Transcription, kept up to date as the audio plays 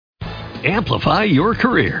Amplify your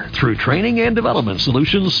career through training and development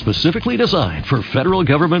solutions specifically designed for federal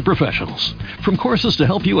government professionals. From courses to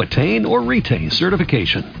help you attain or retain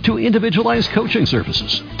certification, to individualized coaching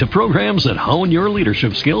services, to programs that hone your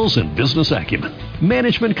leadership skills and business acumen,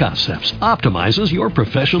 Management Concepts optimizes your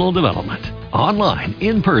professional development. Online,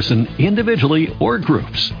 in person, individually, or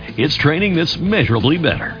groups, it's training that's measurably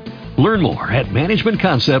better. Learn more at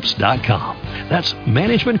managementconcepts.com. That's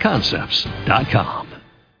managementconcepts.com.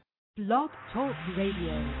 Blog Talk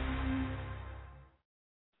Radio.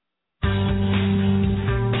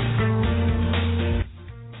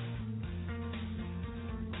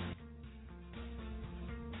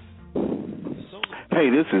 Hey,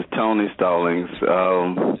 this is Tony Stallings.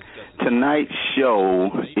 Tonight's show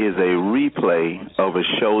is a replay of a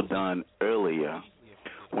show done earlier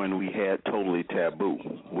when we had Totally Taboo,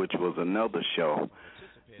 which was another show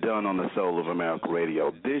done on the Soul of America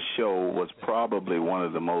Radio. This show was probably one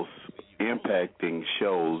of the most impacting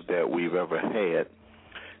shows that we've ever had,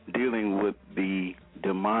 dealing with the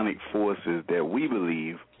demonic forces that we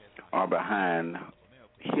believe are behind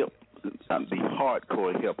the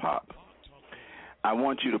hardcore hip-hop. I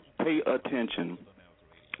want you to pay attention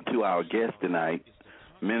to our guest tonight,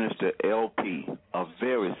 Minister LP, a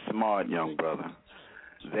very smart young brother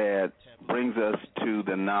that brings us to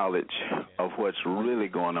the knowledge of what's really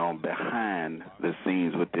going on behind the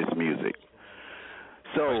scenes with this music.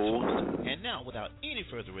 So, and now, without any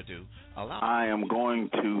further ado, I am going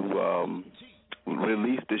to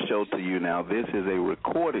release the show to you now. This is a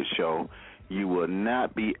recorded show. You will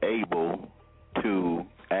not be able to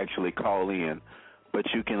actually call in, but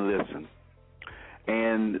you can listen.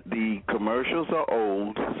 And the commercials are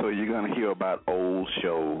old, so you're going to hear about old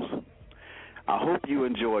shows. I hope you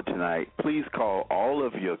enjoyed tonight. Please call all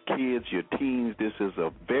of your kids, your teens. This is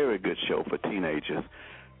a very good show for teenagers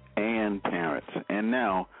and parents. And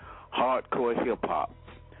now, hardcore hip-hop,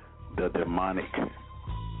 the demonic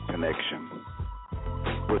connection,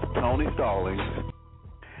 with Tony Stallings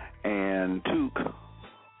and Took,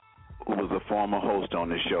 who was a former host on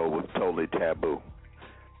the show with Totally Taboo.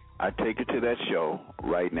 I take you to that show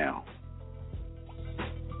right now.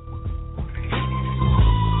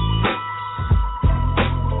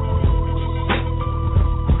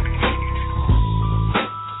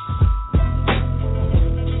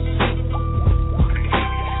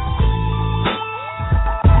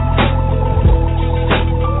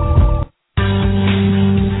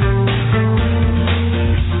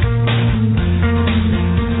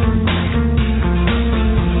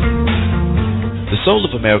 Soul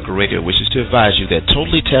of America Radio wishes to advise you that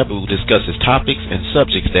Totally Taboo discusses topics and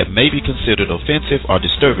subjects that may be considered offensive or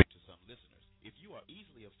disturbing to some listeners. If you are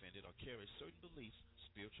easily offended or carry certain beliefs,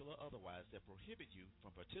 spiritual or otherwise, that prohibit you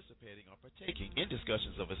from participating or partaking in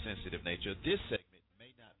discussions of a sensitive nature, this segment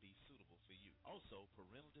may not be suitable for you. Also,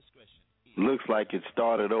 parental discretion is... Looks like it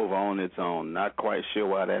started over on its own. Not quite sure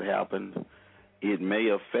why that happened. It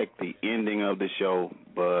may affect the ending of the show,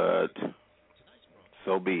 but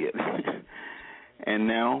so be it. And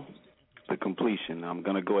now, the completion. I'm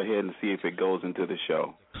going to go ahead and see if it goes into the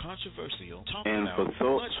show. Controversial. And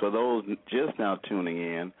for those just now tuning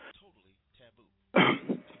in,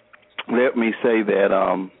 let me say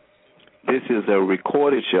that this is a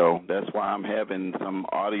recorded show. That's why I'm having some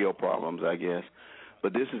audio problems, I guess.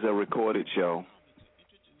 But this is a recorded show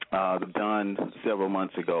done several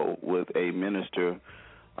months ago with a minister,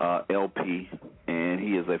 LP, and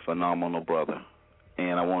he is a phenomenal brother.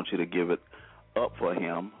 And I want you to give it up for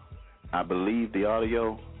him. I believe the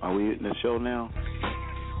audio. Are we in the show now?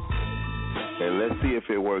 Okay, let's see if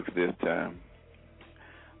it works this time.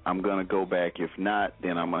 I'm going to go back. If not,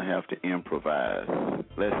 then I'm going to have to improvise.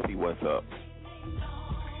 Let's see what's up.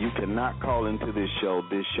 You cannot call into this show.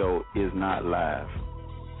 This show is not live.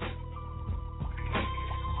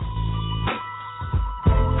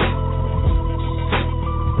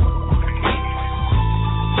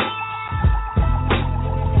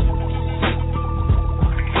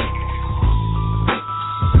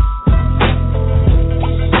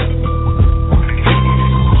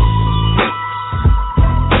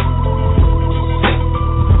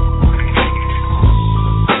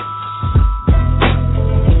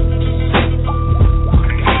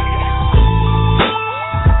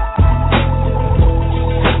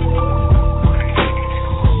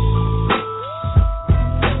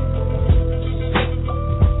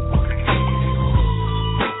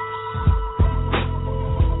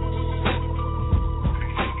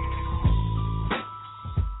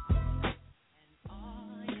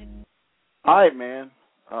 All right, man.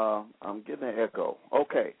 I'm getting an echo.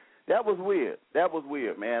 Okay. That was weird,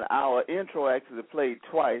 man. Our intro actually played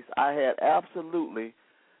twice. I had absolutely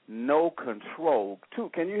no control.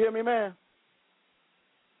 Toot, can you hear me, man?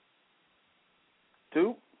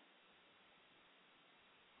 Toot?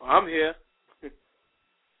 I'm here.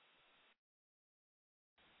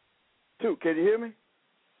 Toot, can you hear me?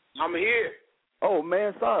 I'm here. Oh,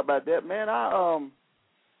 man, sorry about that, man. I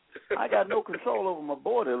got no control over my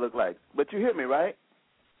board, it looked like. But you hear me, right?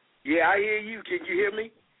 Yeah, I hear you. Can you hear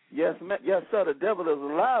me? Yes, man. Yes, sir. The devil is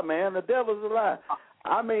a lie, man. The devil is a lie.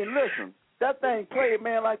 I mean, listen, that thing played,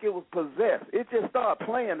 man, like it was possessed. It just started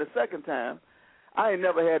playing the second time. I ain't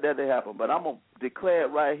never had that to happen, but I'm going to declare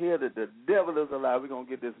it right here that the devil is a lie. We're going to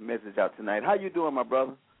get this message out tonight. How you doing, my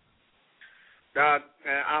brother? Doc,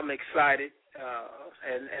 I'm excited,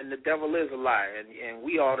 and the devil is a lie, and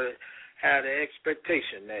we ought to have the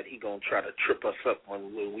expectation that he gonna try to trip us up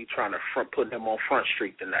when we trying to put him on Front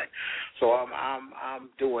Street tonight. So I'm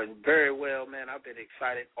doing very well, man. I've been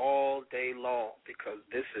excited all day long because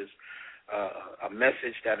this is a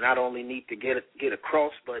message that not only need to get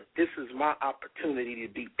across, but this is my opportunity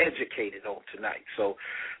to be educated on tonight. So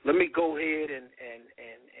let me go ahead and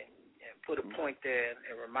put a point there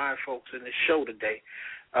and remind folks in the show today.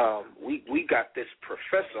 We got this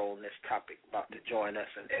professor on this topic about to join us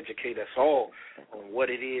and educate us all on what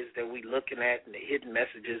it is that we looking at and the hidden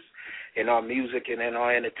messages in our music and in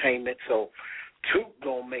our entertainment. So Toot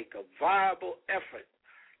gonna make a viable effort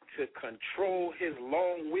to control his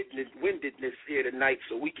long-windedness here tonight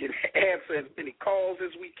so we can answer as many calls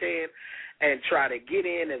as we can and try to get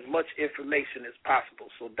in as much information as possible.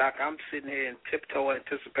 So, Doc, I'm sitting here in tiptoe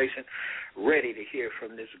anticipation, ready to hear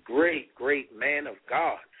from this great, great man of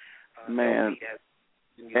God. Man,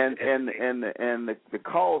 and the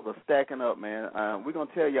calls are stacking up, man. We're going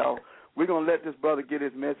to tell y'all, we're going to let this brother get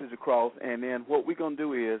his message across, and then what we're going to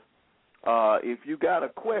do is, if you got a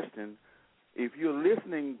question, if you're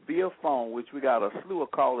listening via phone, which we got a slew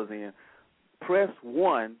of callers in, press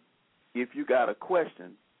 1 if you got a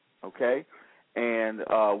question, okay? And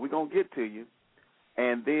we're going to get to you.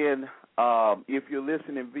 And then if you're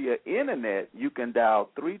listening via internet, you can dial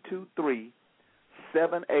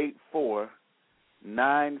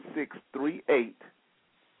 323-784-9638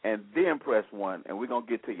 and then press 1, and we're going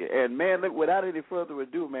to get to you. And, man, look, without any further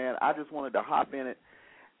ado, man, I just wanted to hop in it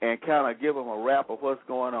and kind of give them a wrap of what's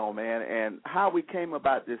going on, man. And how we came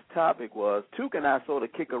about this topic was Took and I sort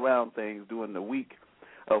of kick around things during the week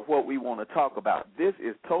of what we want to talk about. This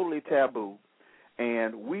is totally taboo,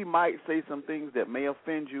 and we might say some things that may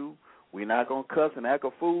offend you. We're not going to cuss and act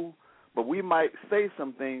a fool, but we might say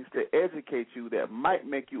some things to educate you that might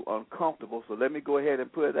make you uncomfortable. So let me go ahead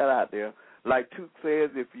and put that out there. Like Toot says,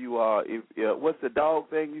 if you what's the dog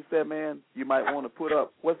thing you said, man? You might want to put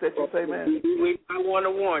up. What's that you say, man? I want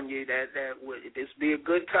to warn you that this be a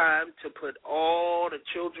good time to put all the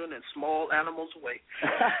children and small animals away.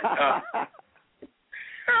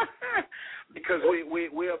 Because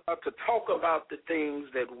we're about to talk about the things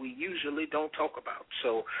that we usually don't talk about.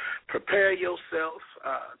 So prepare yourself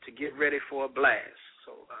to get ready for a blast.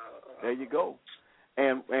 So there you go.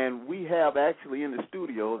 And we have actually in the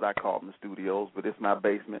studios, I call them the studios, but it's my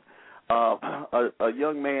basement, a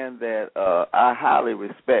young man that I highly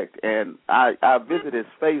respect, and I visit his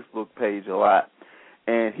Facebook page a lot,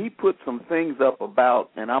 and he put some things up about,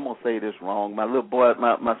 and I'm going to say this wrong, my little boy,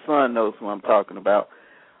 my son knows who I'm talking about,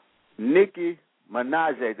 Nicki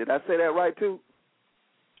Minaj. Did I say that right, too?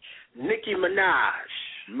 Nicki Minaj.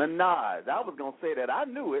 Minaj. I was going to say that. I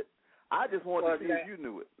knew it. I just wanted to see if you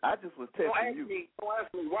knew it. I just was testing you. Don't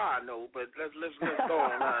ask me why I know, but let's go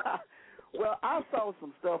on. Well, I saw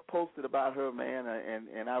some stuff posted about her, man,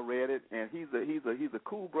 and I read it. And he's a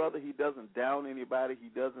cool brother. He doesn't down anybody. He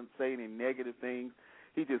doesn't say any negative things.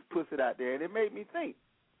 He just puts it out there, and it made me think.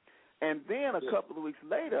 And then a couple of weeks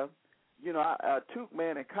later, you know, I took,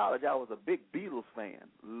 man, in college, I was a big Beatles fan.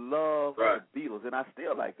 Loved the Beatles, and I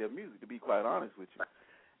still like their music, to be quite honest with you.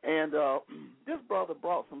 And this brother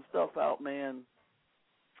brought some stuff out, man,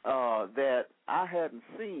 that I hadn't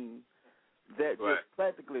seen that just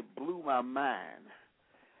practically blew my mind.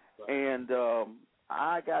 And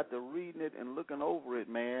I got to reading it and looking over it,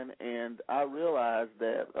 man, and I realized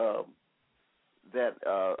that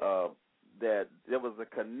that there was a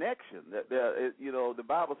connection. That there, you know, the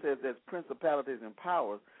Bible says there's principalities and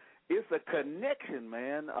powers. It's a connection,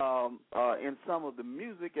 man, in some of the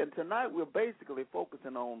music. And tonight we're basically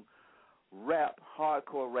focusing on rap,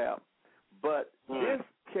 hardcore rap. But this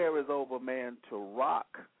carries over, man, to rock,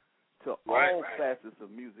 to all facets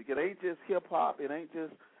of music. It ain't just hip-hop. It ain't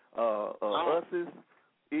just us's.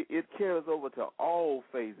 It carries over to all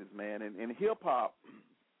phases, man. And hip-hop,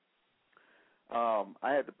 I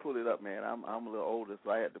had to pull it up, man. I'm a little older,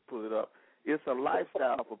 so I had to pull it up. It's a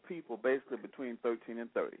lifestyle for people basically between 13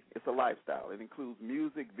 and 30. It's a lifestyle. It includes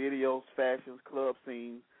music, videos, fashions, club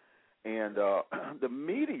scenes, and the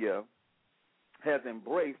media has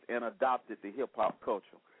embraced and adopted the hip-hop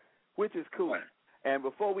culture, which is cool. Right. And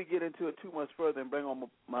before we get into it too much further and bring on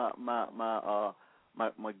my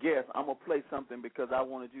guest, I'm going to play something because I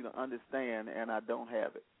wanted you to understand, and I don't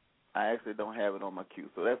have it. I actually don't have it on my cue,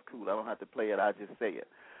 so that's cool. I don't have to play it. I just say it.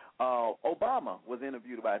 Obama was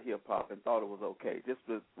interviewed about hip-hop and thought it was okay, just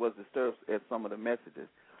was disturbed at some of the messages.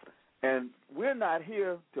 And we're not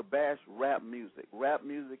here to bash rap music. Rap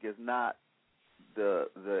music is not the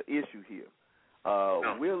issue here.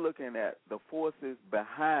 No. We're looking at the forces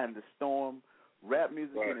behind the storm. Rap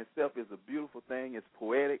music in itself is a beautiful thing. It's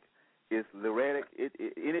poetic. It's lyric.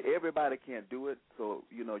 Everybody can't do it. So,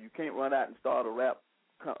 you can't run out and start a rap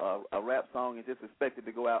song and just expect it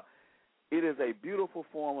to go out. It is a beautiful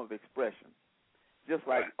form of expression, just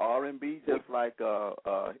like R&B, just like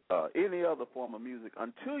any other form of music,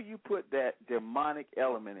 until you put that demonic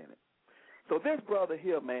element in it. So this brother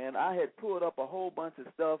here, man, I had pulled up a whole bunch of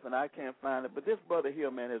stuff, and I can't find it, but this brother here,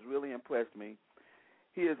 man, has really impressed me.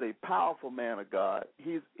 He is a powerful man of God.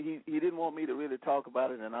 He didn't want me to really talk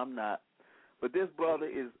about it, and I'm not. But this brother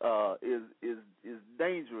is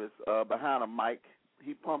dangerous behind a mic.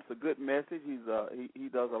 He pumps a good message. He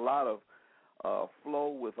does a lot of flow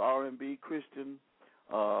with R&B, Christian,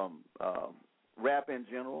 rap in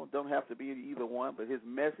general. Don't have to be either one, but his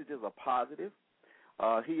messages are positive.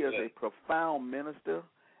 He is a profound minister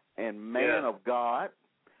and man of God.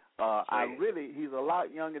 He's a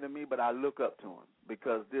lot younger than me, but I look up to him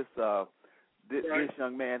because this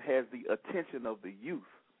young man has the attention of the youth.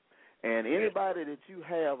 And anybody that you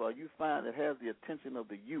have or you find that has the attention of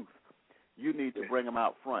the youth, you need to bring them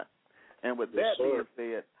out front. And with that being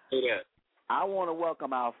said, I want to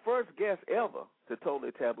welcome our first guest ever to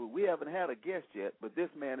Totally Taboo. We haven't had a guest yet, but this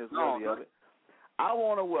man is worthy of it. I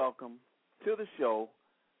want to welcome to the show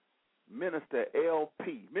Minister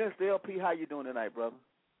LP. Minister LP, how you doing tonight, brother?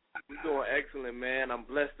 I'm doing excellent, man. I'm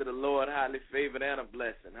blessed to the Lord, highly favored and a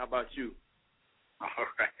blessing. How about you? All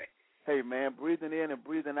right. Hey, man, breathing in and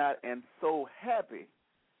breathing out, and so happy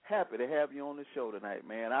to have you on the show tonight,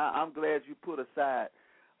 man. I'm glad you put aside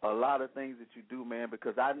a lot of things that you do, man,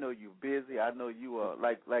 because I know you're busy. I know you are,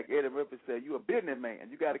 like Eddie Murphy said, you're a businessman.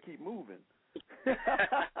 You got to keep moving.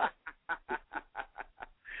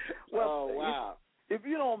 Well, wow. If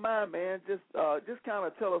you don't mind, man, just kind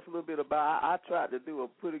of tell us a little bit about. I tried to do a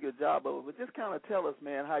pretty good job of it, but just kind of tell us,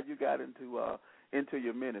 man, how you got into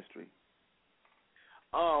your ministry.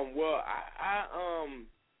 Well,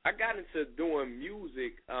 I got into doing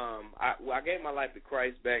music. I gave my life to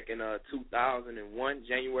Christ back in 2001,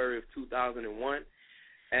 January of 2001,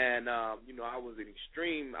 and I was an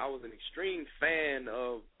extreme fan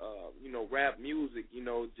of rap music.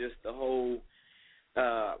 Just the whole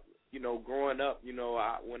growing up.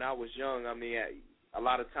 When I was young, I mean, a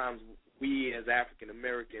lot of times we as African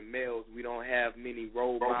American males, we don't have many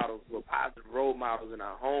role models or positive role models in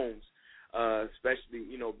our homes. Especially,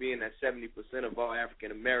 being that 70% of all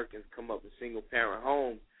African Americans come up in single parent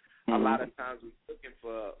homes. A lot of times we're looking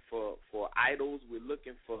for idols, we're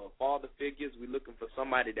looking for father figures, we're looking for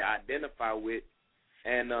somebody to identify with,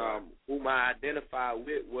 and whom I identified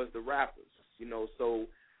with was the rappers. So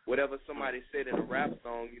whatever somebody said in a rap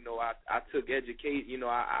song, I took educate.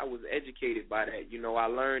 I was educated by that. I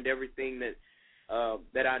learned everything that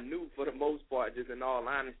I knew for the most part, just in all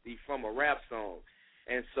honesty, from a rap song.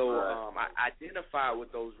 And so I identified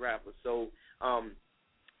with those rappers. So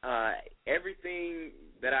everything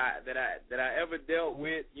that I ever dealt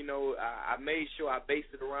with, I made sure I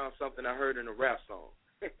based it around something I heard in a rap song.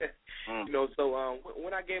 So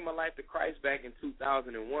when I gave my life to Christ back in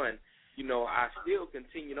 2001, I still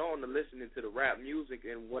continued on to listening to the rap music,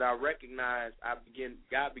 and what I recognized,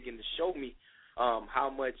 God began to show me how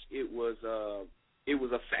much it was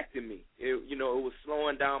affecting me. It was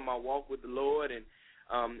slowing down my walk with the Lord, and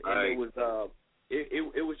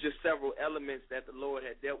it was just several elements that the Lord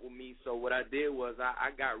had dealt with me. So what I did was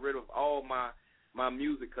I got rid of all my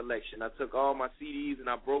music collection. I took all my CDs and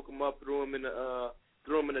I broke them up, threw them in the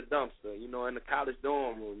dumpster, in the college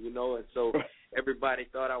dorm room, and so everybody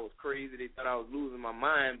thought I was crazy. They thought I was losing my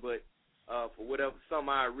mind, but for whatever some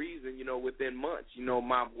odd reason, within months,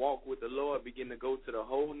 my walk with the Lord began to go to the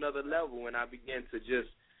whole nother level, and I began to just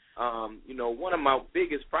one of my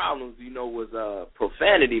biggest problems, was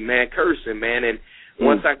profanity, man, cursing, man. And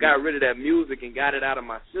once I got rid of that music and got it out of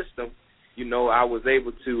my system, I was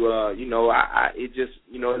able to, it just,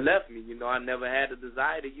 it left me. I never had the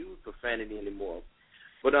desire to use profanity anymore.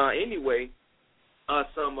 But anyway,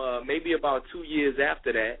 maybe about 2 years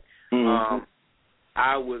after that,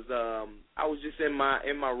 I was just in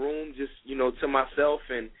my room, just to myself,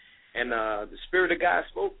 and the Spirit of God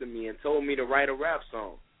spoke to me and told me to write a rap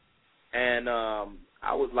song, and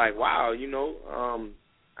I was like, wow,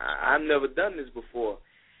 I've never done this before,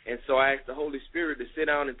 and so I asked the Holy Spirit to sit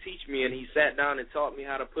down and teach me, and He sat down and taught me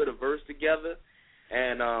how to put a verse together,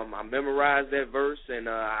 and I memorized that verse, and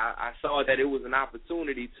I saw that it was an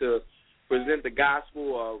opportunity to present the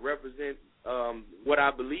gospel or represent what I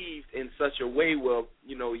believed in such a way where,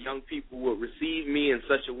 young people would receive me in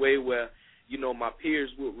such a way where, my peers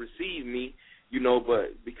would receive me,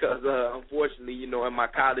 but because, unfortunately, in my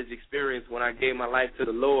college experience when I gave my life to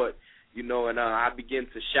the Lord, and I began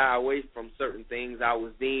to shy away from certain things, I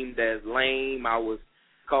was deemed as lame. I was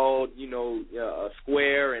called, a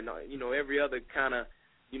square and, every other kind of,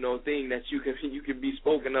 thing that you can be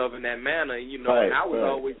spoken of in that manner, Right, and I was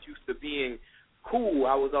always used to being cool.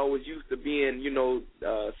 I was always used to being,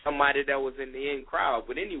 somebody that was in the in crowd.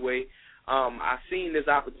 But anyway, I seen this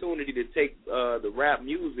opportunity to take the rap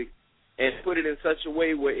music and put it in such a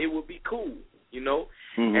way where it would be cool,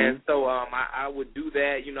 And so I would do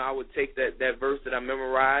that. I would take that verse that I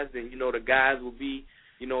memorized, and, the guys would be,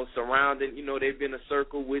 surrounding, they'd be in a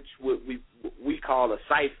circle, which we call a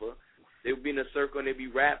cipher. They would be in a circle and they'd be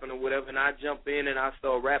rapping or whatever, and I'd jump in and I'd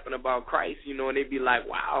start rapping about Christ, and they'd be like,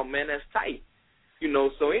 wow, man, that's tight.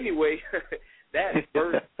 So anyway, that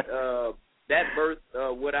birthed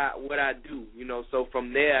what I do, So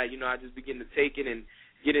from there, I just begin to take it and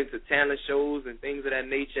get into talent shows and things of that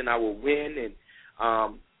nature, and I would win, and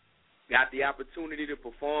got the opportunity to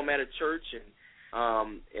perform at a church, and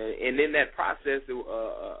in that process,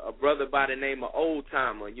 a brother by the name of Old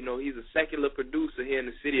Timer, he's a secular producer here in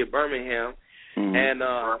the city of Birmingham. And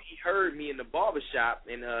he heard me in the barbershop,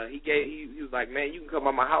 and he was like, man, you can come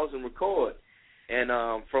by my house and record. And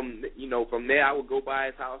from there, I would go by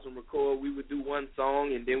his house and record. We would do one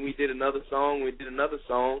song, and then we did another song.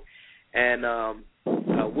 And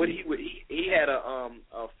he had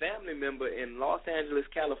a family member in Los Angeles,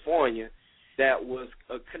 California, that was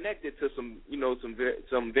connected to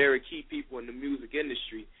some very key people in the music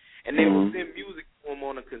industry, and they would send music to him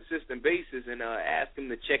on a consistent basis and ask him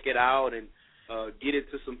to check it out and get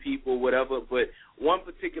it to some people, whatever. But one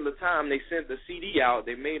particular time they sent the CD out,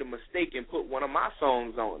 they made a mistake and put one of my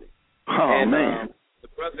songs on it. Man. The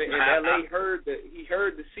brother in L.A. heard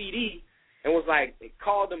the CD and was like, they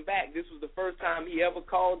called him back. This was the first time he ever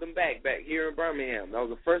called them back here in Birmingham. That was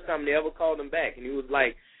the first time they ever called him back, and he was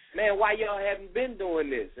like, man, why y'all haven't been doing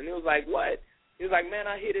this? And it was like, what? He was like, man,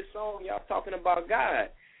 I hear this song, y'all talking about God.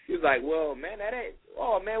 He was like, well, man,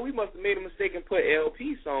 we must have made a mistake and put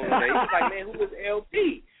LP song in there. He was like, man, who is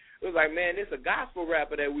LP? It was like, man, this is a gospel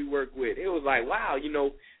rapper that we work with. It was like, wow,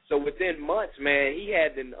 so within months, man, he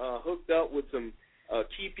had been hooked up with some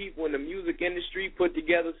key people in the music industry, put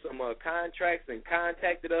together some contracts and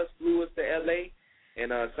contacted us, flew us to L.A.,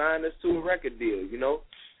 and signed us to a record deal,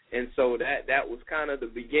 And so that was kind of the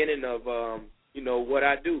beginning of, what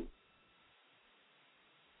I do.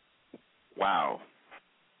 Wow.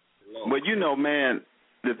 But, man,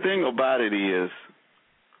 the thing about it is,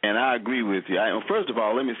 and I agree with you. First of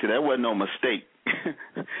all, let me say that wasn't no mistake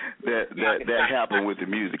that happened with the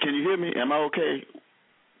music. Can you hear me? Am I okay?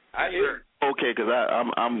 I hear. Okay, because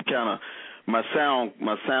I'm kind of my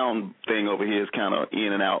sound thing over here is kind of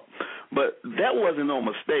in and out. But that wasn't no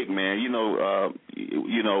mistake, man.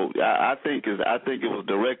 I think it was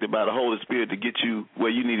directed by the Holy Spirit to get you where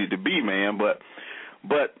you needed to be, man. But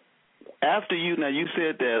after you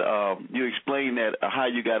said that you explained that how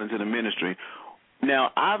you got into the ministry.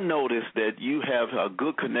 Now I've noticed that you have a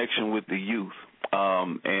good connection with the youth,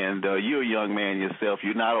 and you're a young man yourself.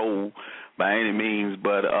 You're not old by any means,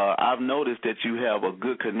 but I've noticed that you have a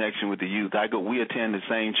good connection with the youth. We attend the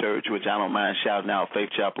same church, which I don't mind shouting out, Faith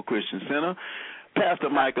Chapel Christian Center, Pastor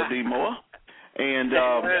Michael D. Moore, and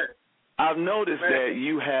I've noticed that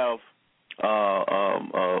you have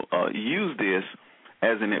used this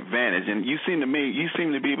as an advantage, and you seem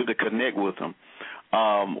to be able to connect with them.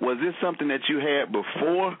 Was this something that you had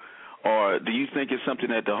before, or do you think it's something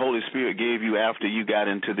that the Holy Spirit gave you after you got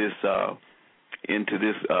into this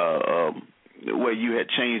where you had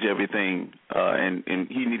changed everything and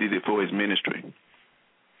he needed it for his ministry?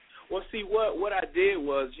 Well, see, what I did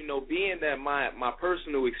was, being that my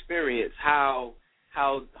personal experience, how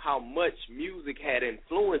much music had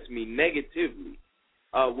influenced me negatively,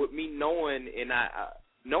 with me knowing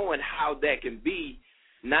knowing how that can be.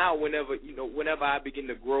 Now, whenever I begin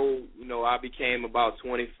to grow, I became about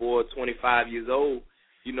 24, 25 years old.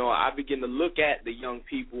 I begin to look at the young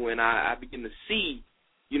people and I begin to see,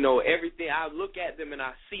 everything. I look at them and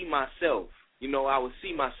I see myself. you know, I would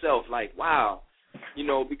see myself like, wow, you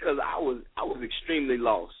know, because I was extremely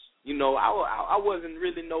lost. You know, I wasn't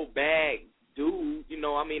really no bad dude. You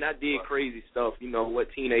know, I mean, I did crazy stuff. You know, what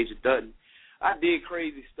teenager doesn't? I did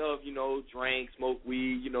crazy stuff. You know, drank, smoke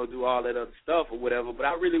weed. You know, do all that other stuff or whatever. But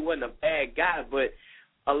I really wasn't a bad guy. But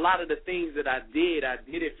a lot of the things that I did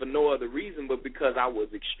it for no other reason but because I was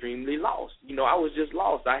extremely lost. You know, I was just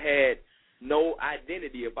lost. I had no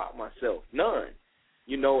identity about myself, none.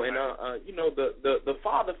 You know, and you know, the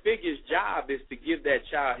father figure's job is to give that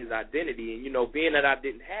child his identity. And you know, being that I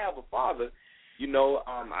didn't have a father, you know,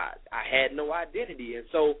 I had no identity. And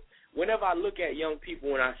so whenever I look at young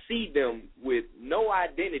people and I see them with no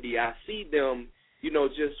identity, I see them, you know,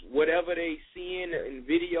 just whatever they seeing in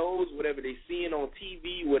videos, whatever they seeing on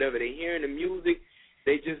TV, whatever they hearing in music,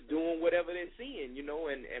 they just doing whatever they're seeing, you know,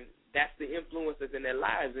 and that's the influence that's in their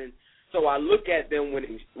lives. And so I look at them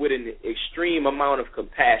with an extreme amount of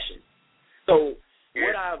compassion. So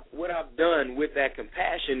what I've done with that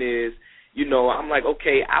compassion is, you know, I'm like,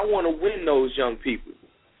 okay, I want to win those young people.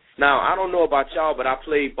 Now, I don't know about y'all, but I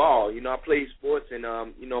played ball. You know, I played sports,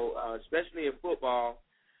 and, you know, especially in football,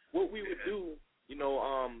 what we would do, you know,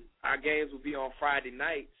 our games would be on Friday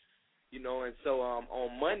nights, you know, and so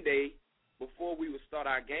on Monday, before we would start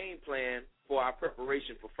our game plan for our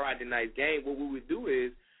preparation for Friday night's game, what we would do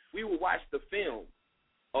is we would watch the film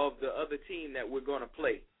of the other team that we're going to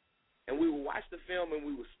play. And we would watch the film and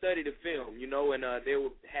we would study the film, you know, and they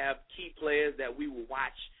would have key players that we would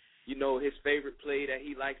watch, you know, his favorite play that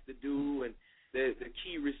he likes to do and the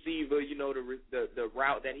key receiver, you know, the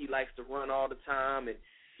route that he likes to run all the time. And,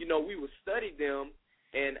 you know, we would study them.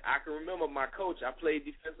 And I can remember my coach, I played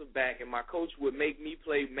defensive back, and my coach would make me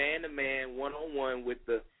play man-to-man, one-on-one with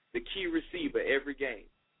the key receiver every game.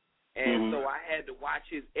 And so I had to watch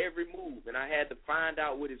his every move, and I had to find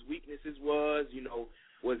out what his weaknesses was. You know,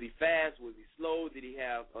 was he fast? Was he slow? Did he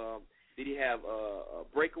have a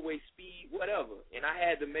breakaway speed? Whatever. And I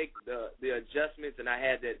had to make the adjustments, and I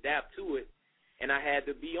had to adapt to it, and I had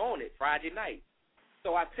to be on it Friday night.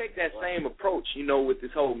 So I take that same approach, you know, with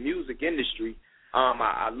this whole music industry.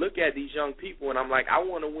 I look at these young people, and I'm like, I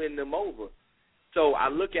want to win them over. So I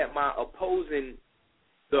look at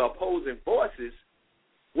the opposing forces,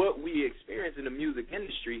 what we experience in the music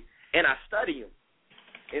industry, and I study them.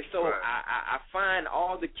 And so I find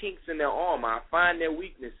all the kinks in their armor. I find their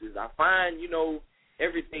weaknesses. I find, you know,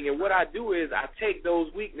 everything. And what I do is I take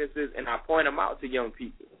those weaknesses and I point them out to young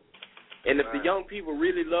people. And if the young people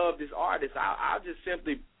really love this artist, I'll just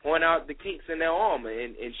simply point out the kinks in their armor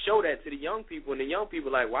and show that to the young people. And the young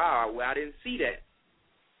people are like, wow, I didn't see that.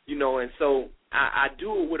 You know, and so I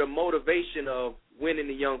do it with a motivation of winning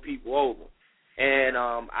the young people over. And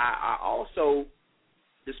I also,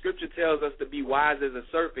 the scripture tells us to be wise as a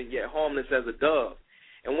serpent, yet harmless as a dove.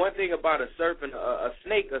 And one thing about a serpent, a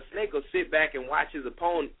snake will sit back and watch his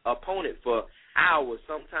opponent for hours,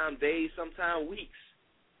 sometimes days, sometimes weeks,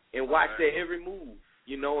 and watch their every move,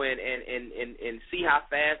 you know, and see how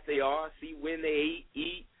fast they are, see when they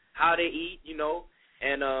eat, how they eat, you know,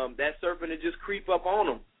 and that serpent will just creep up on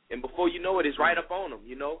them, and before you know it, it's right up on them,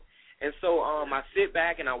 you know. And so I sit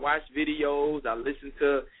back and I watch videos, I listen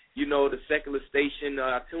to, you know, the secular station,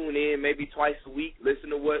 I tune in maybe twice a week, listen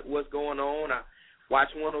to what's going on, I watch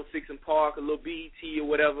 106 in Park, a little BET or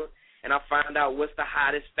whatever, and I find out what's the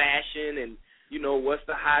hottest fashion and, you know, what's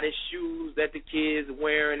the hottest shoes that the kids are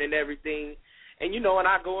wearing and everything. And, you know, and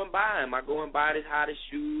I go and buy them. I go and buy the hottest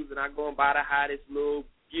shoes, and I go and buy the hottest little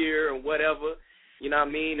gear and whatever, you know what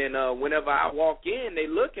I mean? And whenever I walk in, they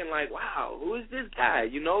looking like, wow, who is this guy,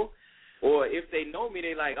 you know? Or if they know me,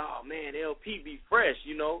 they like, oh, man, LP be fresh,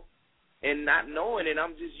 you know? And not knowing it,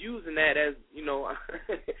 I'm just using that as, you know,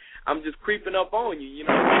 I'm just creeping up on you, you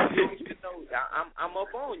know? I'm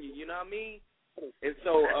up on you, you know what I mean? And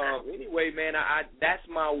so, anyway, man, that's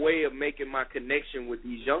my way of making my connection with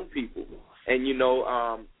these young people. And, you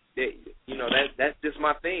know, that's just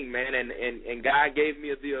my thing, man. And God gave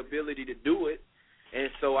me the ability to do it. And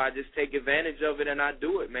so I just take advantage of it and I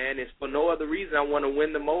do it, man. It's for no other reason. I want to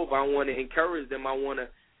win them over. I want to encourage them. I want to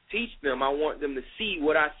teach them. I want them to see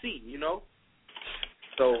what I see, you know.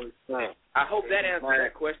 So I hope that answers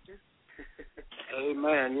that question.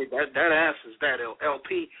 Amen. That answers that,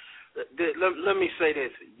 LP. Let me say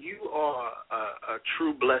this. You are a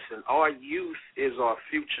true blessing. Our youth is our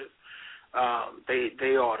future.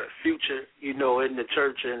 They are the future, you know, in the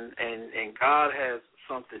church, and God has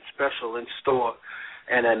something special in store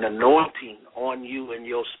and an anointing on you and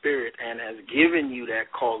your spirit and has given you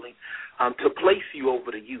that calling to place you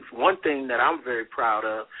over the youth. One thing that I'm very proud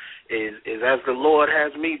of is as the Lord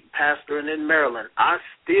has me pastoring in Maryland, I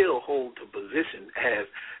still hold the position as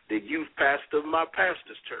the youth pastor of my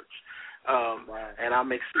pastor's church. And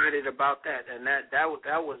I'm excited about that. And that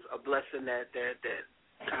was a blessing that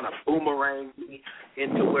kind of boomeranged me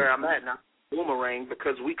into where I'm at now. Boomerang,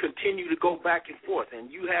 because we continue to go back and forth,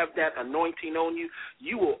 and you have that anointing on you,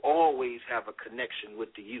 you will always have a connection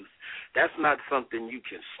with the youth. That's not something you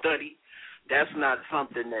can study. That's not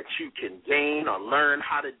something that you can gain or learn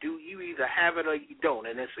how to do. You either have it or you don't,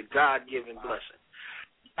 and it's a God-given blessing.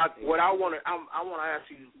 What I want to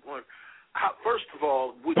ask you, first of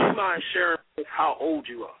all, would you mind sharing how old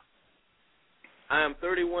you are? I am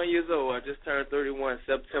 31 years old. I just turned 31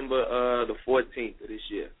 September the 14th of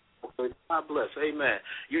this year. God bless. Amen.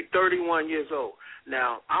 You're 31 years old.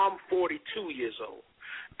 Now, I'm 42 years old.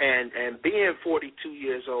 And being 42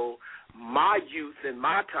 years old, my youth and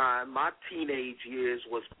my time, my teenage years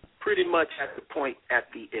was pretty much at the point at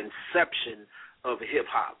the inception of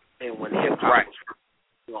hip-hop. And when hip-hop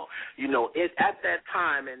was at that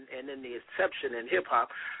time and in the inception in hip-hop,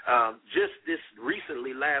 just this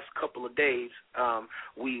recently, last couple of days,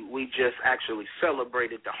 we just actually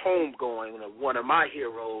celebrated the homegoing of one of my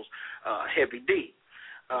heroes, Heavy D,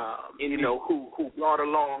 who brought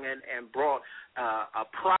along and brought a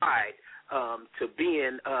pride to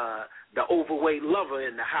being the overweight lover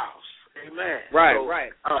in the house. Amen.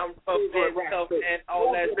 Right. I'm tough and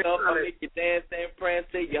all that stuff. I make you dance and prance,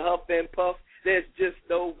 say you huff and puff. There's just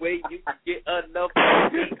no way you can get enough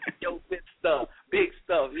of me. Yo, big stuff.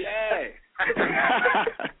 Yeah.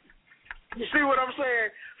 You see what I'm saying?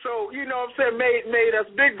 So, you know what I'm saying, made us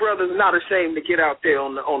big brothers not ashamed to get out there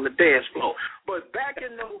on the dance floor. But back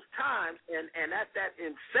in those times and at that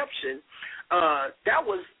inception, that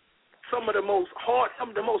was some of the most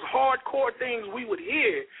hardcore things we would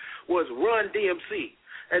hear was Run DMC.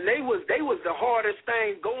 And they was the hardest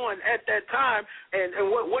thing going at that time. And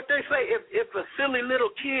what they say, if a silly little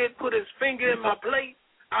kid put his finger in my plate,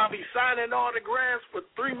 I'll be signing autographs for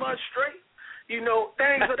 3 months straight. You know,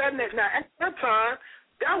 things of that nature. Now, at that time,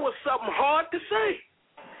 that was something hard to say.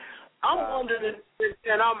 I'm wondering,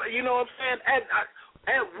 and you know what I'm saying,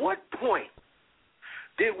 at what point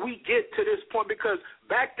did we get to this point? Because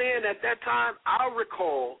back then, at that time, I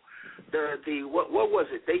recall the what was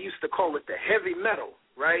it? They used to call it the heavy metal.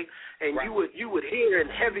 Right, and you would hear in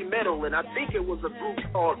heavy metal, and I think it was a group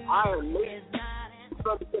called Iron Maiden,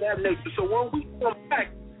 something to that nature. So when we come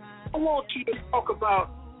back, I want you to talk about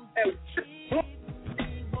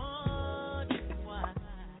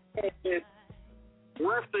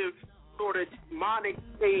aggressive sort of demonic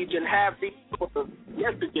stage and have these sort of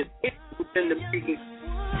messages within the music.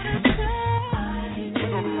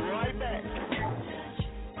 We'll be right back.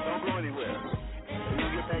 Don't go anywhere.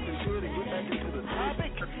 We'll get back into it and get back into the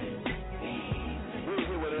topic. We'll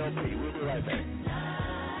be with LP. We'll be right back.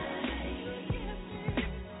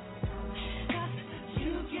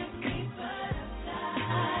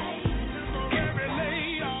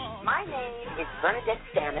 My name is Bernadette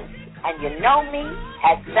Stannis, and you know me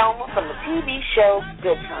as Selma from the TV show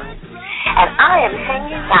Good Times. And I am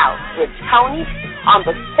hanging out with Tony on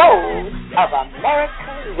the Soul of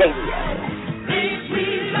American Radio. We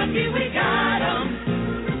lucky we got 'em.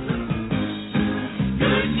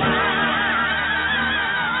 Good times.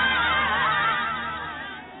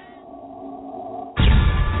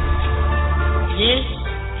 This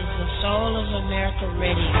is the Soul of America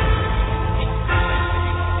Radio.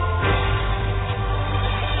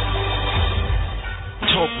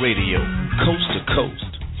 Talk radio, coast to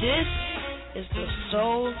coast. This is the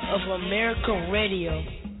Soul of America Radio.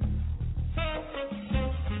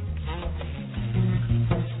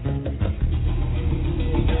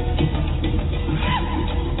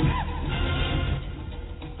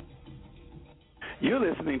 You're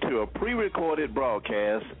listening to a pre-recorded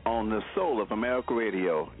broadcast on the Soul of America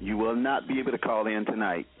Radio. You will not be able to call in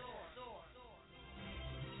tonight.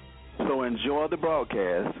 So enjoy the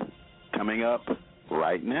broadcast coming up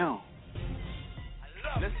right now.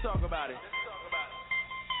 Let's talk about it.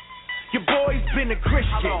 Your boy's been a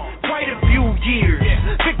Christian quite a few years.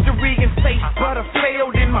 Victory in faith, but I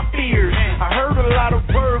failed in my fears. I heard a lot of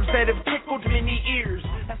words that have tickled many ears.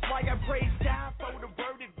 That's why I praise God for the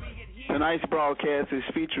word that we hear. Tonight's broadcast is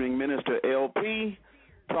featuring Minister LP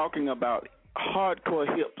talking about hardcore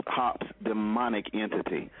hip-hop's demonic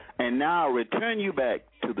entity. And now I'll return you back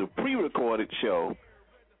to the pre-recorded show,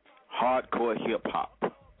 Hardcore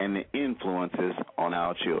Hip-Hop and the Influences on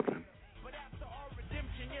Our Children.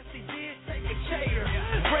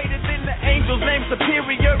 Greater than the angels, named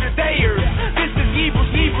superior to theirs. This is Evil.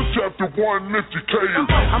 Chapter 1, Nifty K.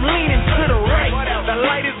 I'm leaning to the right. The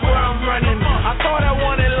light is where I'm running. I thought I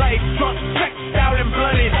wanted life, drunk, sexed out and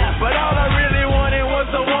blunted. But all I really wanted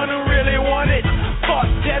was the one who really wanted.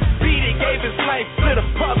 Fought death, beat it, gave his life to the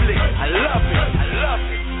public. I love it.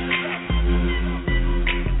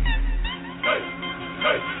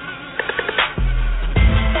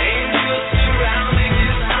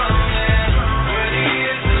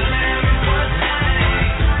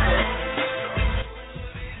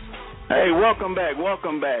 Hey, welcome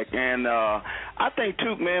back. And I think,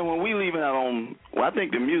 too, man, when we leaving out on, I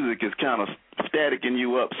think the music is kind of staticking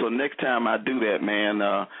you up. So next time I do that, man,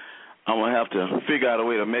 I'm going to have to figure out a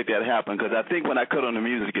way to make that happen, because I think when I cut on the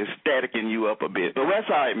music, it's staticking you up a bit. But that's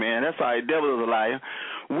all right, man. That's all right. Devil is a liar.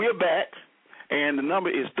 We're back, and the number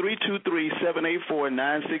is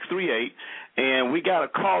 323-784-9638. And we got a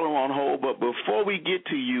caller on hold, but before we get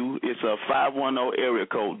to you, it's a 510 area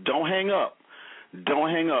code. Don't hang up.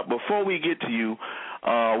 Before we get to you,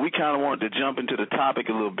 we kind of wanted to jump into the topic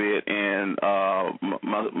a little bit, and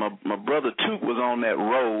my brother Took was on that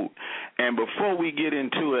road. And before we get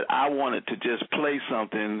into it, I wanted to just play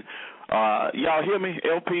something. Y'all hear me?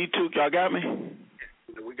 LP, Took, y'all got me?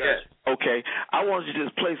 We got you. Okay. I wanted to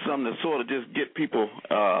just play something to sort of just get people's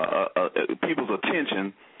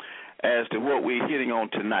attention as to what we're hitting on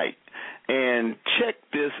tonight. And check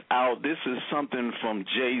this out. This is something from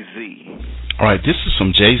Jay-Z. All right, this is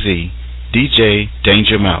from Jay-Z, DJ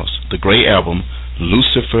Danger Mouse, the Grey Album,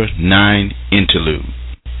 Lucifer 9 Interlude.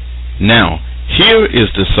 Now, here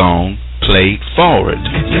is the song played forward.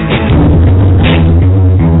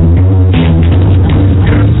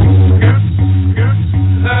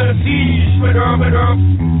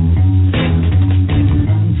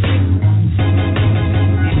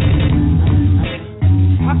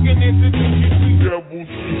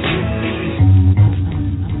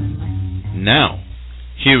 Now,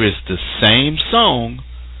 here is the same song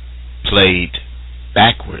played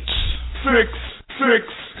backwards. 6, 6, 6.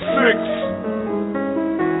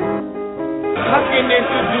 I can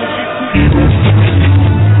introduce you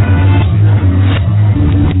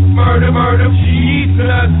to murder,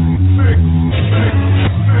 Jesus. 6, 6,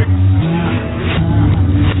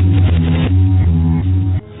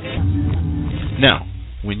 6. Now,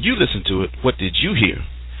 when you listen to it, what did you hear?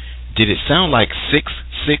 Did it sound like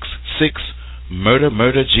 666,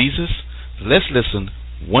 murder, Jesus? Let's listen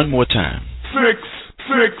one more time. 6, 6,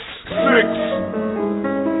 6.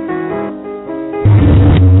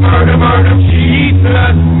 Murder,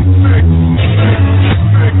 Jesus. 6,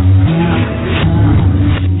 6, 6.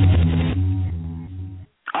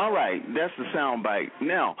 All right, that's the sound bite.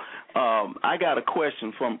 Now, I got a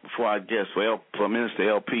question for our guest, for Minister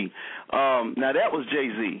LP. Now that was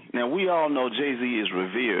Jay-Z. Now we all know Jay-Z is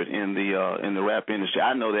revered in the rap industry.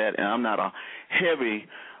 I know that, and I'm not a heavy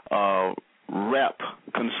rap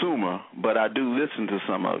consumer, but I do listen to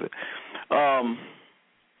some of it.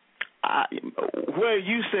 Where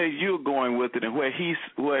you say you're going with it, and where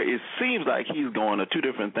it seems like he's going, are two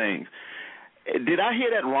different things. Did I hear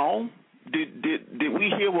that wrong? Did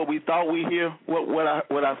we hear what we thought we hear? What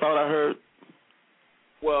I thought I heard?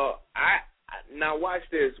 Well, I now watch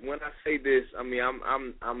this. When I say this, I mean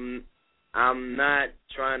I'm not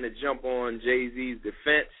trying to jump on Jay-Z's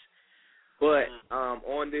defense, but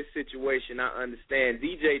on this situation, I understand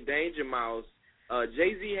DJ Danger Mouse.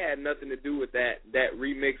 Jay-Z had nothing to do with that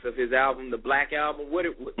remix of his album, the Black Album.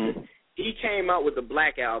 He came out with the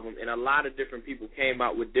Black Album, and a lot of different people came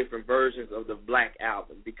out with different versions of the Black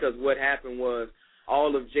Album, because what happened was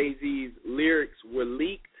all of Jay-Z's lyrics were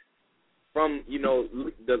leaked from,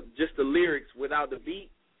 just the lyrics without the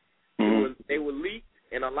beat. They were leaked,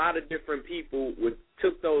 and a lot of different people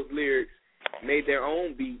took those lyrics, made their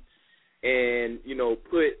own beats, and,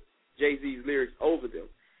 put Jay-Z's lyrics over them.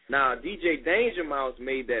 Now, DJ Danger Mouse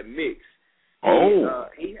made that mix.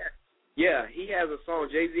 He has a song.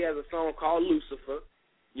 Jay-Z has a song called Lucifer,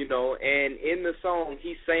 and in the song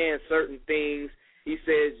he's saying certain things. He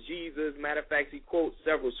says Jesus. Matter of fact, he quotes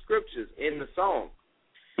several scriptures in the song.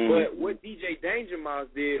 But what DJ Danger Mouse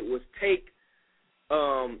did was take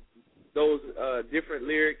those different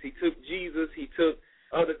lyrics. He took Jesus, he took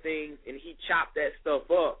other things, and he chopped that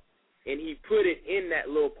stuff up, and he put it in that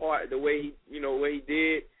little part the way he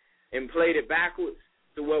did, and played it backwards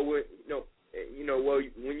to what we're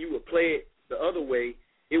when you would play it the other way,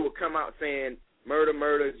 it would come out saying murder,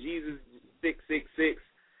 Jesus 666.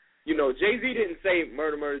 Jay-Z didn't say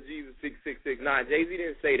murder, Jesus 666. Nah, Jay-Z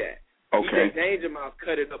didn't say that. Okay. DJ Danger Mouse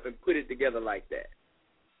cut it up and put it together like that.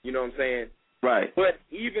 You know what I'm saying? Right. But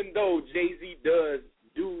even though Jay-Z does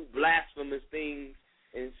do blasphemous things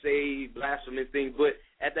and say blasphemous things, but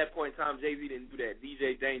at that point in time, Jay-Z didn't do that.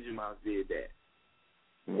 DJ Danger Mouse did that.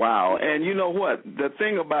 Wow. And you know what? The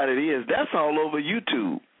thing about it is that's all over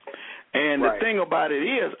YouTube. And the thing about it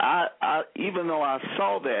is, I even though I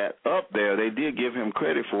saw that up there, they did give him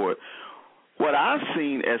credit for it. What I've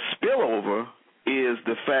seen as spillover is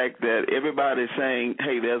the fact that everybody's saying,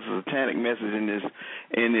 "Hey, there's a satanic message in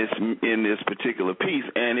this particular piece,"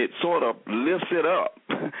 and it sort of lifts it up.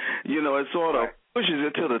 It sort of pushes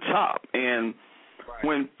it to the top. And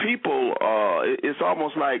when people, it's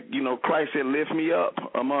almost like Christ said, "Lift me up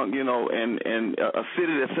among and a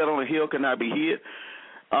city that's set on a hill cannot be hid."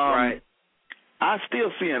 I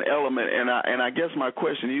still see an element, and I guess my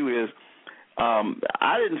question to you is,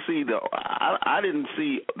 I didn't see the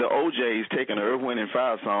OJs taking an Earth, Wind and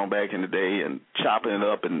Fire song back in the day and chopping it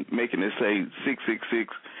up and making it say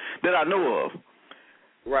 666 that I know of.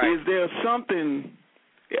 Right. Is there something?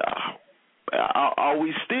 Are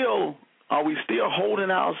we still holding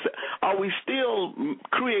our? Are we still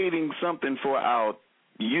creating something for our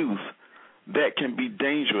youth that can be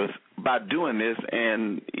dangerous by doing this?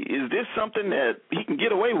 And is this something that he can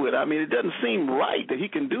get away with? I mean, it doesn't seem right that he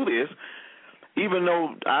can do this, even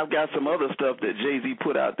though I've got some other stuff that Jay-Z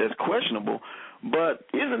put out that's questionable. But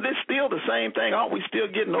isn't this still the same thing? Aren't we still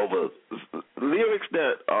getting over lyrics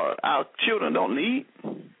that our children don't need?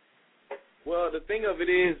 Well, the thing of it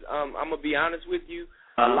is, I'm going to be honest with you,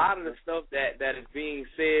 a lot of the stuff that is being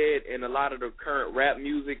said in a lot of the current rap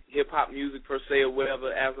music, hip-hop music per se or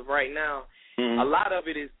whatever as of right now, a lot of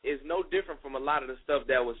it is no different from a lot of the stuff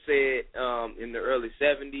that was said in the early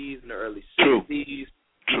 70s and the early 60s,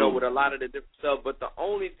 with a lot of the different stuff. But the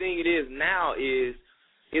only thing it is now is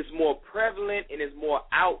it's more prevalent and it's more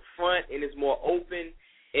out front and it's more open.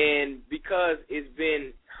 And because it's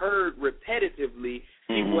been heard repetitively,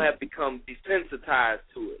 people have become desensitized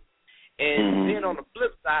to it. And then on the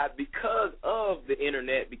flip side, because of the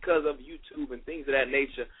internet, because of YouTube and things of that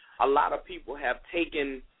nature, a lot of people have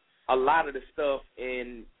taken a lot of the stuff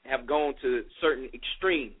and have gone to certain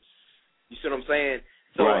extremes. You see what I'm saying?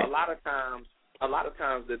 So a lot of times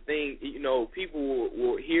the thing, people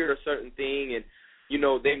will hear a certain thing and,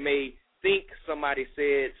 they may think somebody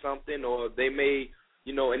said something, or they may,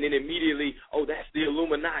 and then immediately, oh, that's the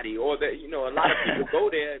Illuminati, or that, a lot of people go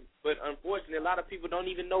there, but unfortunately a lot of people don't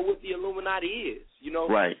even know what the Illuminati is,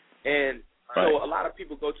 Right. And so a lot of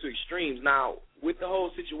people go to extremes. Now, with the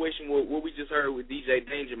whole situation, what we just heard with DJ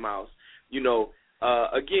Danger Mouse,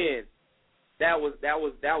 again, that was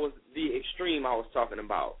the extreme I was talking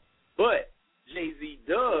about. But Jay-Z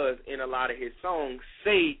does, in a lot of his songs,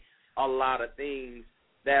 say a lot of things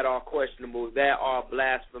that are questionable, that are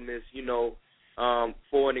blasphemous,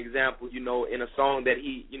 for an example, in a song that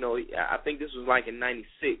he, I think this was like in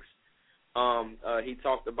 96, he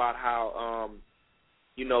talked about how,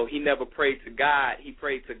 he never prayed to God, he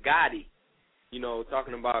prayed to Gotti,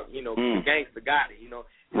 talking about, gangsta Gotti,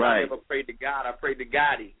 I never prayed to God, I prayed to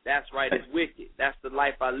Gotti. That's right, it's wicked. That's the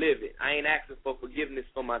life I live it. I ain't asking for forgiveness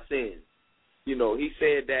for my sins. He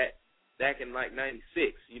said that back in like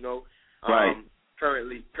 96,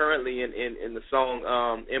 Currently in the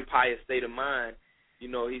song Empire State of Mind,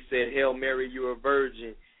 he said, Hail Mary, you're a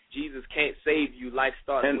virgin. Jesus can't save you. Life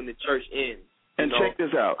starts when the church ends. And check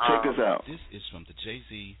this out. This is from the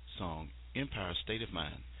Jay-Z song Empire State of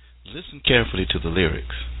Mind. Listen carefully to the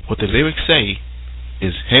lyrics. What the lyrics say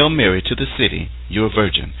is, Hail Mary to the city, you're a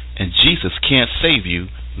virgin, and Jesus can't save you.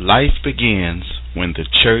 Life begins when the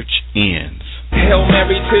church ends. Hail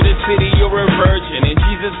Mary to the city, you're a virgin, and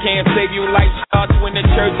Jesus can't save you. Life starts when the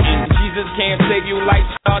church ends. Jesus can't save you. Life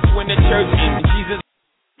starts when the church ends. Jesus.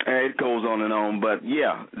 It goes on and on, but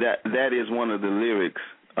yeah, that is one of the lyrics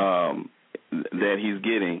that he's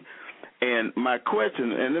getting. And my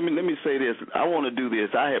question, and let me say this, I want to do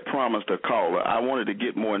this. I had promised a caller. I wanted to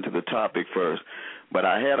get more into the topic first, but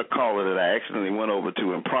I had a caller that I accidentally went over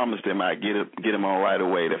to and promised him I'd get him on right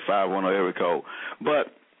away, the 510 area code.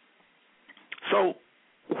 But so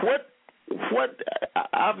what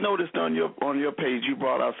I've noticed on your page, you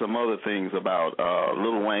brought out some other things about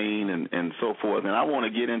Lil Wayne and so forth, and I want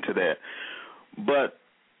to get into that. But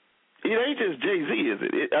it ain't just Jay-Z, is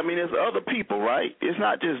it? I mean, it's other people, right? It's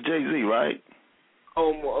not just Jay-Z, right?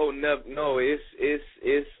 No, it's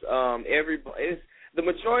everybody. It's the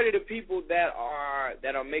majority of the people that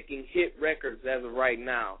are making hit records as of right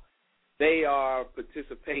now. They are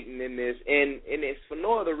participating in this, and it's for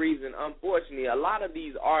no other reason. Unfortunately, a lot of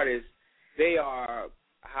these artists, they are,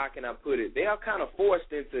 how can I put it? They are kind of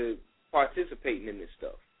forced into participating in this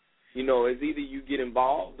stuff. It's either you get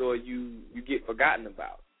involved or you get forgotten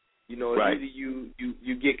about. It's either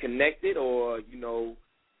you get connected or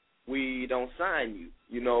we don't sign you.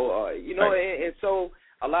 And so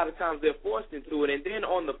a lot of times they're forced into it. And then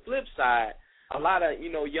on the flip side, a lot of,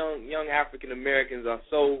 young African Americans are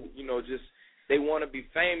so, just they want to be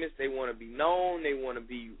famous, they want to be known, they want to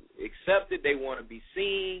be accepted, they want to be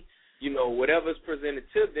seen. Whatever's presented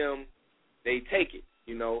to them, they take it.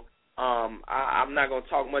 I'm not going to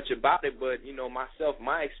talk much about it, but, myself,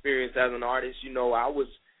 my experience as an artist, I was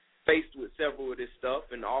faced with several of this stuff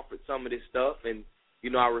and offered some of this stuff, and,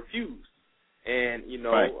 I refused. And,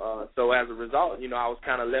 so as a result, I was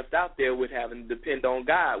kind of left out there with having to depend on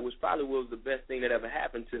God, which probably was the best thing that ever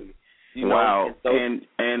happened to me. Wow.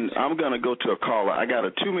 And I'm going to go to a caller. I got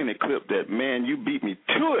a 2-minute clip that, man, you beat me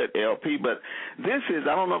to it, LP, but this is,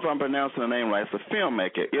 I don't know if I'm pronouncing her name right, it's a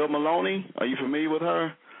filmmaker, Il Maloney. Are you familiar with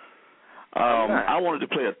her? I wanted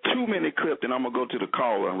to play a 2-minute clip, then I'm going to go to the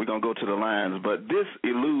caller. We're going to go to the lines, but this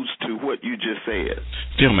alludes to what you just said.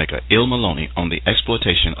 Filmmaker Il Maloney on the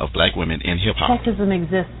exploitation of black women in hip-hop. Sexism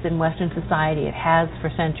exists in Western society. It has for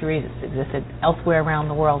centuries. It's existed elsewhere around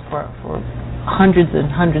the world for hundreds and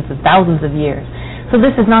hundreds of thousands of years. So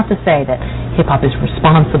this is not to say that hip-hop is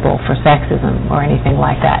responsible for sexism or anything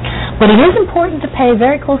like that. But it is important to pay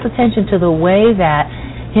very close attention to the way that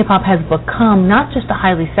hip-hop has become not just a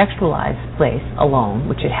highly sexualized place alone,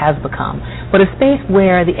 which it has become, but a space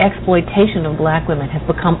where the exploitation of black women has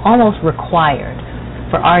become almost required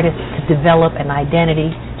for artists to develop an identity,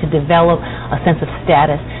 to develop a sense of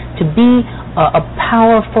status, to be a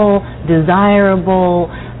powerful, desirable,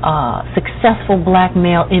 successful black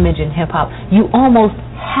male image in hip-hop. You almost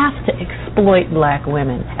have to exploit black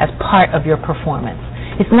women as part of your performance.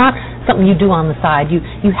 It's not something you do on the side. You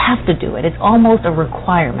have to do it. It's almost a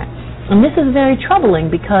requirement. And this is very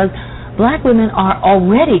troubling because black women are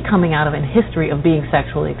already coming out of a history of being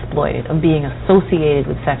sexually exploited, of being associated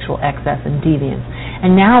with sexual excess and deviance.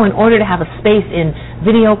 And now in order to have a space in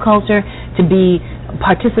video culture, to be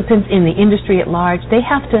participants in the industry at large, they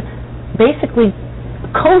have to basically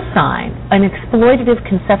co-sign an exploitative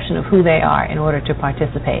conception of who they are in order to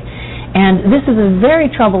participate. And this is a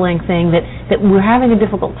very troubling thing that we're having a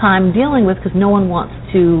difficult time dealing with because no one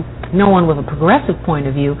with a progressive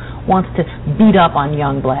point of view wants to beat up on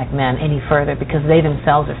young black men any further because they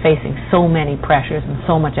themselves are facing so many pressures and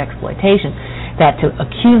so much exploitation that to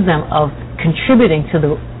accuse them of contributing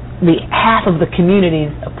to the half of the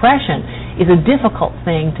community's oppression is a difficult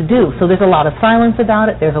thing to do. So there's a lot of silence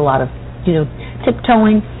about it. There's a lot of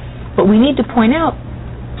tiptoeing, but we need to point out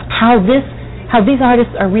how these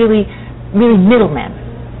artists are really middlemen,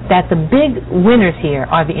 that the big winners here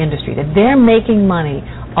are the industry, that they're making money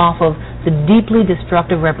off of the deeply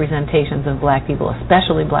destructive representations of black people,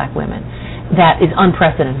 especially black women. That is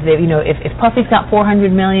unprecedented. If Puffy's got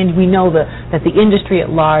 $400 million, we know that the industry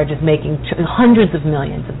at large is making hundreds of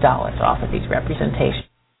millions of dollars off of these representations.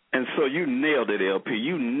 And so you nailed it, LP.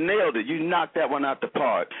 You nailed it. You knocked that one out the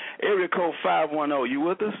park. Area code 510, you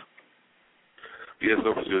with us? Yes,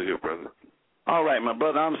 I'm still here, brother. All right, my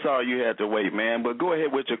brother, I'm sorry you had to wait, man, but go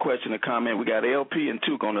ahead with your question or comment. We got LP and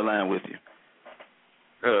Took on the line with you.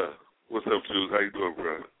 What's up, Jules? How you doing,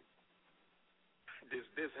 brother?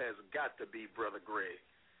 This has got to be Brother Greg.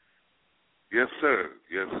 Yes, sir.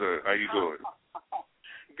 Yes, sir. How you doing?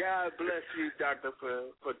 God bless you, Doctor,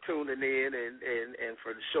 for tuning in and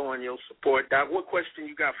for showing your support. Doc, what question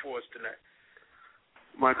you got for us tonight?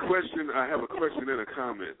 I have a question and a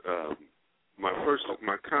comment.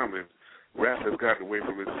 My comment, rap has gotten away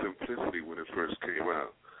from its simplicity when it first came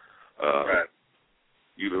out. Right.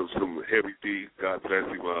 Some heavy D, God bless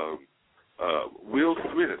him, Will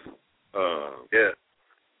Smith,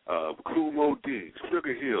 Kool Moe Dee,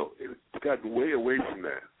 Sugar Hill. It's gotten way away from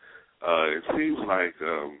that. It seems like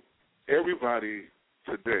everybody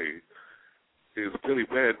today is Billy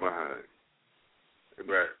Bad behind.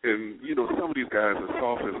 Right. And some of these guys are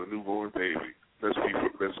soft as a newborn baby. Let's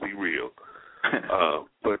be real.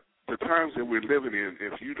 But the times that we're living in,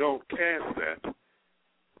 if you don't cast that,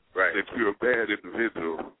 right, if you're a bad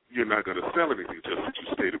individual, you're not going to sell anything, just as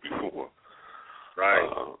you stated before. Right.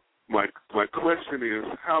 My question is,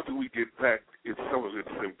 how do we get back in some of its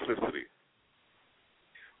simplicity?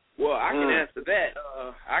 Well, I can answer that.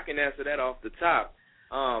 I can answer that off the top.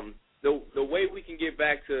 The way we can get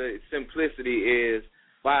back to simplicity is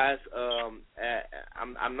by us. I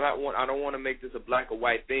don't want to make this a black or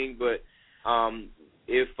white thing, but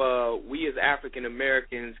if we as African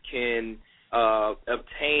Americans can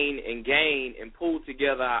obtain and gain and pull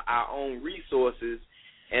together our own resources,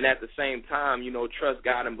 and at the same time, trust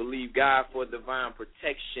God and believe God for divine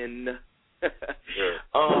protection.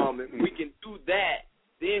 If we can do that,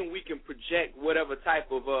 then we can project whatever type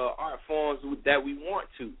of art forms that we want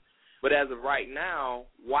to. But as of right now,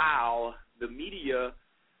 while the media,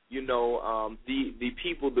 the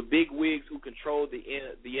people, the big wigs who control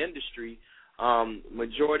the industry.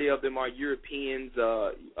 Majority of them are Europeans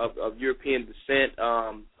of European descent,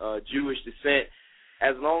 Jewish descent.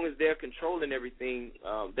 As long as they're controlling everything,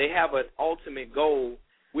 they have an ultimate goal,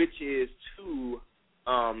 which is to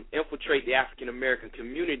infiltrate the African American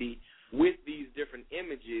community with these different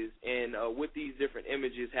images, and what these different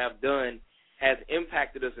images has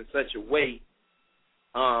impacted us in such a way.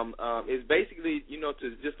 Is basically,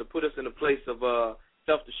 to put us in a place of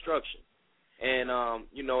self-destruction. And,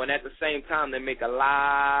 and at the same time, they make a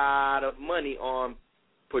lot of money on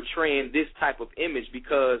portraying this type of image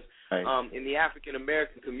because in the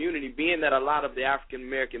African-American community, being that a lot of the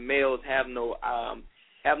African-American males have no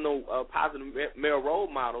positive male role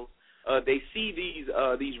models, they see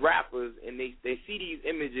these rappers and they see these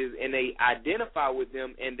images and they identify with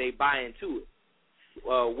them and they buy into it.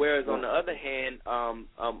 Whereas on the other hand,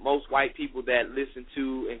 most white people that listen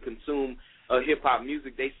to and consume hip hop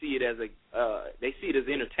music, they see it as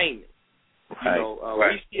entertainment.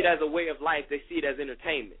 We see it as a way of life. They see it as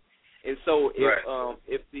entertainment. And so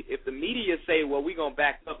if the media say, well, we're gonna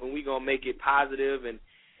back up and we're gonna make it positive and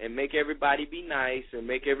make everybody be nice and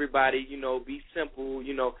make everybody be simple,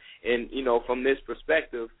 and from this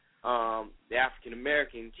perspective, the African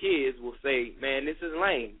American kids will say, man, this is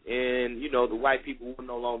lame, and the white people will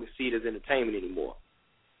no longer see it as entertainment anymore.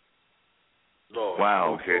 Lord.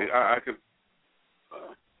 Wow. Okay, I can.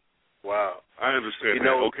 Wow, I understand that.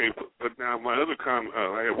 Okay, but now my other comment.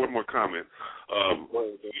 I have one more comment. I'm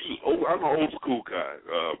an old school guy,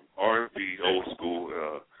 R&B, old school,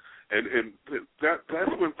 and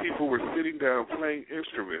that's when people were sitting down playing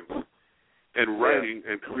instruments and writing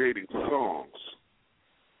and creating songs.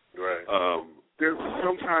 Right. There's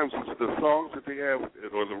sometimes the songs that they have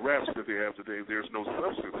or the raps that they have today, there's no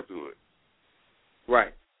substance to it.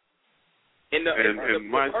 Right. And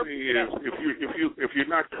my thing is, if you're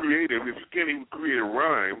not creative, if you can't even create a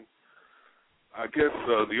rhyme, I guess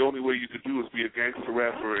the only way you could do is be a gangster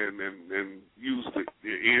rapper and use the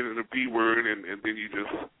N and the B word, and then you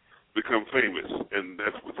just become famous, and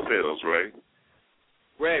that's what sells, right?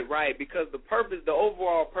 Right. Because the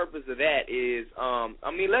overall purpose of that is,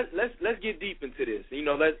 let's get deep into this.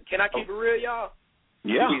 Can I keep it real, y'all?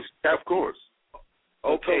 Yeah, of course.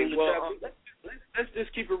 Okay, well, let's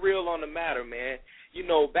just keep it real on the matter, man.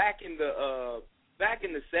 Back in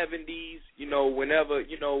the 70s, whenever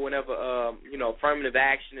affirmative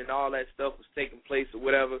action and all that stuff was taking place or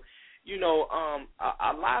whatever,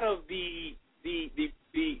 a lot of the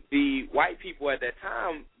white people at that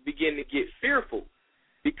time began to get fearful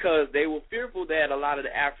because they were fearful that a lot of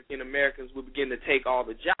the African Americans would begin to take all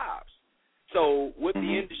the jobs. So what the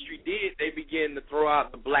industry did, they began to throw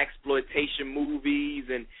out the blaxploitation movies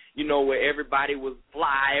and, where everybody was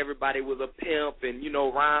fly, everybody was a pimp, and,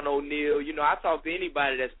 Ron O'Neal. I talk to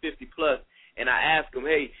anybody that's 50 plus, and I ask them,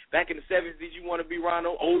 hey, back in the 70s, did you want to be Ron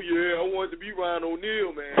O'Neal? Oh, yeah, I wanted to be Ron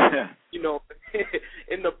O'Neal, man.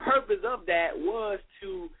 And the purpose of that was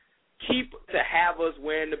to have us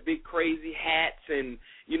wearing the big crazy hats and,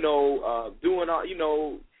 doing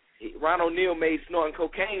all, Ron O'Neal made snorting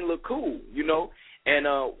cocaine look cool, and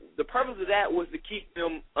the purpose of that was to keep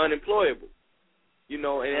them unemployable,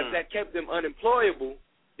 and if that kept them unemployable,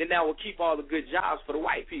 then that would keep all the good jobs for the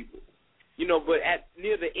white people, but at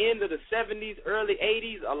near the end of the 70s, early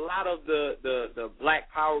 80s, a lot of the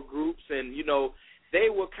black power groups and, they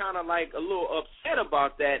were kind of like a little upset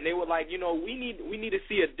about that, and they were like, we need to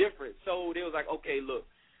see a difference, so they was like, okay, look,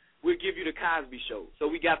 we'll give you the Cosby Show. So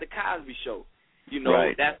we got the Cosby Show.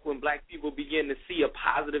 That's when black people begin to see a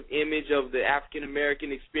positive image of the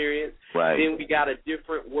African-American experience. Right. Then we got a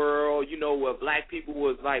different world, where black people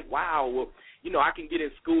was like, wow, well, I can get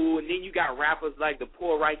in school. And then you got rappers like the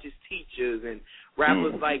Poor Righteous Teachers and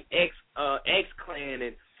rappers like X-Clan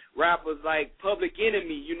and rappers like Public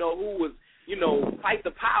Enemy, who was, fight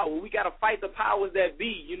the power. We got to fight the powers that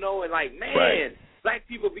be, and like, man, black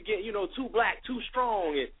people begin, too black, too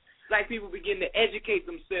strong, and black people begin to educate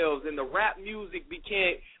themselves, and the rap music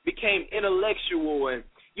became intellectual, and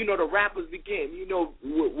the rappers began,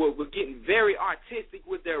 were getting very artistic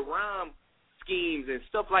with their rhyme schemes and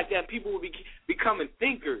stuff like that. People were becoming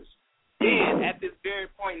thinkers. And at this very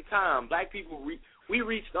point in time, black people we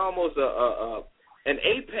reached almost an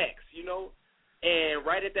apex, and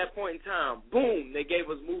right at that point in time, boom, they gave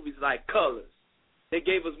us movies like Colors. They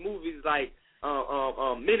gave us movies like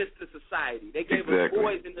Minister Society. They gave us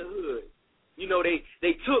Boys in the Hood.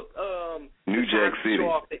 They took New Jack City.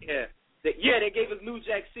 They gave us New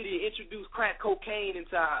Jack City, introduced crack cocaine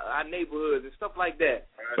into our neighborhoods and stuff like that.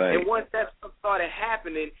 Right. And once that stuff started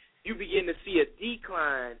happening, you begin to see a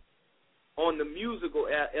decline on the musical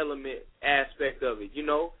element aspect of it, you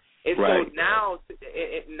know. And right. so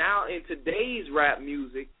now in today's rap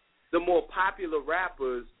music, the more popular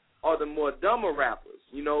rappers are the more dumber rappers,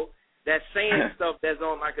 you know, that's saying stuff that's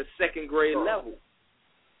on like a second grade level,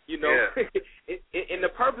 you know. Yeah. And the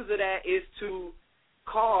purpose of that is to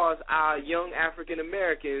cause our young African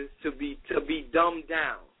Americans to be dumbed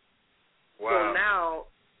down. Wow. So now,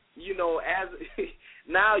 you know,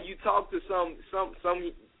 now you talk to some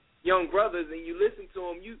young brothers and you listen to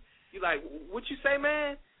them, you like, what you say,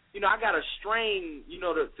 man? You know, I got a strain, you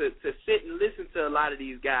know, to sit and listen to a lot of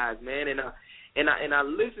these guys, man, and I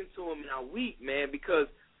listen to them and I weep, man, because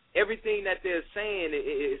everything that they're saying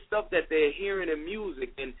is stuff that they're hearing in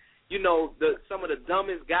music, and you know, some of the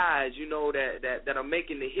dumbest guys, you know, that are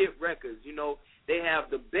making the hit records, you know, they have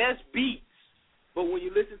the best beats, but when you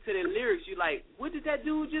listen to their lyrics, you're like, what did that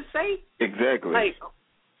dude just say? Exactly. Like,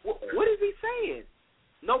 what is he saying?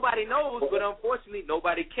 Nobody knows, but unfortunately,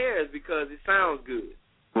 nobody cares because it sounds good.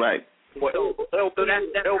 Right. Well, So that's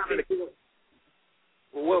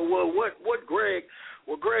what Greg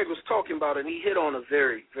was talking about, and he hit on a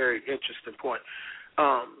very, very interesting point.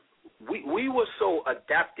 We were so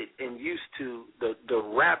adapted and used to the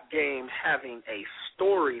rap game having a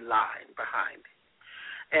storyline behind it.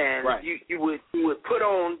 And right. you would put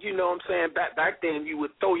on, you know what I'm saying, back then you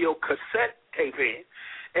would throw your cassette tape in,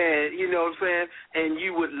 and you know what I'm saying, and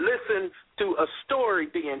you would listen to a story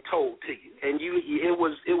being told to you, and it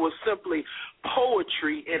was simply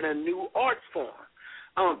poetry in a new art form.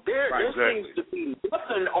 There seems to be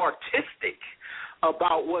nothing artistic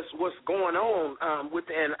about what's going on with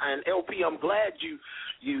and LP. I'm glad you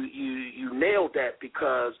nailed that,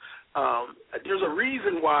 because there's a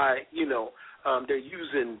reason why, you know, they're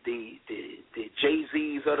using the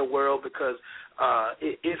Jay-Z's of the world, because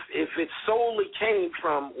if it solely came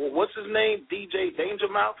from, well, what's his name, DJ Danger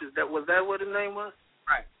Mouse, was that what his name was?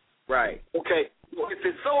 Right. Okay. Well, if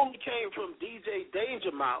it solely came from DJ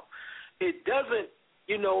Danger Mouse, it doesn't,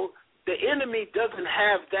 you know, the enemy doesn't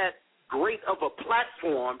have that great of a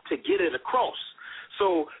platform to get it across.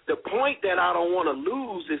 So the point that I don't want to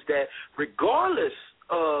lose is that regardless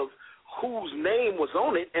of whose name was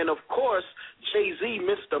on it, and of course Jay-Z,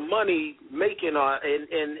 Mr. Money Making,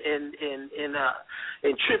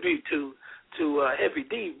 in tribute to Heavy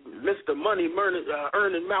D, Mr. Money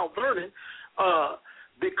earning Mount Vernon,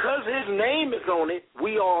 because his name is on it,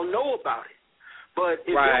 we all know about it. But if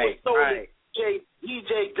it was solely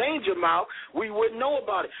DJ Danger Mouse, we wouldn't know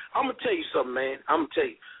about it. I'm gonna tell you something, man.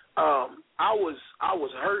 I was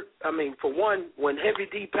hurt. I mean, for one, when Heavy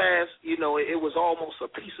D passed, you know, it was almost a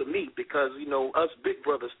piece of me, because, you know, us big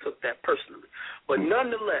brothers took that personally. But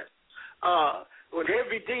nonetheless, when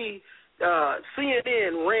Heavy D,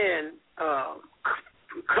 CNN ran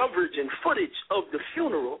coverage and footage of the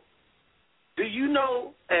funeral, do you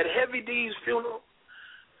know at Heavy D's funeral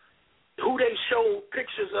who they showed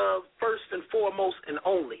pictures of first and foremost and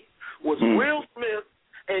only was Will Smith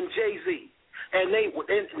and Jay-Z. And they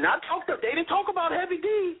didn't talk about Heavy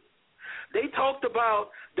D. They talked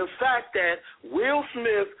about the fact that Will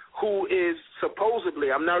Smith, who is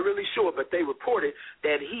supposedly, I'm not really sure, but they reported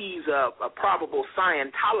that he's a probable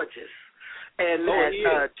Scientologist, and that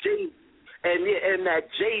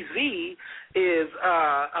Jay-Z is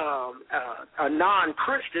a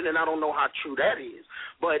non-Christian, and I don't know how true that is.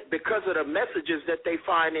 But because of the messages that they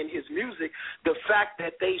find in his music, the fact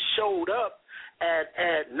that they showed up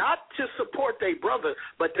at not to support their brother,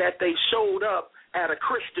 but that they showed up at a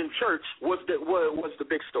Christian church was the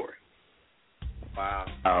big story. Wow.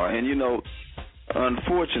 And you know,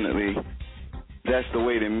 unfortunately, that's the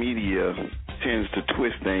way the media tends to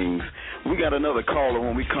twist things. We got another caller.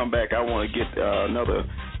 When we come back, I want to get another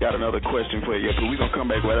question for you, but we're gonna come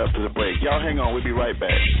back right after the break. Y'all hang on. We'll be right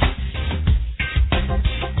back.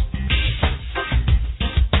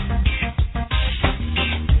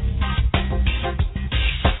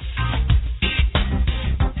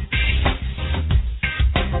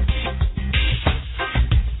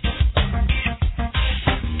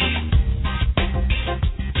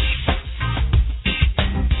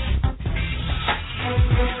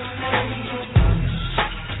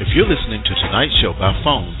 If you're listening to tonight's show by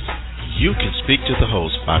phone, you can speak to the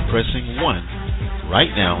host by pressing 1.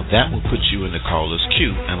 Right now, that will put you in the caller's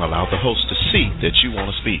queue and allow the host to see that you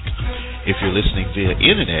want to speak. If you're listening via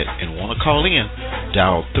internet and want to call in,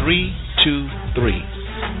 dial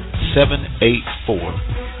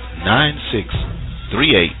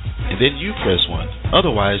 323-784-9638, and then you press 1.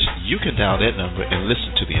 Otherwise, you can dial that number and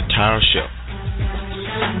listen to the entire show.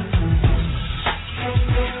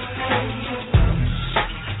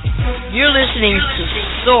 You're listening to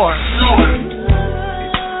SOAR.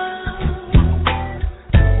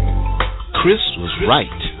 Chris was right.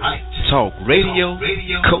 Talk radio,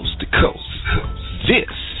 coast to coast. This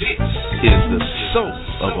is the Soul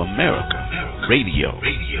of America Radio.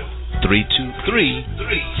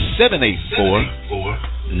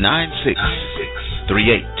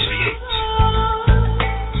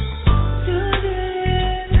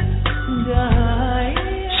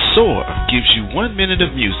 SOAR gives you 1 minute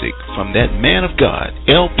of music from that man of God,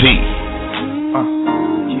 LP. Yeah,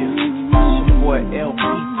 it's your boy LP.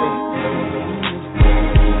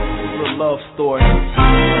 Little love story.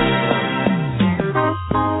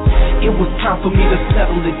 It was time for me to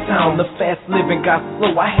settle it down. The fast living got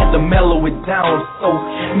slow, I had to mellow it down. So,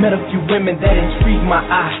 met a few women that intrigued my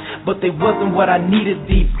eye, but they wasn't what I needed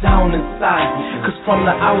deep down inside. Cause from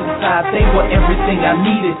the outside, they were everything I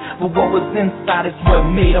needed, but what was inside is what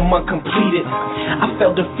made them uncompleted. I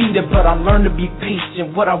felt defeated, but I learned to be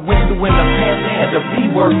patient. What I went through in the past had to be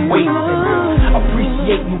worth wasting.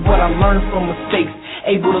 Appreciating what I learned from mistakes,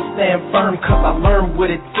 able to stand firm cause I learned what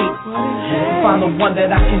it takes. Find the one that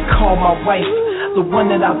I can call my wife, the one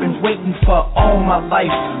that I've been waiting for all my life.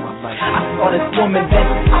 I saw this woman that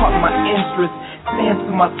caught my interest, saying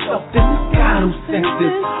to myself, this is God who sent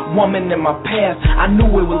this woman in my past. I knew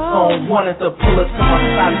it was on, wanted to pull her to my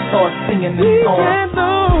side and start singing this song. We can't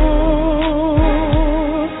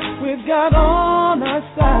lose, we've got on our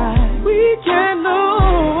side. We can't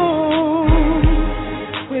lose,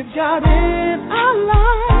 we've got in our life.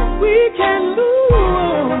 We can't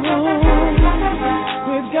lose,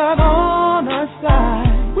 we've got on our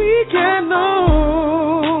side. We can't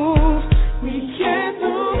lose, we can't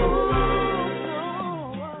lose.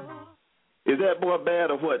 Is that boy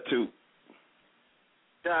bad or what, too?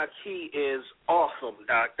 Doc, he is awesome,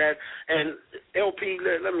 Doc. That and LP.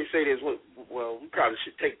 Let me say this. Well, we probably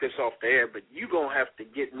should take this off the air, but you gonna have to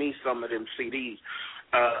get me some of them CDs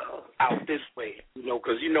out this way,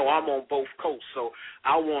 because I'm on both coasts, so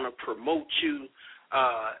I want to promote you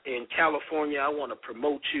in California. I want to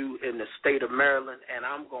promote you in the state of Maryland, and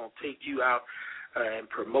I'm gonna take you out and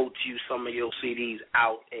promote you some of your CDs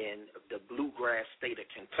out in the bluegrass state of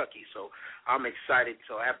Kentucky. So I'm excited.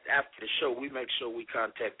 So after the show, we make sure we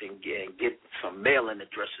contact and get some mailing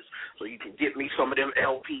addresses so you can get me some of them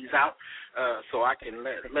LPs out so I can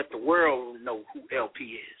let the world know who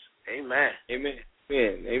LP is. Amen. Amen.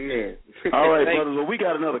 Amen. All right, brothers. Well, we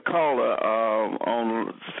got another caller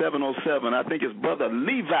on 707. I think it's Brother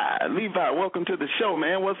Levi. Levi, welcome to the show,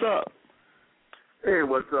 man. What's up? Hey,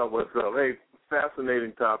 what's up? Hey,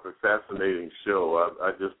 fascinating topic, fascinating show.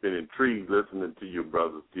 I've just been intrigued listening to you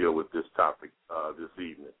brothers deal with this topic this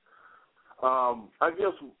evening. I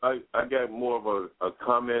guess I got more of a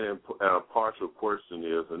comment and a partial question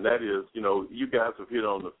and that is, you guys have hit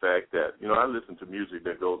on the fact that, I listen to music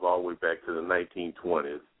that goes all the way back to the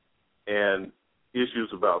 1920s, and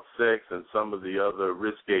issues about sex and some of the other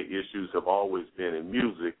risque issues have always been in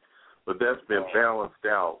music, but that's been balanced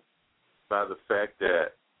out by the fact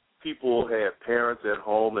that people had parents at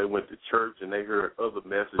home, they went to church, and they heard other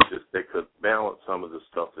messages that could balance some of the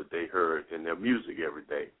stuff that they heard in their music every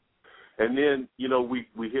day. And then,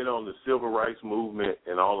 we hit on the civil rights movement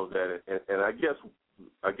and all of that. And I guess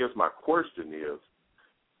my question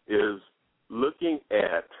is looking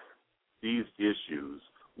at these issues,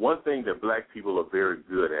 one thing that black people are very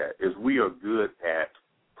good at is we are good at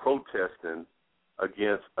protesting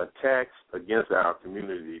against attacks against our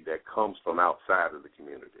community that comes from outside of the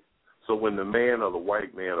community. So when the man or the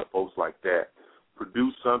white man or folks like that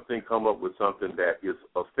produce something, come up with something that is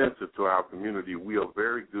offensive to our community, we are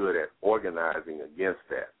very good at organizing against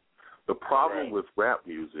that. The problem with rap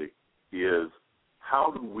music is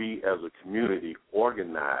how do we as a community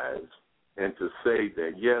organize and to say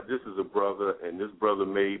that, yeah, this is a brother, and this brother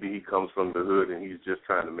maybe he comes from the hood and he's just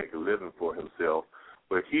trying to make a living for himself,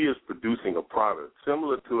 but he is producing a product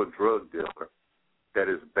similar to a drug dealer that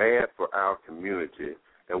is bad for our community,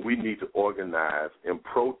 and we need to organize and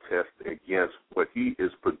protest against what he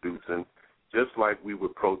is producing, just like we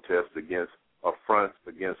would protest against affronts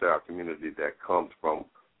against our community that comes from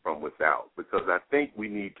without. Because I think we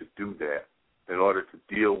need to do that in order to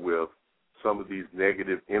deal with some of these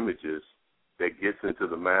negative images that gets into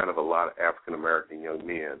the mind of a lot of African-American young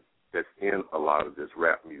men that's in a lot of this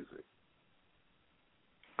rap music.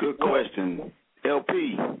 Good question.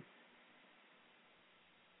 LP.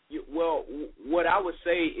 Well, what I would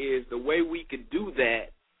say is the way we could do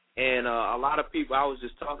that, and a lot of people, I was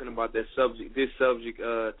just talking about this subject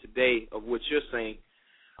today of what you're saying.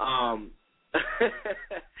 I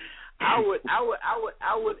would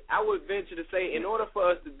venture to say, in order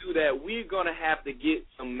for us to do that, we're going to have to get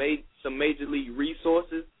some major league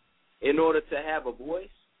resources in order to have a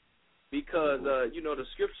voice. because you know, the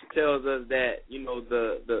scripture tells us that, you know,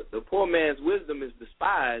 the poor man's wisdom is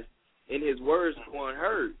despised and his words go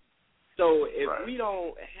unheard. So if we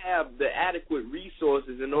don't have the adequate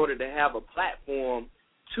resources in order to have a platform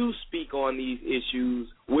to speak on these issues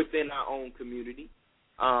within our own community,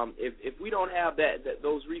 if we don't have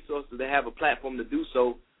those resources to have a platform to do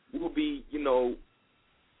so, we'll be, you know,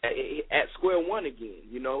 at square one again,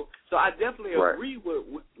 you know. So I definitely agree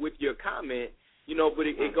with your comment, you know, but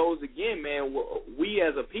it goes again, man, we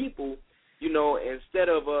as a people, you know, instead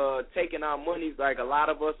of taking our monies, like a lot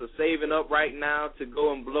of us are saving up right now to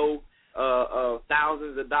go and blow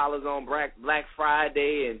thousands of dollars on Black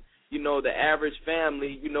Friday, and, you know, the average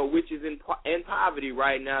family, you know, which is in poverty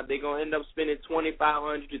right now, they're going to end up spending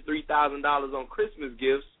 $2,500 to $3,000 on Christmas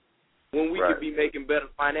gifts when we could be making better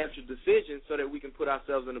financial decisions so that we can put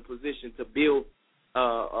ourselves in a position to build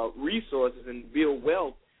resources and build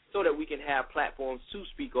wealth so that we can have platforms to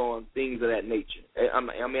speak on things of that nature. I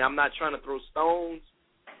mean, I'm not trying to throw stones.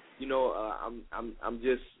 You know, I'm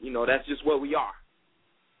just, you know, that's just what we are.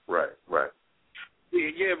 Right.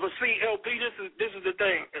 Yeah, but see, LP, this is the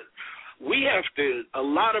thing. We have to, a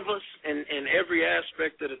lot of us, in every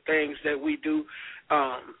aspect of the things that we do,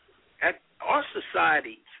 at our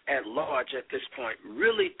society at large at this point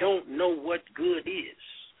really don't know what good is.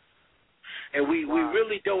 And we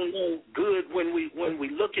really don't know good when we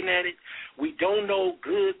looking at it. We don't know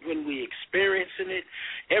good when we experiencing it.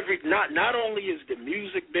 Not only is the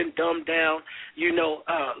music been dumbed down, you know,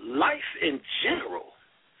 life in general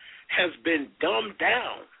has been dumbed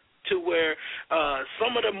down to where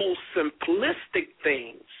some of the most simplistic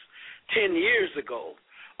things 10 years ago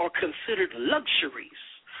are considered luxuries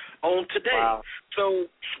on today. Wow. So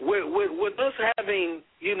with us having,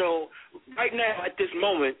 you know, right now at this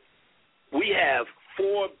moment, we have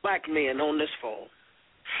 4 black men on this phone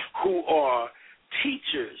who are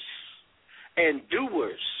teachers and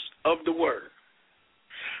doers of the word.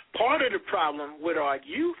 Part of the problem with our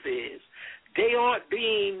youth is they aren't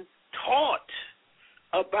being taught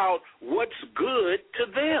about what's good to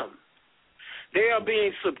them. They are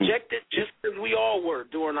being subjected, just as we all were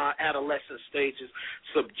during our adolescent stages,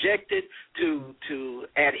 subjected to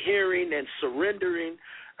adhering and surrendering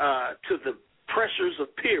to the pressures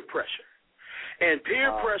of peer pressure. And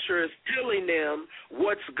peer pressure is telling them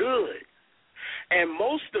what's good. And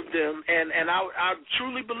most of them, and I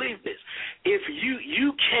truly believe this, if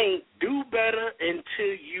you can't do better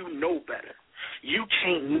until you know better. You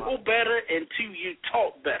can't know better until you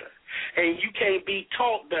talk better. And you can't be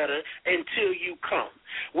taught better until you come.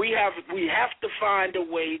 We have to find a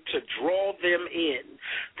way to draw them in,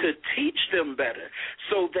 to teach them better,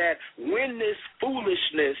 so that when this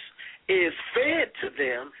foolishness is fed to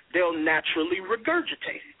them, they'll naturally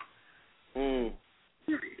regurgitate it.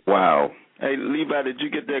 Wow. Hey, Levi, did you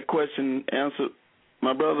get that question answered,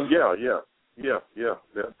 my brother? Yeah.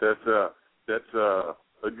 That's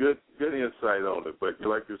a good insight on it. But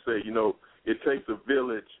like you say, you know, it takes a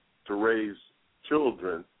village to raise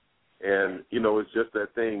children, and, you know, it's just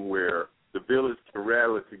that thing where the village can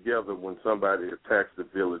rally together when somebody attacks the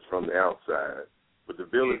village from the outside. But the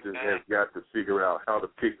villagers have got to figure out how to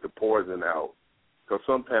pick the poison out, because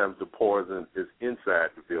sometimes the poison is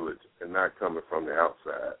inside the village and not coming from the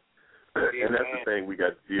outside. And that's the thing we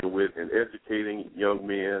got to deal with in educating young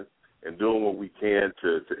men and doing what we can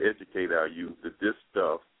to educate our youth that this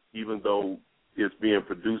stuff, even though it's being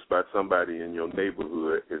produced by somebody in your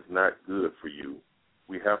neighborhood, is not good for you.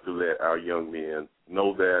 We have to let our young men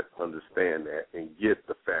know that, understand that, and get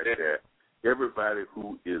the fact that everybody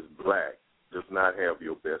who is black does not have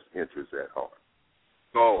your best interests at heart.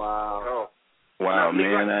 Oh, wow. Wow,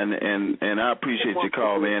 man, and I appreciate your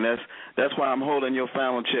call, man. That's why I'm holding your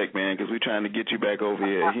final check, man, because we're trying to get you back over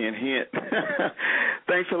here. Hint.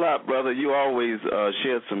 Thanks a lot, brother. You always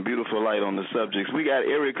shed some beautiful light on the subjects. We got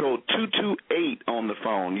area code 228 on the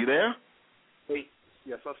phone. You there? Hey,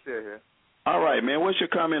 yes, I'm still here. All right, man. What's your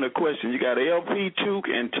comment or question? You got LP, Took,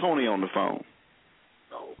 and Tony on the phone.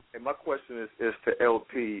 And my question is to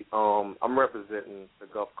LP. I'm representing the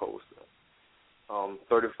Gulf Coast.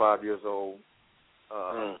 35 years old.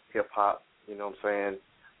 Hip-hop, you know what I'm saying?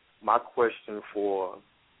 My question for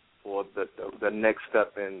the next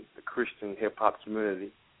step in the Christian hip-hop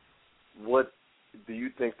community, what do you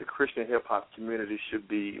think the Christian hip-hop community should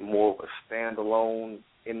be more of a standalone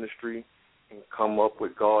industry and come up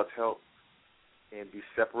with God's help and be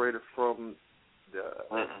separated from the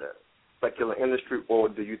secular industry, or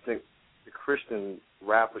do you think the Christian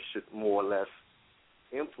rappers should more or less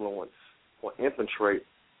influence or infiltrate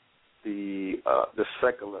the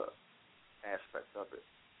secular aspect of it?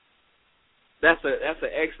 That's an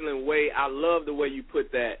excellent way. I love the way you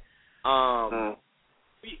put that. When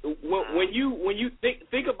you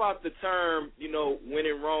think about the term, when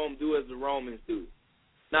in Rome, do as the Romans do.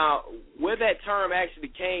 Now, where that term actually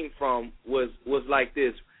came from was like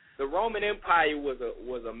this: the Roman Empire was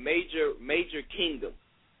a major kingdom,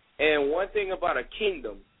 and one thing about a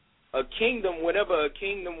kingdom, whenever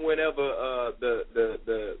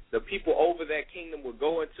the people over that kingdom would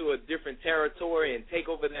go into a different territory and take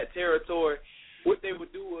over that territory, what they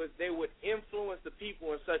would do is they would influence the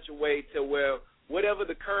people in such a way to where whatever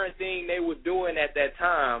the current thing they were doing at that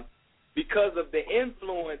time, because of the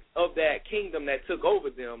influence of that kingdom that took over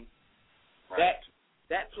them, right.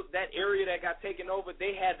 that area that got taken over,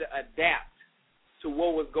 they had to adapt to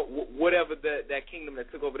whatever that kingdom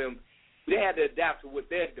that took over them. They had to adapt to what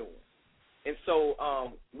they're doing. And so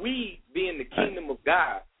we, being the kingdom of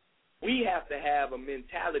God, we have to have a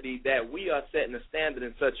mentality that we are setting a standard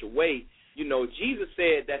in such a way. Jesus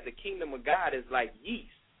said that the kingdom of God is like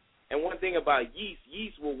yeast. And one thing about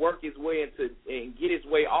yeast will work its way into and get its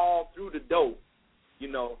way all through the dough,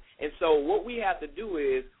 And so what we have to do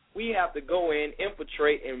is we have to go in,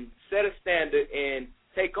 infiltrate, and set a standard and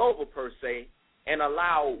take over, per se, and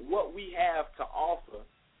allow what we have to offer,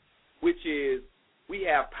 which is we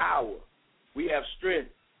have power, we have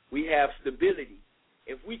strength, we have stability.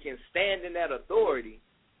 If we can stand in that authority,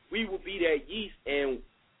 we will be that yeast, and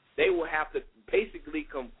they will have to basically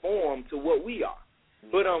conform to what we are.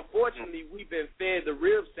 But unfortunately, we've been fed the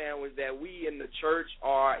rib sandwich that we in the church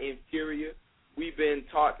are inferior. We've been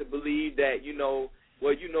taught to believe that, the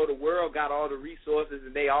world got all the resources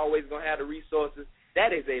and they always going to have the resources.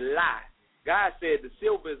 That is a lie. God said the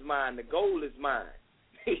silver is mine, the gold is mine.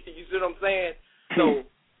 You see what I'm saying? So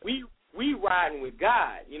we riding with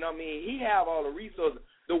God. You know what I mean? He have all the resources.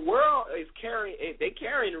 The world is carrying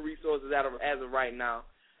the resources as of right now.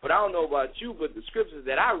 But I don't know about you, but the scriptures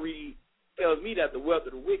that I read tells me that the wealth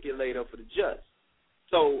of the wicked laid up for the just.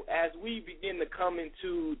 So as we begin to come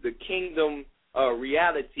into the kingdom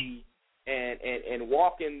reality and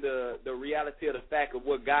walk in the reality of the fact of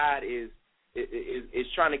what God is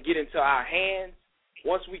trying to get into our hands,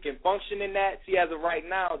 once we can function in that, see, as of right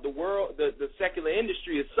now, the world, the secular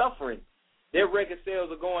industry is suffering. Their record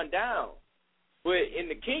sales are going down. But in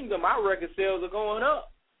the kingdom, our record sales are going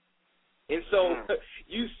up. And so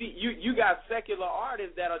you see, you got secular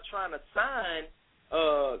artists that are trying to sign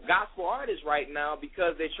gospel artists right now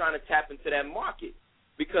because they're trying to tap into that market,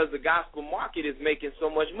 because the gospel market is making so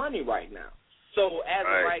much money right now. So as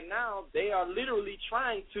of right now, they are literally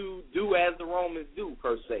trying to do as the Romans do,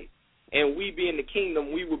 per se. And we being the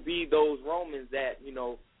kingdom, we would be those Romans that,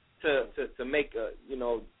 to make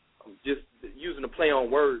just using a play on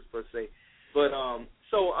words, per se. But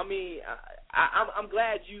so I mean, I'm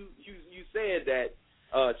glad you said that,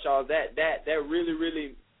 Charles. That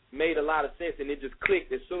really made a lot of sense, and it just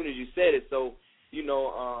clicked as soon as you said it. So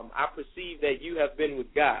I perceive that you have been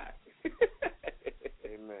with God.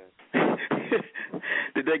 Amen.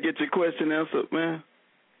 Did that get your question answered, man?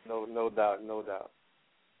 No doubt.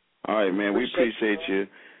 All right, man. We appreciate you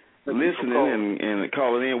listening and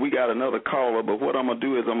calling in. We got another caller, but what I'm gonna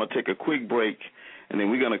do is I'm gonna take a quick break. And then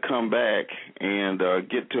we're going to come back and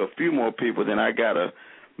get to a few more people. Then I got a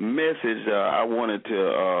message I wanted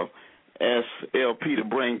to ask LP to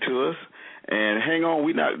bring to us. And hang on,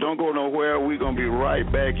 don't go nowhere. We're going to be right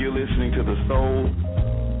back. You're listening to the Soul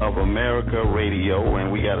of America Radio, and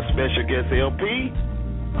we got a special guest, LP.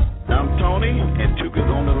 I'm Tony, and Tuka's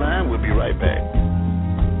on the line. We'll be right back.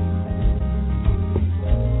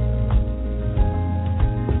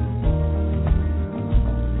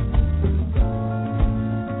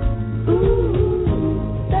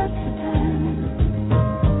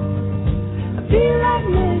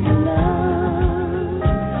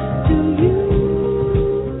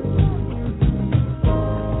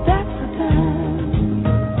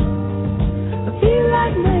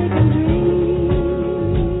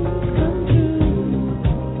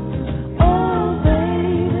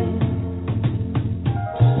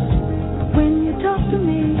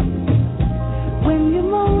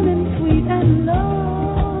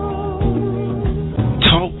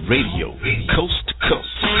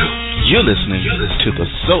 You're listening to the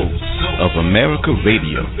Soul of America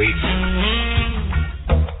Radio.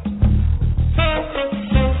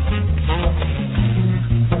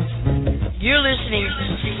 You're listening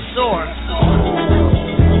to SOAR.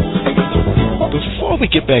 Before we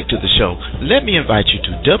get back to the show, let me invite you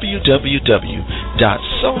to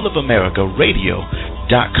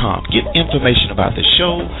www.soulofamericaраdio.com. Get information about the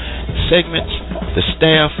show, segments, the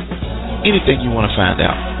staff, anything you want to find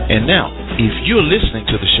out. And now, if you're listening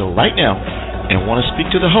to the show right now and want to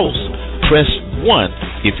speak to the host, press 1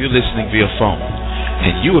 if you're listening via phone.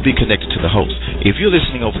 and you will be connected to the host. If you're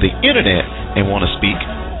listening over the internet and want to speak,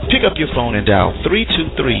 pick up your phone and dial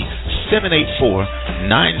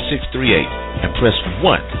 323-784-9638 and press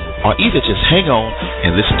 1, or either just hang on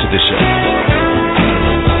and listen to the show.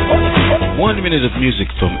 1 minute of music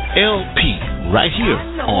from LP right here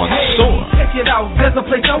on SOAR. Check it out, there's a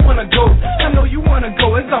place I wanna go. I know you wanna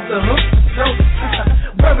go, it's off the hook. So,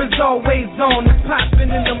 where it's always on, it's popping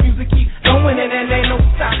and the music keeps going and ain't no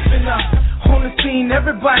stopping up. On the scene,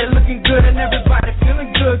 everybody looking good and everybody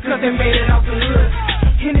feeling good, cause they made it out the hood.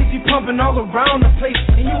 Energy pumping all around the place,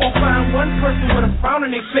 and you won't find one person with a frown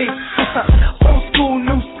on their face. Old school,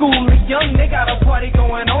 new school, and young, they got a party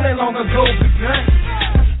going on that long ago begun.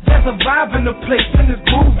 There's a vibe in the place and it's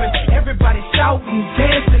grooving. Everybody shouting,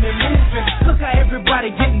 dancing and moving. Look how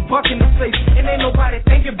everybody getting buck in the place, and ain't nobody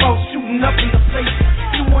thinking about shooting up in the place.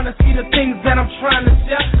 You wanna see the things that I'm trying to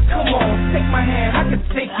share? Come on, take my hand, I can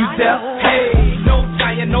take you there. Hey, no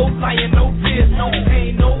dying, no lying, no tears, no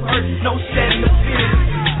pain, no hurt, no shedding of tears.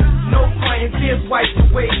 No crying, tears wiped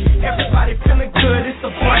away. Everybody feeling good, it's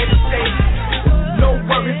a brightest day. No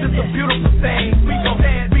worries, it's a beautiful thing. We gon'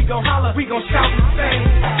 dance, we gon' holler, we gon' shout and sing.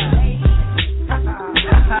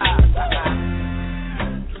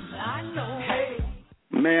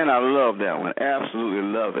 Man, I love that one. Absolutely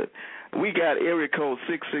love it. We got area code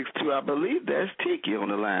 662. I believe that's Tiki on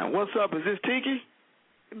the line. What's up? Is this Tiki?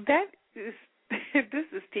 This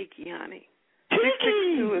is Tiki, honey.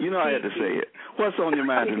 Tiki! You know I had to say it. What's on your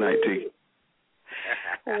mind tonight, Tiki?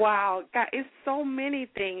 Wow, God, it's so many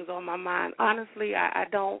things on my mind. Honestly, I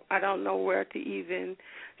don't know where to even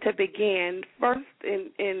to begin. First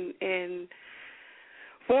and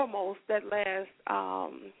foremost, that last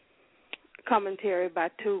commentary by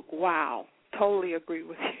Took. Wow, totally agree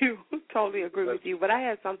with you. Totally agree with you. But I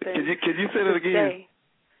had something. Could you say that again?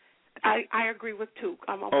 I agree with Took.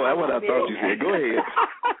 That's what I thought you said. Go ahead.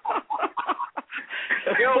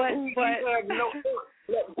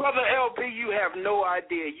 Brother LP, you have no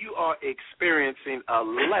idea. You are experiencing a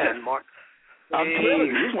landmark. I'm telling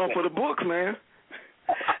you, this one for the books, man.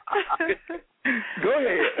 Go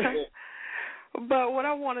ahead. But what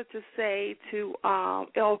I wanted to say to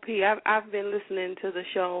LP, I've been listening to the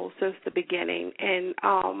show since the beginning, and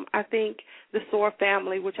I think the SOAR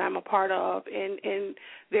family, which I'm a part of, and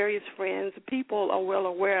various friends, people are well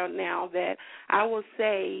aware now that I will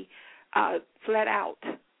say flat out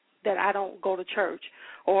that I don't go to church,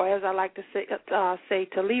 or as I like to say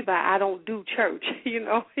to Levi, I don't do church. You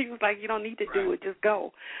know, he was like, you don't need to do it, just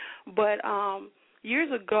go. But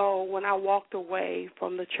years ago, when I walked away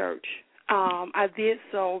from the church, I did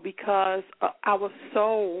so because I was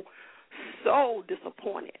so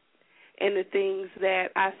disappointed in the things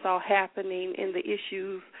that I saw happening in the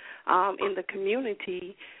issues in the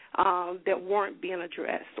community that weren't being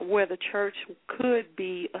addressed, where the church could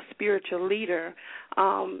be a spiritual leader.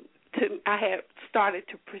 I had started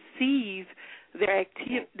to perceive their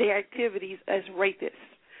activities as rapists.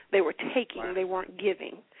 They were taking, they weren't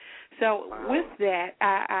giving. So with that,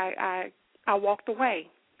 I walked away.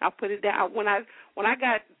 I put it down. When I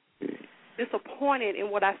got disappointed in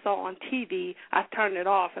what I saw on TV, I turned it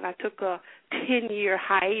off, and I took a 10-year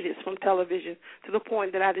hiatus from television to the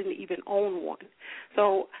point that I didn't even own one.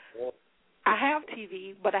 So I have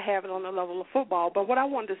TV, but I have it on the level of football. But what I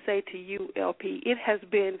wanted to say to you, LP, it has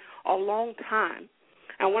been a long time.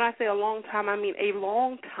 And when I say a long time, I mean a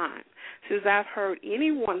long time since I've heard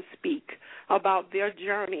anyone speak about their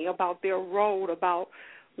journey, about their road, about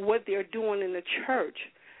what they're doing in the church,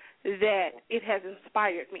 that it has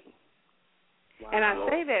inspired me. Wow. And I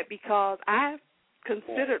say that because I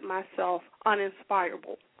considered myself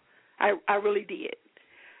uninspirable. I really did.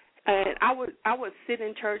 And I would sit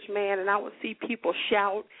in church, man, and I would see people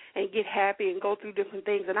shout and get happy and go through different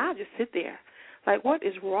things, and I'd just sit there like, what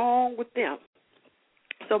is wrong with them?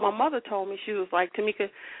 So my mother told me, she was like, Tamika,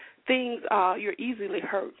 things, you're easily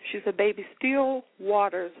hurt. She said, baby, still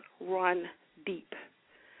waters run deep.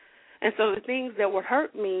 And so the things that would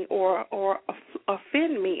hurt me or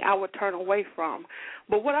offend me, I would turn away from.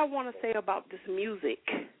 But what I want to say about this music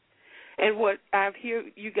and what I've heard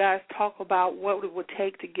you guys talk about, what it would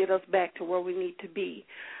take to get us back to where we need to be,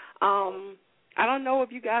 I don't know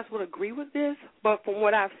if you guys would agree with this, but from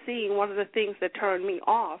what I've seen, one of the things that turned me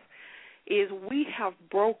off is we have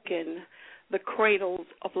broken the cradles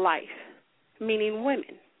of life, meaning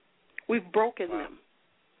women. We've broken them.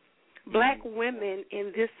 Black women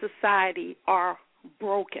in this society are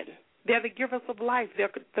broken. They're the givers of life. They're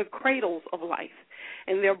the cradles of life,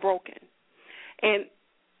 and they're broken. And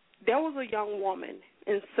there was a young woman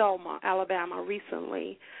in Selma, Alabama,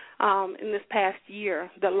 recently, in this past year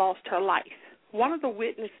that lost her life one of the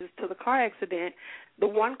witnesses to the car accident, the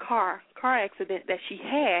one car accident that she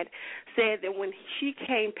had, said that when she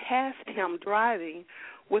came past him driving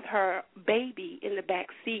with her baby in the back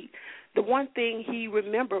seat, the one thing he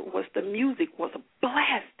remembered was the music was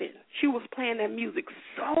blasting. She was playing that music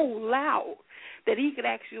so loud that he could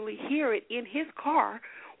actually hear it in his car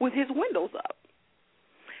with his windows up.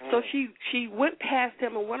 So she went past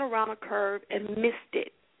him and went around a curve and missed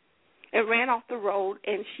it and ran off the road,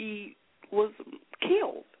 and she was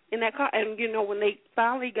killed in that car. And, you know, when they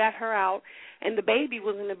finally got her out and the baby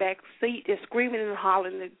was in the back seat just screaming and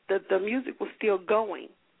hollering, the music was still going.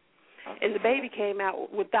 And the baby came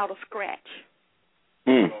out without a scratch.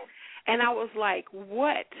 And I was like,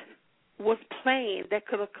 what was playing that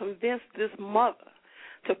could have convinced this mother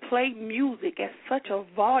to play music at such a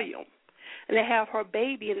volume and to have her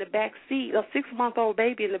baby in the back seat, a 6-month-old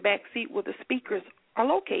baby in the back seat where the speakers are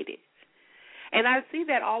located? And I see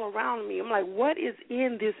that all around me. I'm like, what is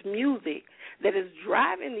in this music that is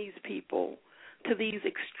driving these people to these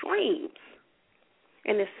extremes?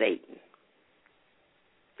 And it's Satan.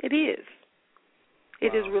 It is.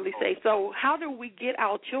 It is really safe. So how do we get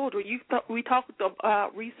our children? We talked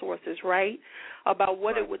about resources, right, about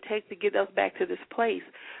what it would take to get us back to this place.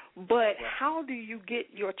 But how do you get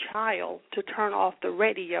your child to turn off the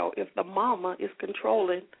radio if the mama is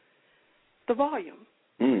controlling the volume?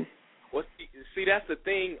 Well, see, that's the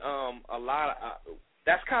thing.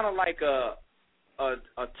 That's kind of like a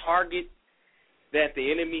target that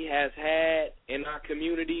the enemy has had in our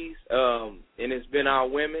communities, and it's been our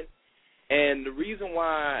women. And the reason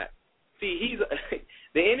why, see,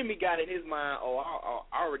 the enemy got in his mind, I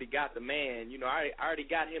already got the man. You know, I already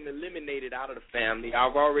got him eliminated out of the family.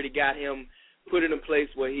 I've already got him put in a place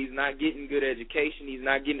where he's not getting good education. He's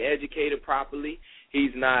not getting educated properly.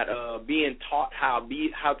 He's not being taught how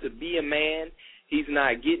to be a man. He's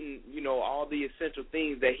not getting, you know, all the essential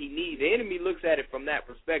things that he needs. The enemy looks at it from that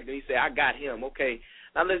perspective. He say, I got him. Okay,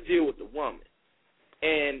 now let's deal with the woman.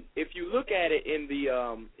 And if you look at it in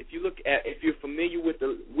the, if you're familiar with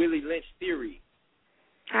the Willie Lynch theory.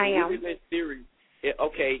 I am. Willie Lynch theory.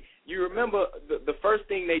 Okay, you remember the first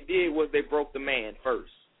thing they did was they broke the man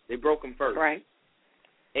first. They broke him first. Right.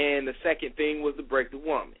 And the second thing was to break the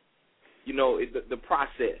woman. You know, the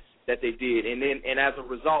process that they did, and as a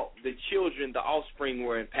result, the children, the offspring,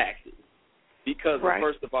 were impacted because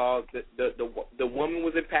first of all, the woman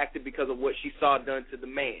was impacted because of what she saw done to the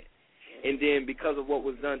man, and then because of what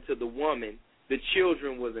was done to the woman, the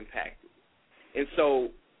children was impacted. And so,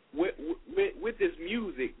 with this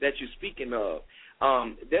music that you're speaking of,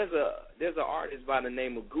 there's an artist by the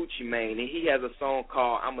name of Gucci Mane, and he has a song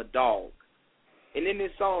called "I'm a Dog." And in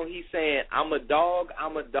this song, he's saying, I'm a dog,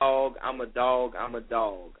 I'm a dog, I'm a dog, I'm a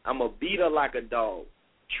dog. I'm a beat her like a dog,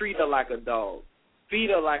 treat her like a dog, feed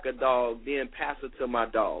her like a dog, then pass her to my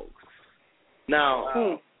dogs.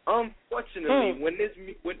 Now, unfortunately, when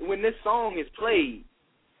this song is played,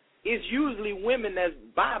 it's usually women that's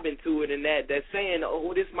vibing to it and that's saying,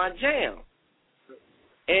 oh, this is my jam.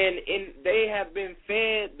 And they have been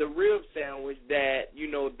fed the rib sandwich that,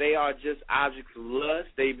 you know, they are just objects of lust.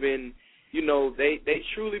 They've been... You know, they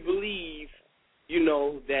truly believe, you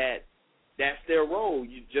know, that's their role,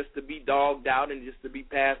 just to be dogged out and just to be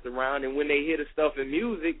passed around. And when they hear the stuff in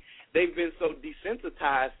music, they've been so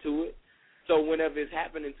desensitized to it. So whenever it's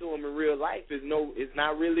happening to them in real life, it's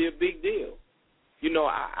not really a big deal. You know,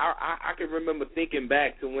 I can remember thinking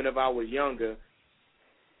back to whenever I was younger.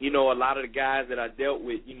 You know, a lot of the guys that I dealt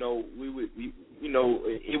with, you know,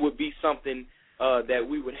 it would be something that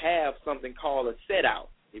we would have something called a set out.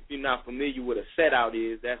 If you're not familiar with a set out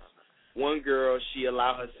is, that's one girl, she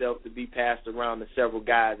allowed herself to be passed around to several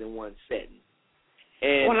guys in one setting.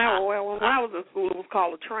 And when I was in school, it was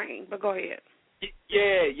called a train, but go ahead.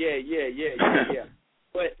 Yeah.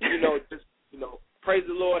 But, praise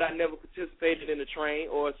the Lord, I never participated in a train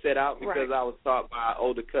or a set out because I was taught by an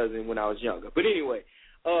older cousin when I was younger. But anyway,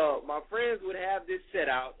 my friends would have this set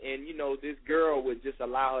out, and, this girl would just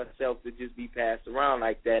allow herself to just be passed around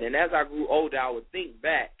like that. And as I grew older, I would think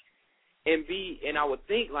back and I would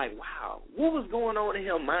think like, wow, what was going on in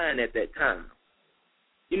her mind at that time?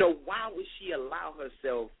 Why would she allow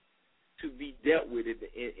herself to be dealt with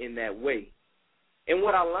in that way? And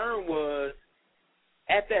what I learned was,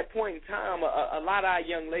 at that point in time, a lot of our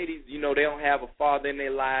young ladies, they don't have a father in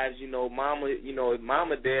their lives.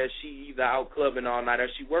 Mama there, she either out clubbing all night or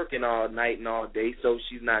she working all night and all day, so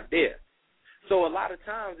she's not there. So a lot of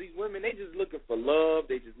times these women, they just looking for love.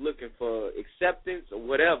 They just looking for acceptance or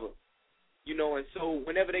whatever. And so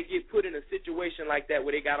whenever they get put in a situation like that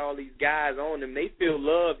where they got all these guys on them, they feel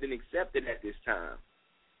loved and accepted at this time.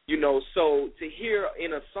 So to hear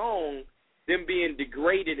in a song them being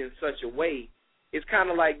degraded in such a way, it's kind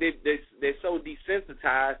of like they're so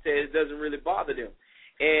desensitized that it doesn't really bother them.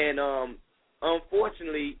 And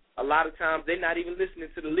unfortunately, a lot of times they're not even listening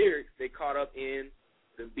to the lyrics. They're caught up in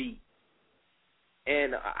the beat.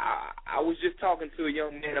 And I was just talking to a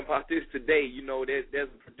young man about this today. You know, there's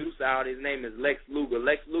a producer out. His name is Lex Luger.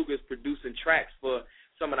 Lex Luger is producing tracks for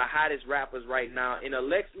some of the hottest rappers right now. And a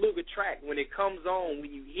Lex Luger track, when it comes on,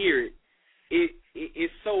 when you hear it,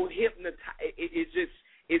 it's so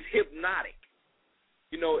it's hypnotic.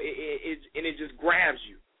 You know, it just grabs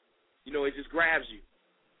you. You know, it just grabs you.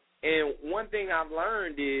 And one thing I've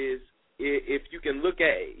learned is, if you can look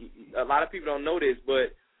at, a lot of people don't know this,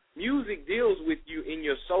 but music deals with you in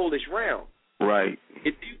your soulish realm. Right.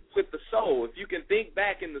 It deals with the soul. If you can think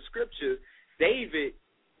back in the scriptures, David,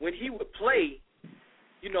 when he would play,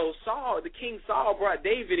 you know, the King Saul brought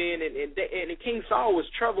David in, and King Saul was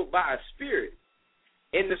troubled by a spirit.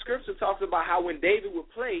 And the scripture talks about how when David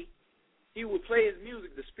would play, he would play his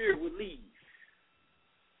music, the spirit would leave.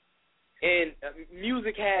 And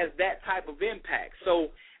music has that type of impact. So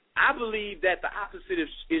I believe that the opposite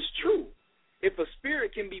is true. If a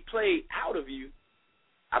spirit can be played out of you,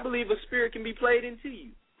 I believe a spirit can be played into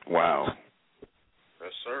you. Wow.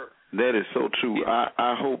 Yes, sir. That is so true.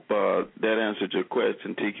 I hope that answered your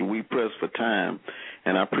question, Tiki. We press for time,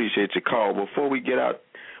 and I appreciate your call. Before we get out,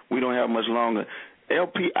 we don't have much longer.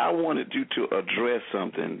 LP, I wanted you to address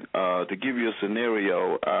something, to give you a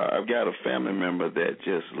scenario. I've got a family member that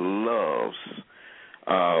just loves,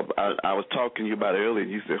 I was talking to you about it earlier,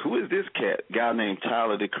 and you said, who is this cat? Guy named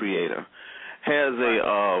Tyler, the Creator. Has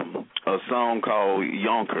a song called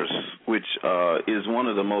Yonkers, which is one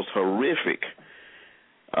of the most horrific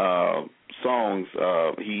songs.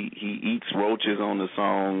 He eats roaches on the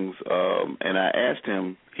songs, and I asked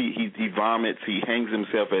him, he vomits, he hangs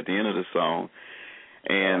himself at the end of the song,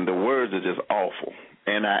 and the words are just awful.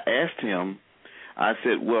 And I asked him, I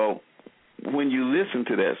said, well, when you listen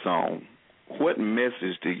to that song, what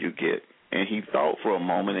message do you get? And he thought for a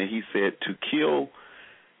moment, and he said, to kill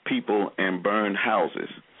people and burn houses.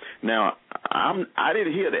 Now, I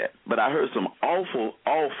didn't hear that, but I heard some awful,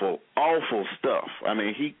 awful, awful stuff. I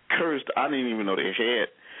mean, he cursed. I didn't even know they had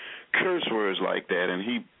curse words like that, and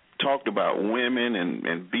he talked about women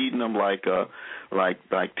and beating them like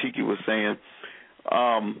Tiki was saying.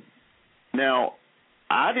 Now,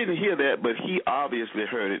 I didn't hear that, but he obviously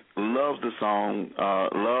heard it, loves the song,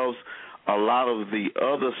 loves a lot of the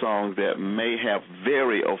other songs that may have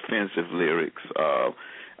very offensive lyrics.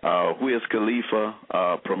 Wiz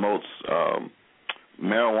Khalifa promotes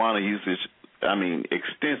marijuana usage,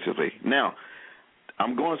 extensively. Now,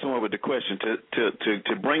 I'm going somewhere with the question.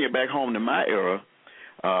 To bring it back home to my era,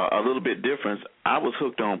 a little bit different, I was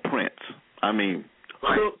hooked on Prince.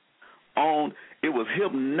 Hooked on, it was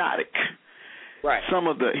hypnotic. Right.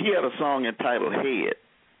 He had a song entitled Head,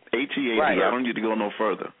 H-E-A-D. Right. I don't need to go no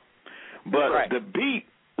further. But the beat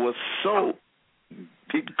was so,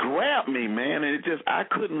 it grabbed me, man, and I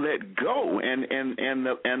couldn't let go. And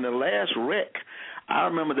the last wreck I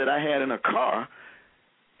remember that I had in a car,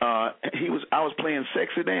 I was playing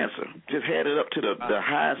Sexy Dancer. Just had it up to the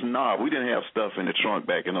highest knob. We didn't have stuff in the trunk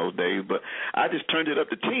back in those days, but I just turned it up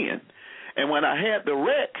to 10. And when I had the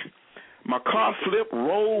wreck, my car flipped,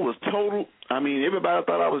 roll was total. Everybody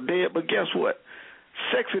thought I was dead, but guess what?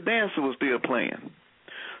 Sexy Dancer was still playing.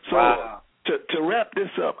 So to wrap this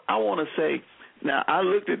up, I want to say, now I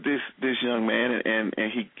looked at this young man and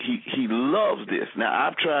he loves this. Now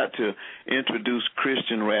I've tried to introduce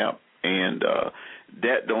Christian rap and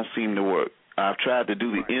that don't seem to work. I've tried to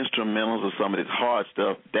do the instrumentals of some of this hard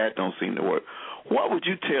stuff. That don't seem to work. What would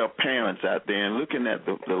you tell parents out there? And looking at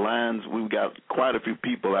the lines, we've got quite a few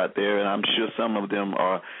people out there, and I'm sure some of them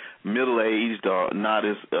are middle-aged or not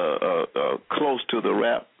as close to the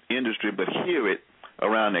rap industry, but hear it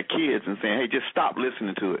around their kids and saying, hey, just stop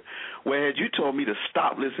listening to it. Whereas you told me to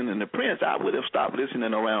stop listening to Prince, I would have stopped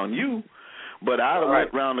listening around you, but I would have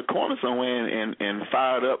went around the corner somewhere and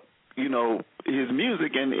fired up, his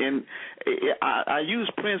music. And I use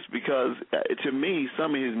Prince because, to me,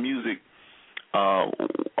 some of his music,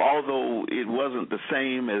 although it wasn't the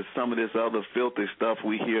same as some of this other filthy stuff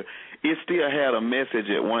we hear, it still had a message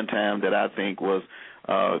at one time that I think was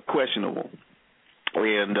questionable.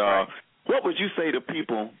 And what would you say to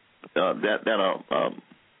people that are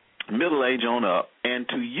middle-aged on up, and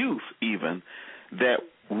to youth even, that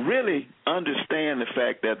really understand the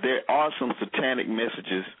fact that there are some satanic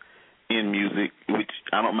messages in music, which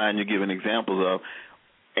I don't mind you giving examples of,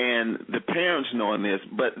 and the parents knowing this,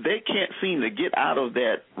 but they can't seem to get out of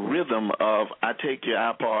that rhythm of, I take your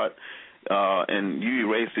iPod and you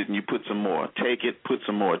erase it and you put some more. Take it, put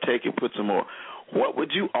some more. Take it, put some more. What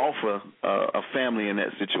would you offer a family in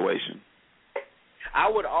that situation? I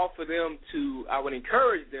would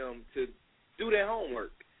encourage them to do their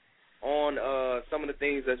homework on some of the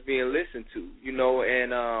things that's being listened to,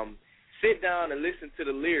 and sit down and listen to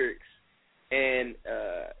the lyrics and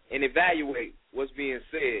evaluate what's being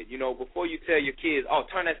said. Before you tell your kids, oh,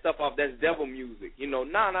 turn that stuff off, that's devil music. No.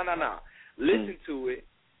 Listen to it.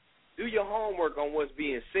 Do your homework on what's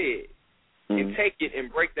being said, and take it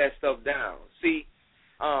and break that stuff down. See,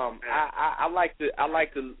 I like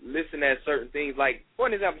to listen at certain things. Like, for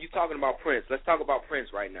an example, you're talking about Prince. Let's talk about Prince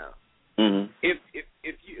right now. Mm-hmm.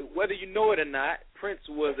 If you, whether you know it or not, Prince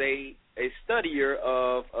was a studier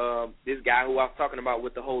of this guy who I was talking about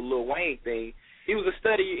with the whole Lil Wayne thing. He was a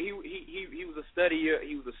studier. He was a studier.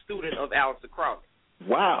 He was a student of Aleister Crowley.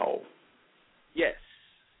 Wow. Yes.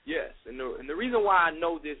 And the reason why I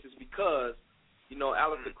know this is because,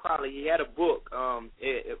 Aleister Crowley, he had a book.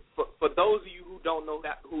 For those of you who don't know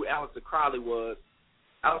who Aleister Crowley was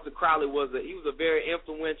he was a very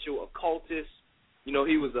influential occultist. He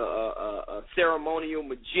was a ceremonial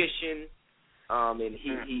magician. And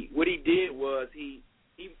he what he did was he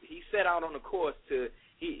set out on a course to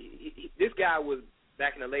this guy was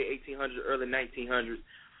back in the late 1800s, early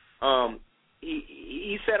 1900s.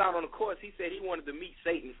 He set out on a course. He said he wanted to meet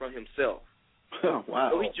Satan from himself. Oh,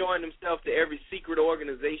 wow. So he joined himself to every secret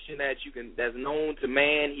organization that's known to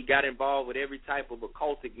man. He got involved with every type of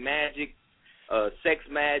occultic magic, sex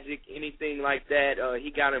magic, anything like that.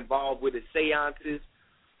 He got involved with the seances.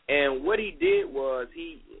 And what he did was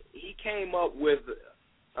he came up with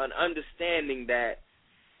an understanding that,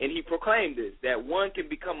 and he proclaimed this, that one can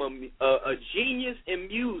become a genius in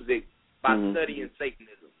music by studying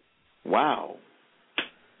Satanism. Wow.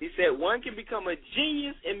 He said one can become a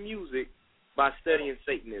genius in music by studying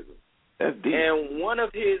Satanism. That's deep. And one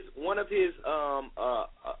of his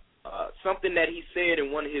something that he said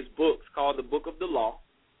in one of his books called the Book of the Law,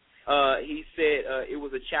 he said it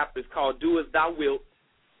was a chapter called Do As Thou Wilt.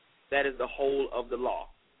 That is the whole of the law.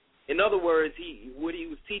 In other words, what he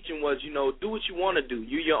was teaching was, do what you want to do.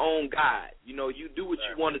 You're your own God. You do what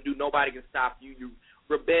you want to do. Nobody can stop you. You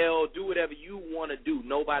rebel, do whatever you want to do.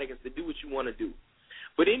 Nobody can do what you want to do.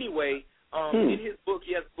 But anyway, in his book,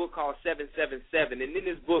 he has a book called 777, and in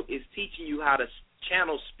this book is teaching you how to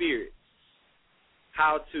channel spirits,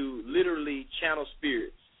 how to literally channel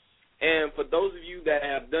spirits. And for those of you that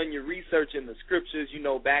have done your research in the scriptures,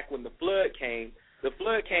 back when the flood came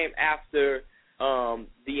after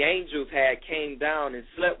the angels had came down and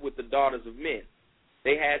slept with the daughters of men.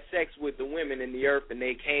 They had sex with the women in the earth, and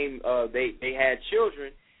they had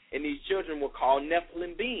children, and these children were called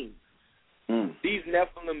Nephilim beings. These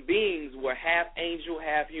Nephilim beings were half angel,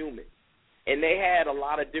 half human. And they had a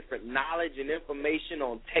lot of different knowledge and information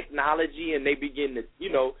on technology, and they began to,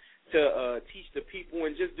 teach the people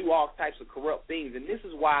and just do all types of corrupt things. And this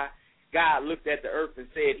is why God looked at the earth and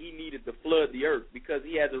said he needed to flood the earth, because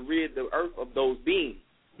he had to rid the earth of those beings.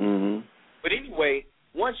 Mm-hmm. But anyway,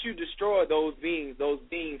 once you destroy those beings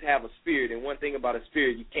have a spirit. And one thing about a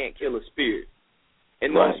spirit, you can't kill a spirit.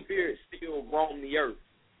 And those spirits still roam the earth.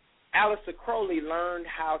 Aleister Crowley learned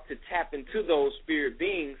how to tap into those spirit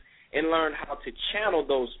beings and learn how to channel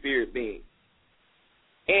those spirit beings.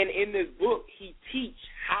 And in this book, he teaches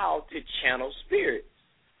how to channel spirits.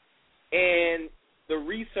 And the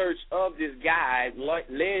research of this guy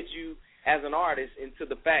led you as an artist into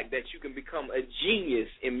the fact that you can become a genius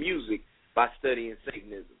in music by studying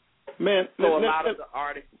Satanism. Man, so a lot of the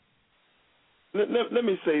artists... Let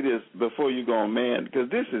me say this before you go on, man, because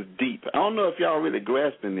this is deep. I don't know if y'all really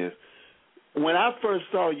grasping this. When I first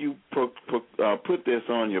saw you put this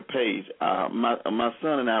on your page, my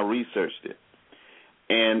son and I researched it.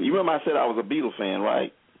 And you remember I said I was a Beatles fan,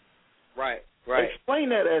 right? Right. Explain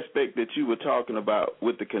that aspect that you were talking about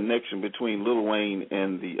with the connection between Lil Wayne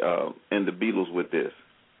and the Beatles with this.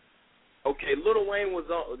 Okay, Lil Wayne was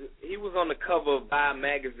on the cover of Vibe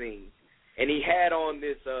magazine, and he had on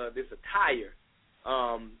this attire,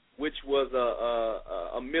 which was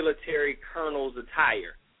a military colonel's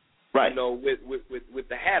attire. Right. With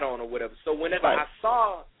the hat on or whatever. So whenever I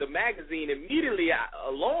saw the magazine, immediately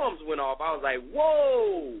alarms went off. I was like,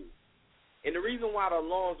 whoa. And the reason why the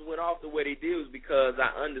alarms went off the way they did was because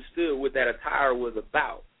I understood what that attire was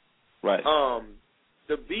about. Right.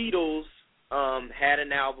 The Beatles had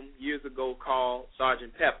an album years ago called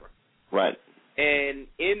Sgt. Pepper. Right. And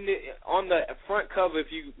on the front cover, if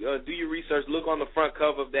you do your research, look on the front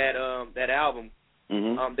cover of that album.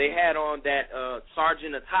 Mm-hmm. They had on that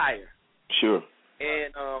sergeant attire. Sure.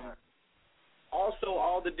 And also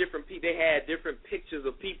all the different people, they had different pictures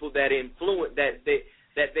of people that influenced, that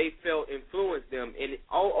they felt influenced them. And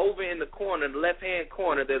all over in the corner, the left-hand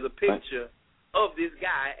corner, there's a picture of this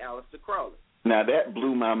guy, Aleister Crowley. Now, that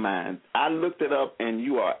blew my mind. I looked it up, and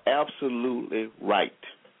you are absolutely right.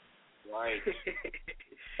 Right.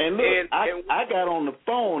 And look, I got on the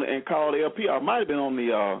phone and called LP. I might have been on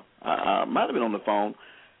the phone.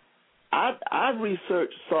 I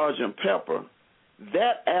researched Sgt. Pepper.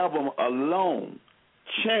 That album alone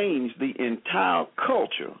changed the entire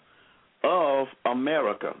culture of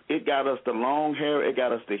America. It got us the long hair. It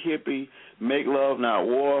got us the hippie, make love, not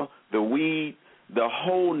war, the weed, the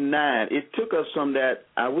whole nine. It took us from that,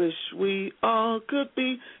 I wish we all could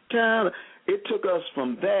be kind of. It took us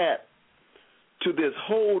from that to this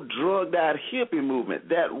whole drugged-out hippie movement.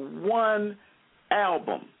 That one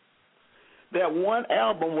album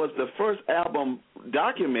was the first album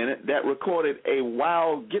documented that recorded a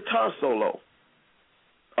wild guitar solo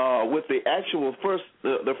with the actual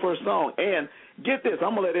first song. And get this,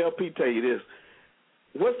 I'm gonna let LP tell you this.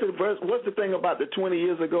 What's the thing about the 20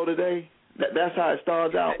 years ago today? That's how it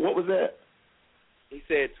starts out. What was that? He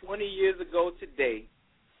said 20 years ago today,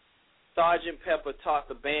 Sgt. Pepper taught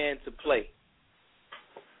the band to play.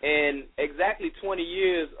 And exactly 20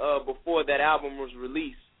 years before that album was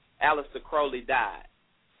released, Aleister Crowley died.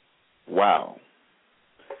 Wow.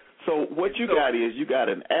 So what you got is you got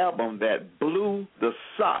an album that blew the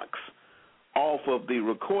socks off of the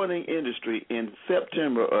recording industry in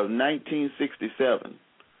September of 1967.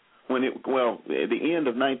 At the end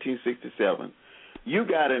of 1967. You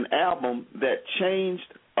got an album that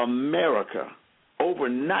changed America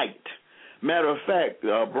overnight. Matter of fact,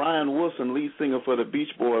 Brian Wilson, lead singer for the Beach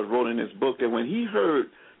Boys, wrote in his book that when he heard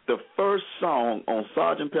the first song on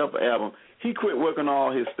Sgt. Pepper album, he quit working on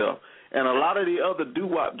all his stuff. And a lot of the other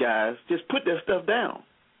doo-wop guys just put their stuff down.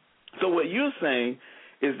 So what you're saying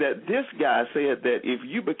is that this guy said that if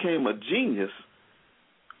you became a genius,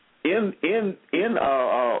 you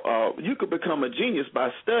could become a genius by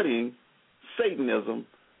studying Satanism,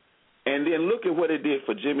 and then look at what it did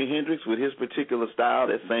for Jimi Hendrix with his particular style,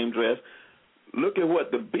 that same dress. Look at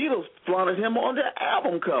what the Beatles flaunted him on their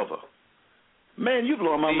album cover. Man, you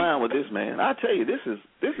blowing my mind with this, man. I tell you, this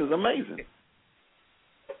is amazing.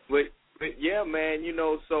 But yeah, man,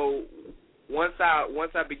 so once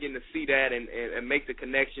I begin to see that and make the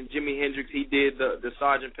connection, Jimi Hendrix, he did the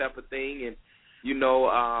Sgt. Pepper thing, and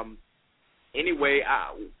anyway,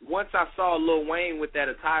 once I saw Lil Wayne with that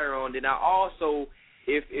attire on, then I also,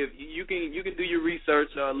 if you can do your research,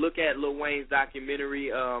 look at Lil Wayne's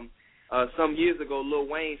documentary. Some years ago, Lil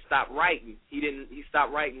Wayne stopped writing. He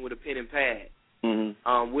stopped writing with a pen and pad.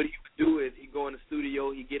 Mm-hmm. What he would do is he'd go in the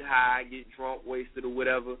studio, he'd get high, get drunk, wasted or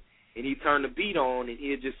whatever, and he'd turn the beat on, and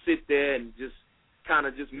he'd just sit there and just kind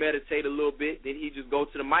of just meditate a little bit. Then he'd just go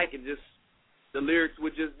to the mic and just the lyrics were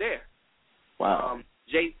just there. Wow.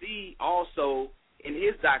 Jay-Z also, in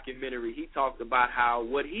his documentary, he talked about how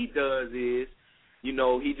what he does is,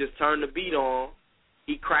 he just turned the beat on,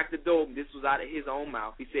 he cracked the door. This was out of his own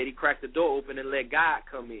mouth. He said he cracked the door open and let God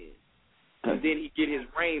come in. And then he get his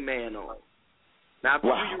Rain Man on. Now, if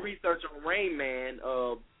you do your research on Rain Man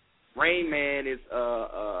is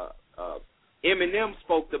Eminem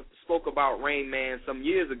spoke about Rain Man some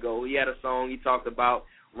years ago. He had a song he talked about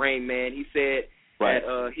Rain Man. He said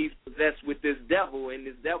that he's possessed with this devil, and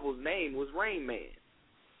this devil's name was Rain Man.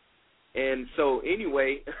 And so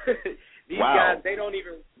anyway, these guys they don't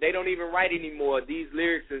even write anymore. These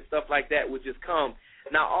lyrics and stuff like that would just come.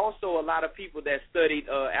 Now also a lot of people that studied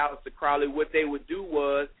Aleister Crowley, what they would do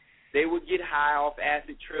was they would get high off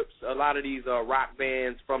acid trips. A lot of these rock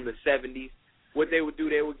bands from the 70s, what they would do,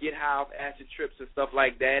 they would get high off acid trips and stuff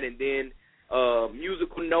like that, and then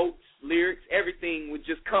musical notes, lyrics, everything would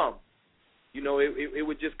just come. It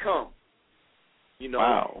would just come.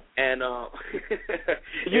 Wow. And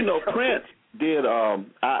Prince did.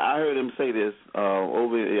 I heard him say this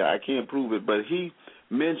I can't prove it, but he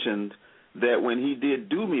mentioned that when he did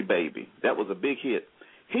 "Do Me Baby," that was a big hit.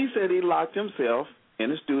 He said he locked himself in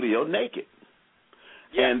the studio naked,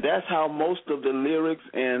 and that's how most of the lyrics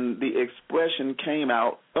and the expression came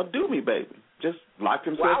out of "Do Me Baby." Just locked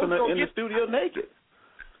himself in the studio naked.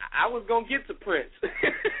 I was gonna get to Prince.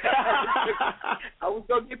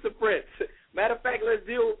 Matter of fact, let's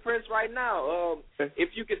deal with Prince right now. If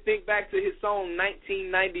you could think back to his song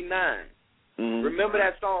 1999. Remember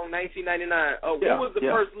that song 1999? What was the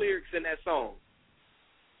first lyrics in that song?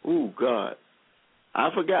 Oh God, I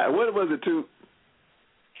forgot. What was it to?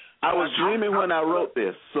 I was dreaming when I wrote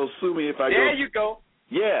this, so sue me if I go. There you go.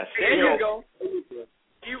 Yes. There you go.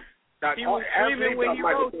 He was dreaming when he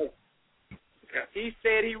wrote it. He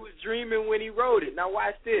said he was dreaming when he wrote it. Now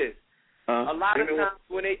watch this. A lot of times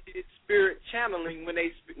when they did spirit channeling, when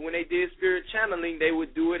they did spirit channeling, they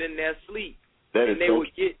would do it in their sleep. And they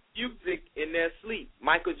would get music in their sleep.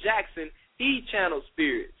 Michael Jackson, he channeled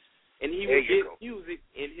spirits, and he would get music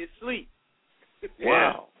in his sleep.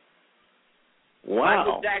 Wow.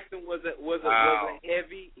 Michael Jackson was a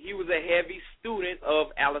heavy student of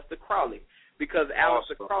Aleister Crowley, because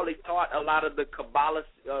Aleister Crowley taught a lot of the Kabbalah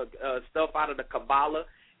stuff out of the Kabbalah,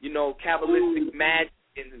 Kabbalistic magic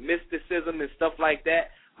and mysticism and stuff like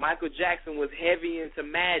that. Michael Jackson was heavy into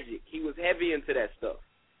magic. He was heavy into that stuff.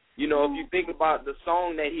 If you think about the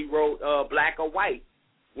song that he wrote, Black or White,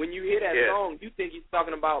 when you hear that song, you think he's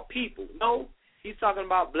talking about people. No, he's talking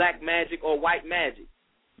about black magic or white magic.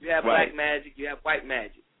 You have black magic, you have white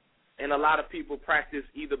magic. And a lot of people practice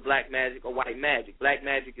either black magic or white magic. Black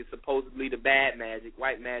magic is supposedly the bad magic.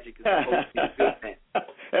 White magic is supposed to be the good magic.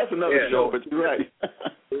 That's another show, but you're right.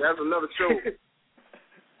 That's another show.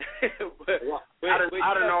 I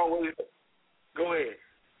don't know. Go ahead.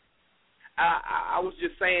 I was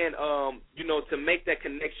just saying, to make that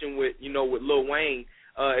connection with Lil Wayne.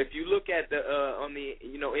 If you look at the on the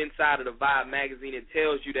inside of the Vibe magazine, it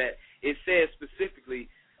tells you that it says specifically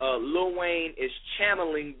Lil Wayne is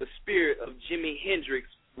channeling the spirit of Jimi Hendrix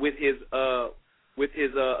with his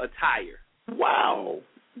attire. Wow,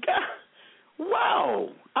 God. Wow,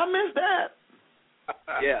 I missed that.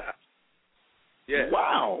 Yeah. Yeah.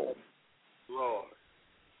 Wow. Lord.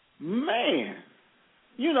 Man.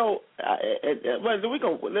 We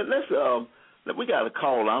got a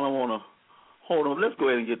call. I don't want to hold on. Let's go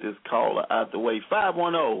ahead and get this call out the way.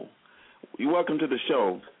 510. You're welcome to the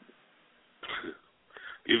show.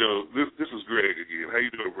 This is Greg again. How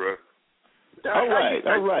you doing, bro? All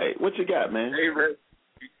right. What you got, man? Hey, man.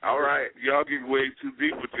 All right. Y'all getting way too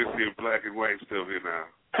deep with this here black and white stuff here now.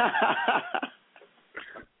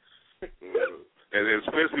 And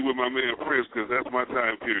especially with my man Prince, because that's my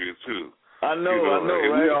time period too. I know, and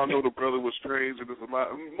right? We all know the brother was strange, and there's a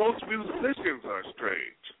lot. Most musicians are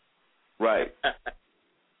strange. Right.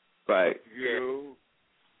 Right.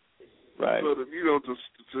 Right. So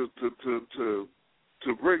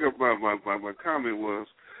to bring up my comment was,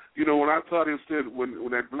 when I thought it said when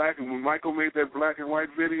Michael made that black and white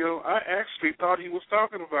video, I actually thought he was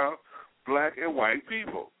talking about black and white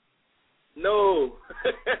people. No,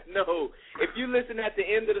 no. If you listen at the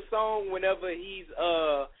end of the song, whenever he's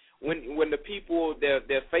when the people their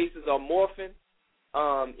faces are morphing,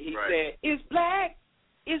 he's saying it's black,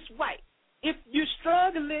 it's white. If you're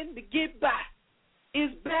struggling to get by,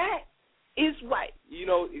 it's black, it's white.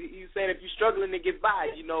 He's saying if you're struggling to get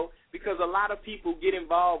by, because a lot of people get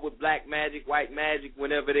involved with black magic, white magic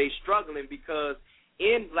whenever they're struggling, because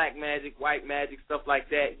in black magic, white magic, stuff like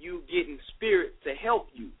that, you getting spirits to help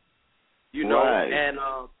you. And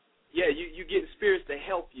you get spirits to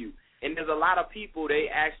help you. And there's a lot of people, they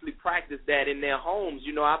actually practice that in their homes.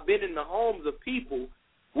 I've been in the homes of people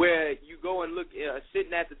where you go and look,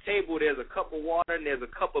 sitting at the table, there's a cup of water and there's a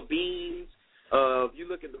cup of beans. If you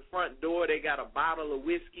look at the front door, they got a bottle of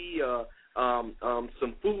whiskey,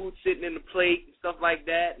 some food sitting in the plate and stuff like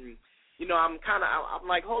that. And, I'm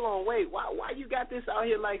like, hold on, wait, why you got this out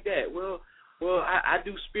here like that? Well, I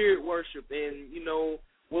do spirit worship, and,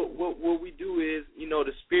 what we do is,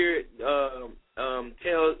 the spirit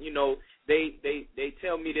tells, they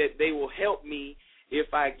tell me that they will help me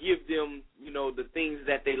if I give them, the things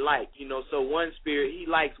that they like. So one spirit, he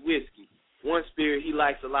likes whiskey. One spirit, he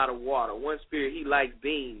likes a lot of water. One spirit, he likes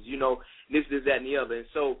beans, this, that, and the other. And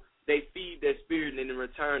so they feed their spirit, and in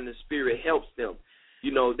return, the spirit helps them.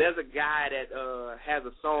 There's a guy that has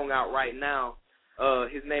a song out right now.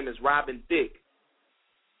 His name is Robin Thicke.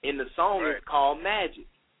 And the song is called Magic.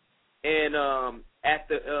 And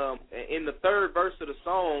in the third verse of the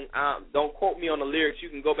song, don't quote me on the lyrics. You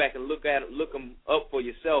can go back and look them up for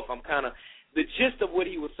yourself. The gist of what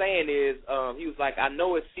he was saying is, he was like, I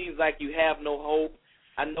know it seems like you have no hope.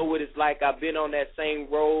 I know what it's like. I've been on that same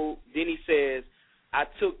road. Then he says, I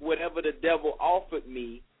took whatever the devil offered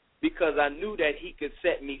me because I knew that he could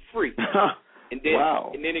set me free. And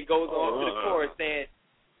then it goes on to the chorus saying,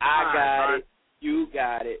 I got it. You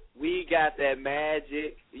got it. We got that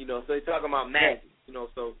magic. So he's talking about magic.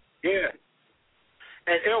 So yeah.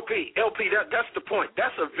 And LP, that's the point.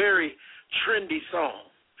 That's a very trendy song,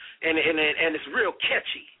 and it's real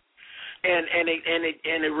catchy, and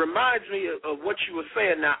it reminds me of what you were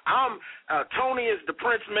saying. Now Tony is the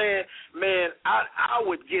Prince man. Man, I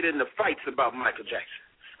would get into fights about Michael Jackson.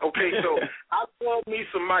 Okay, so I love me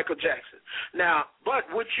some Michael Jackson. Now,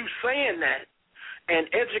 but with you saying that and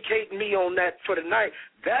educating me on that for the night,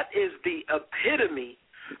 that is the epitome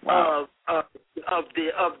of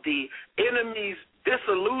the enemy's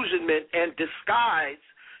disillusionment and disguise,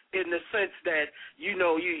 in the sense that you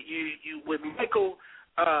with Michael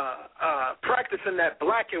practicing that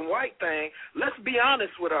black and white thing. Let's be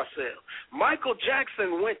honest with ourselves. Michael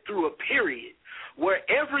Jackson went through a period where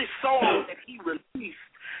every song that he released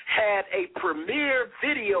had a premiere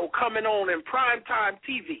video coming on in primetime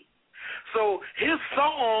TV. So his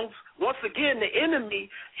songs, once again, the enemy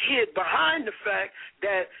hid behind the fact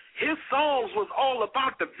that his songs was all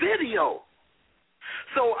about the video.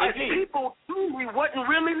 So people truly wasn't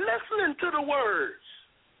really listening to the words.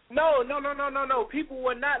 No. People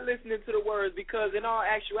were not listening to the words because, in all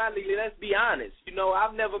actuality, let's be honest.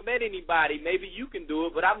 I've never met anybody, maybe you can do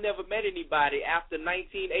it, but I've never met anybody after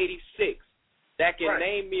 1986 that can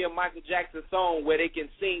name me a Michael Jackson song where they can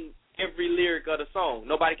sing every lyric of the song.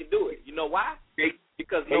 Nobody can do it. You know why?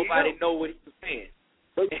 Because nobody know what he was saying.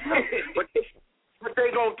 But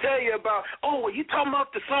they gonna tell you about, you talking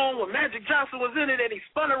about the song where Magic Johnson was in it and he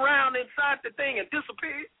spun around inside the thing and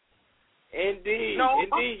disappeared? Indeed. No,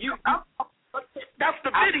 indeed. That's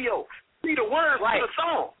the video. See the words to the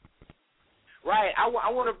song. Right. I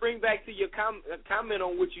want to bring back to your comment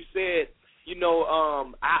on what you said.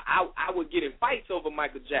 I would get in fights over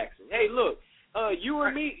Michael Jackson. Hey, look, you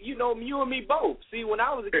and me, you and me both. See, when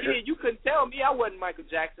I was a kid, you couldn't tell me I wasn't Michael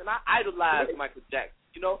Jackson. I idolized Michael Jackson,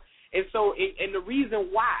 And so, and the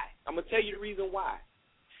reason why, I'm going to tell you the reason why.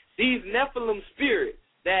 These Nephilim spirits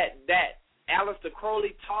that Aleister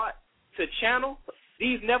Crowley taught to channel,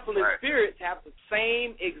 these Nephilim spirits have the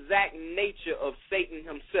same exact nature of Satan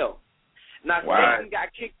himself. Now, Satan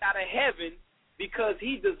got kicked out of heaven because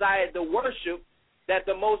he desired the worship that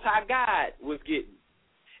the Most High God was getting.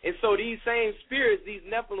 And so these same spirits, these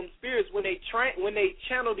Nephilim spirits, when they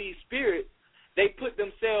channel these spirits,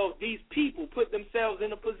 these people put themselves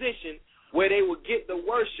in a position where they would get the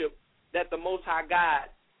worship that the Most High God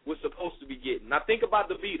was supposed to be getting. Now think about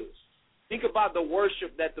the Beatles. Think about the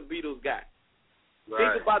worship that the Beatles got.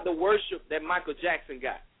 Think about the worship that Michael Jackson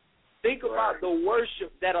got. Think about the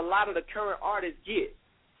worship that a lot of the current artists get.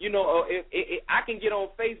 If I can get on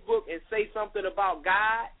Facebook and say something about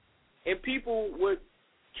God, and people would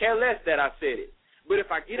care less that I said it. But if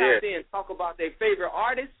I get out there and talk about their favorite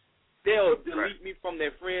artists, they'll delete me from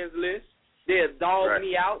their friends list. They'll dog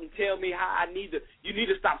me out and tell me how you need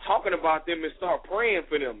to stop talking about them and start praying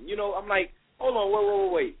for them. I'm like, hold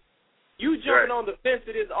on, wait. You jumping on the fence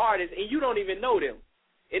of this artist and you don't even know them.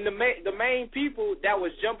 And the main people that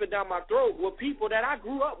was jumping down my throat were people that I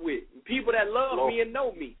grew up with, people that love me and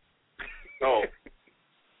know me.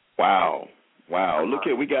 Wow. Look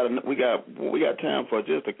here, we got time for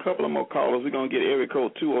just a couple of more callers. We're gonna get area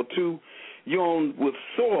code 202. You're on with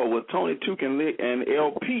SOAR with Tony Took and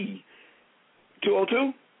LP.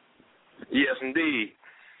 202? Yes, indeed.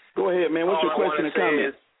 Go ahead, man. What's your question and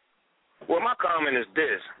comment? Well, my comment is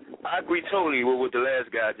this. I agree totally with what the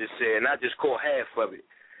last guy just said, and I just caught half of it.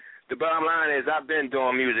 The bottom line is I've been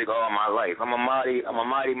doing music all my life. I'm a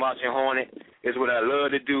mighty marching hornet. It's what I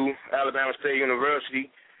love to do, Alabama State University.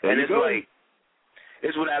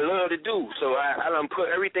 It's what I love to do. So I done put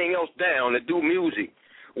everything else down to do music.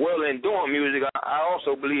 Well, in doing music, I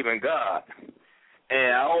also believe in God.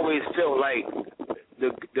 And I always felt like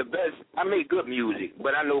the best, I make good music,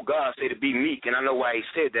 but I know God said to be meek, and I know why he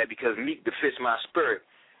said that, because meek befits my spirit.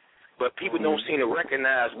 But people don't seem to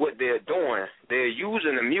recognize what they're doing. They're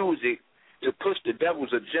using the music to push the devil's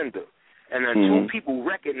agenda. And until people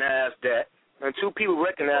recognize that,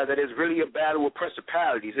 it's really a battle with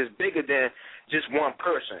principalities. It's bigger than just one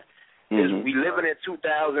person. We living in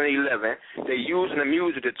 2011. They're using the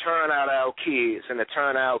music to turn out our kids and to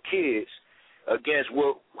turn our kids against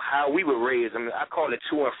how we were raised. I mean, I call it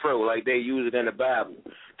to and fro, like they use it in the Bible,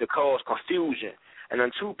 to cause confusion. And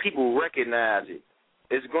until people recognize it,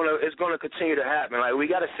 it's gonna continue to happen. Like, we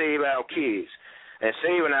got to save our kids. And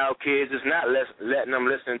saving our kids is not letting them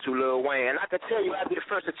listen to Lil Wayne. And I can tell you, I'd be the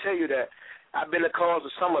first to tell you that I've been the cause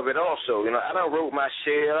of some of it also. I done wrote my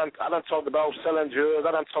share. I done talked about selling drugs.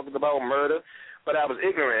 I done talked about murder. But I was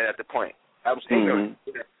ignorant at the point. I was ignorant.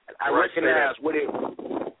 I recognized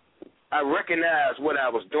what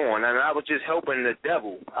I was doing, and I was just helping the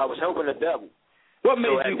devil. What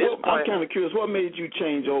made you? I'm kind of curious. What made you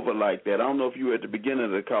change over like that? I don't know if you were at the beginning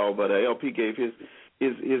of the call, but LP gave his.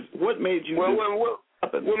 What made you?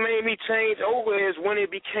 What made me change over is when it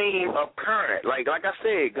became apparent. Like I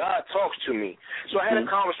said, God talks to me. So I had a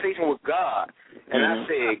conversation with God, and I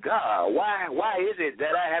said, God, why is it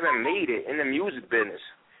that I haven't made it in the music business?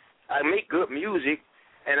 I make good music,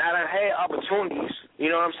 and I done had opportunities. You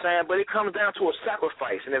know what I'm saying? But it comes down to a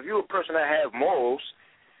sacrifice. And if you're a person that have morals,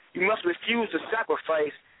 You must refuse to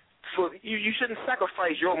sacrifice for you shouldn't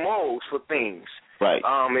sacrifice your morals for things. Right.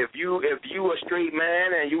 If you a straight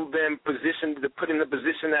man and you've been positioned to put in a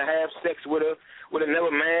position to have sex with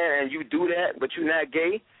another man and you do that, but you're not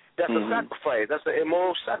gay, that's a sacrifice. That's an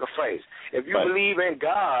immoral sacrifice. If you believe in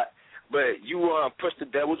God, but you push the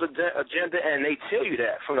devil's agenda, and they tell you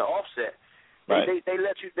that from the offset. Right. They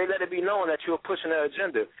let it be known that you're pushing that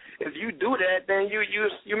agenda. If you do that, then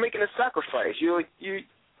you're making a sacrifice.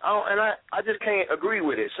 I just can't agree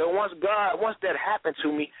with it. So once that happened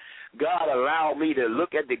to me, God allowed me to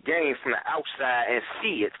look at the game from the outside and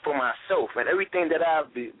see it for myself. And everything that I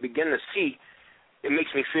begin to see, it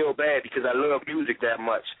makes me feel bad because I love music that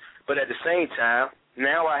much. But at the same time,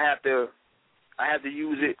 now I have to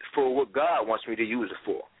use it for what God wants me to use it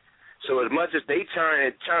for. So as much as they turn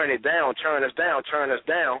us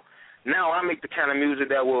down, now I make the kind of music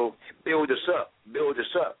that will build us up.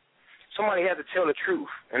 Somebody has to tell the truth,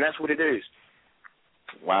 and that's what it is.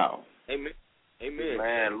 Wow. Amen.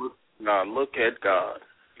 Man, look at God.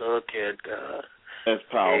 Look at God. That's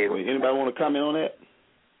powerful. Anybody want to comment on that?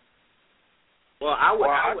 Well,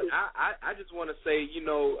 I just want to say,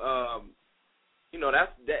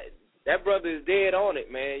 that brother is dead on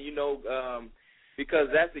it, man. Because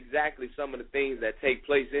that's exactly some of the things that take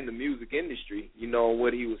place in the music industry.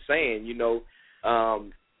 What he was saying.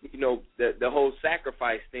 The whole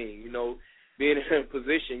sacrifice thing. Being in a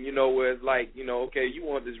position, where it's like, okay, you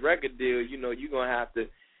want this record deal, you're gonna have to,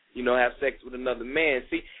 have sex with another man.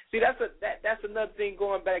 See, that's another thing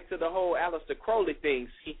going back to the whole Aleister Crowley thing.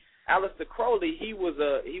 See, Aleister Crowley, he was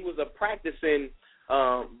a practicing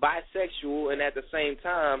bisexual, and at the same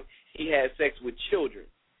time he had sex with children.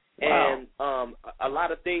 Wow. And a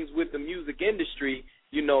lot of things with the music industry,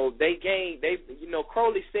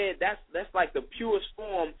 Crowley said that's like the purest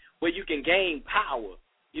form where you can gain power,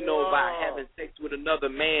 by having sex with another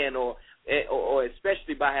man or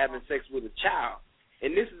especially by having sex with a child.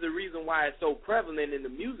 And this is the reason why it's so prevalent in the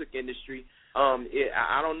music industry.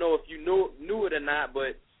 I don't know if you knew it or not,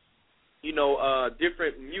 but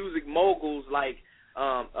different music moguls like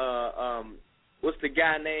what's the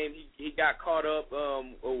guy name? He got caught up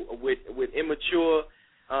with immature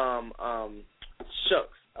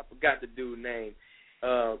shucks. I forgot the dude's name.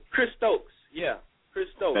 Chris Stokes. Yeah, Chris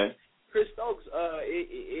Stokes. Okay. Chris Stokes.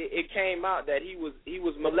 It came out that he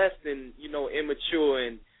was molesting immature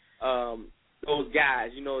and those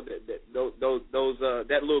guys.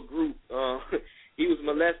 That little group. He was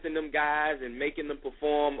molesting them guys and making them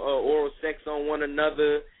perform oral sex on one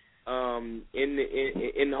another.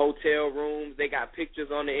 In hotel rooms. They got pictures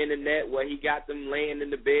on the internet where he got them laying in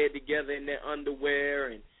the bed together in their underwear,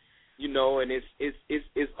 and and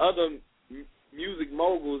it's other music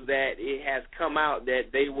moguls that it has come out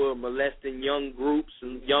that they were molesting young groups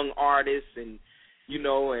and young artists and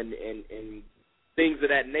and things of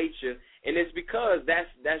that nature. And it's because that's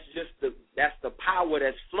the power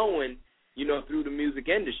that's flowing through the music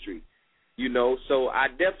industry. So I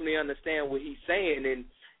definitely understand what he's saying. And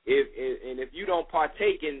if you don't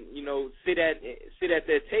partake and sit at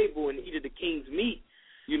their table and eat of the king's meat,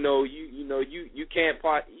 you can't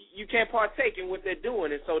partake in what they're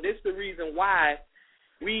doing. And so this is the reason why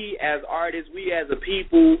we as artists, we as a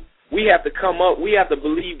people, we have to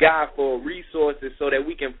believe God for resources so that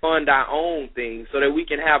we can fund our own things, so that we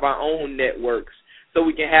can have our own networks, so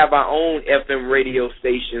we can have our own FM radio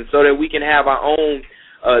stations, so that we can have our own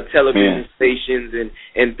television stations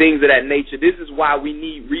and things of that nature. This is why we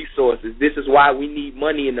need resources. This is why we need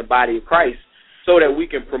money in the body of Christ so that we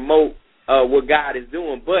can promote what God is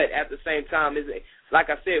doing. But at the same time, like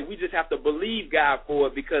I said, we just have to believe God for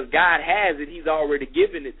it because God has it. He's already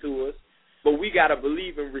given it to us. But we got to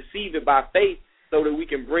believe and receive it by faith so that we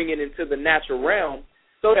can bring it into the natural realm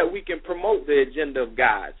so that we can promote the agenda of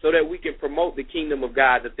God, so that we can promote the kingdom of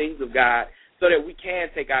God, the things of God, so that we can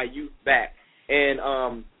take our youth back. And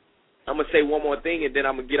I'm going to say one more thing, and then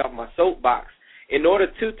I'm going to get off my soapbox. In order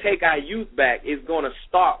to take our youth back, it's going to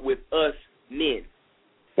start with us men.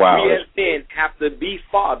 Wow. We as men have to be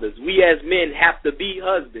fathers. We as men have to be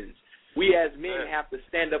husbands. We as men have to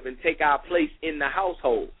stand up and take our place in the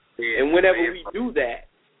household. And whenever we do that,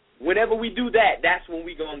 that's when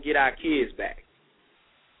we're going to get our kids back.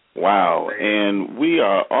 Wow. And we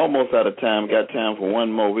are almost out of time. Got time for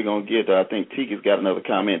one more. We're going to get, I think Tiki's got another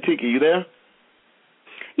comment. Tiki, you there?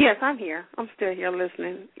 Yes, I'm here. I'm still here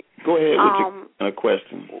listening. Go ahead with your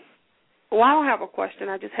question. Well, I don't have a question.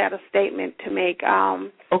 I just had a statement to make.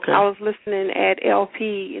 Okay. I was listening at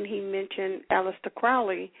LP, and he mentioned Aleister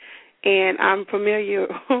Crowley, and I'm familiar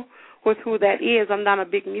with who that is. I'm not a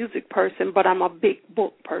big music person, but I'm a big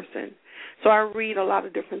book person. So I read a lot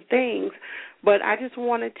of different things. But I just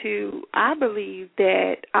wanted to, I believe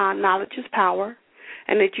that knowledge is power,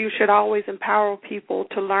 and that you should always empower people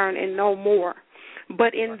to learn and know more.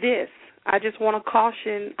 But in this, I just want to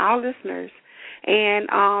caution our listeners and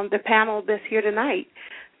the panel that's here tonight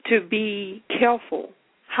to be careful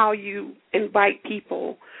how you invite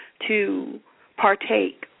people to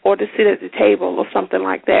partake or to sit at the table or something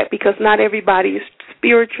like that, because not everybody is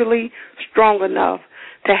spiritually strong enough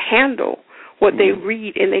to handle what they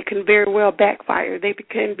read, and they can very well backfire. They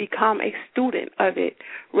can become a student of it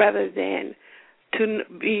rather than to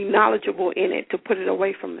be knowledgeable in it, to put it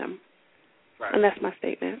away from them. Right. And that's my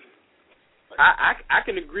statement. I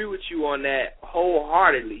can agree with you on that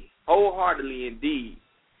wholeheartedly indeed.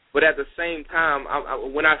 But at the same time,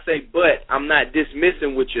 when I say but, I'm not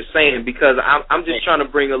dismissing what you're saying, because I'm just trying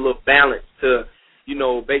to bring a little balance to,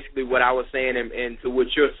 basically what I was saying and to what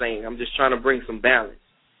you're saying. I'm just trying to bring some balance.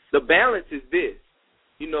 The balance is this.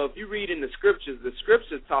 If you read in the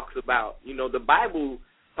scripture talks about, the Bible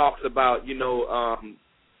talks about,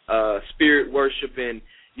 spirit worship, and,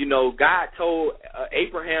 God told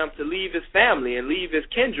Abraham to leave his family and leave his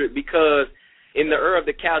kindred, because in the Ur of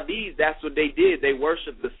the Chaldees, that's what they did. They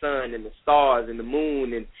worshiped the sun and the stars and the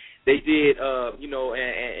moon, and they did,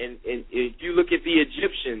 and if you look at the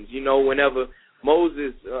Egyptians, whenever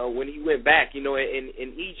Moses, when he went back, in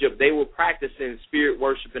Egypt, they were practicing spirit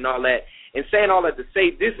worship and all that. And saying all that to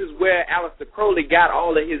say, this is where Aleister Crowley got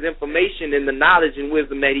all of his information and the knowledge and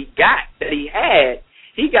wisdom that he had.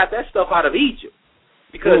 He got that stuff out of Egypt,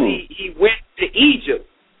 because he went to Egypt.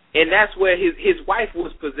 And that's where his wife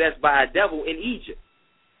was possessed by a devil in Egypt.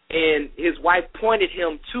 And his wife pointed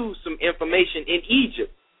him to some information in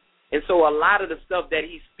Egypt. And so a lot of the stuff that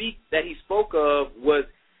he spoke of was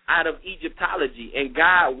out of Egyptology. And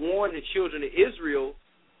God warned the children of Israel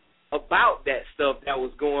about that stuff that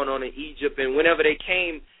was going on in Egypt. And when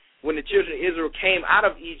the children of Israel came out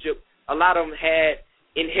of Egypt, a lot of them had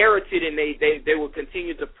inherited, and they would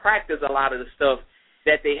continue to practice a lot of the stuff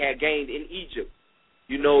that they had gained in Egypt.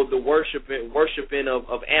 The worshiping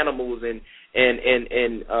of animals and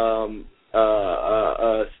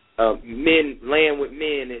men laying with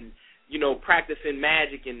men, and practicing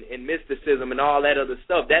magic and mysticism and all that other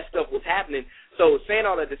stuff. That stuff was happening. So saying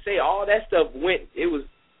all that to say, all that stuff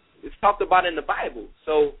it's talked about in the Bible.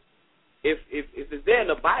 So if it's there in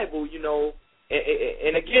the Bible,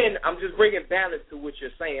 and again, I'm just bringing balance to what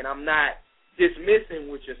you're saying. I'm not dismissing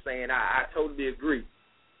what you're saying. I totally agree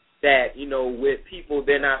that, with people,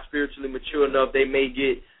 they're not spiritually mature enough, they may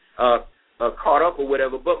get caught up or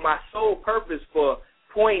whatever. But my sole purpose for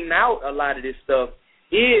pointing out a lot of this stuff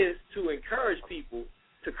is to encourage people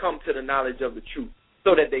to come to the knowledge of the truth,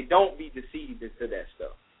 so that they don't be deceived into that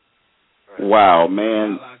stuff. Wow,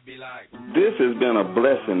 man, this has been a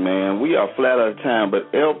blessing, man. We are flat out of time, but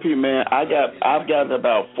LP, man, I've gotten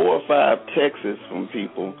about 4 or 5 texts from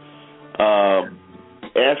people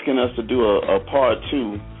asking us to do a part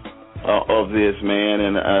 2 of this, man.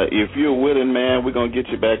 And if you're willing, man, we're gonna get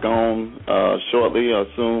you back on shortly or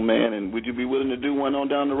soon, man. And would you be willing to do one on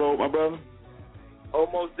down the road, my brother? Oh,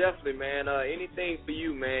 most definitely, man. Anything for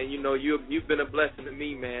you, man. You've been a blessing to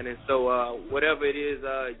me, man. And so whatever it is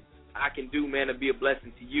I can do, man, to be a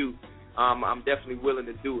blessing to you, I'm definitely willing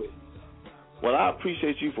to do it. Well, I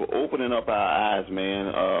appreciate you for opening up our eyes,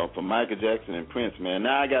 man, for Michael Jackson and Prince, man.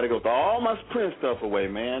 Now I got to go throw all my Prince stuff away,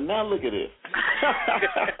 man. Now look at this.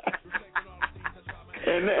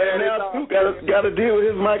 and now Sue got to deal with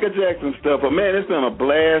his Michael Jackson stuff. But, man, it's been a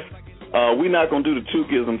blast. We're not going to do the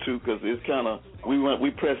two-gism, too, because it's kind of,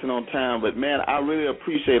 we pressing on time. But, man, I really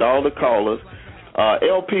appreciate all the callers.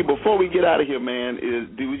 LP, before we get out of here, man,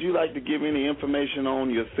 would you like to give any information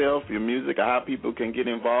on yourself, your music, or how people can get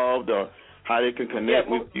involved, or how they can connect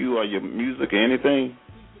with you or your music or anything?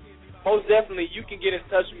 Most definitely. You can get in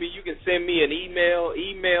touch with me. You can send me an email.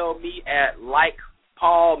 Email me at Like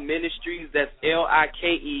Paul Ministries. That's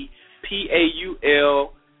LikePaul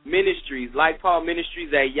Ministries. Like Paul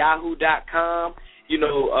Ministries at yahoo.com.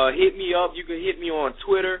 Hit me up. You can hit me on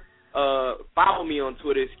Twitter. Follow me on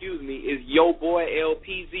Twitter, is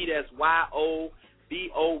YoBoyLPZ. That's YoBoyL,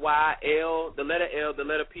 the letter L, the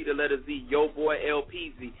letter P, the letter Z,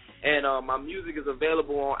 YoBoyLPZ. And my music is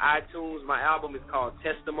available on iTunes. My album is called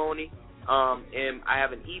Testimony. And I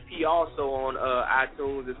have an EP also on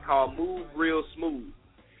iTunes. It's called Move Real Smooth.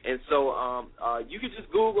 And so you can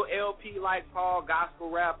just Google LP Like Paul, gospel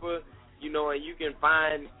rapper, and you can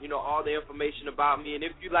find, all the information about me. And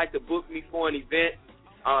if you'd like to book me for an event,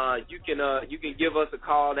 you can give us a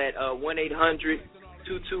call at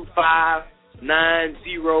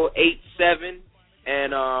 1-800-225-9087,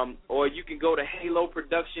 And or you can go to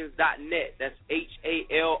haloproductions.net. That's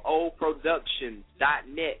HALO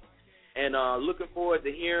Productions.net. And looking forward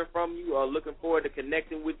to hearing from you, looking forward to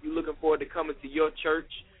connecting with you, looking forward to coming to your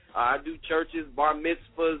church. I do churches, bar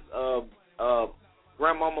mitzvahs,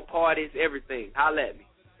 grandmama parties, everything. Holla at me.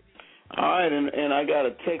 All right, and I got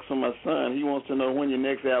a text from my son. He wants to know when your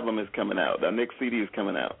next album is coming out. The next CD is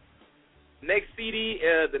coming out. Next CD,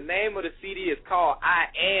 the name of the CD is called I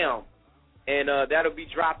Am, and that'll be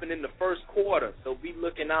dropping in the first quarter. So be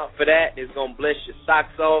looking out for that. It's going to bless your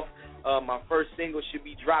socks off. My first single should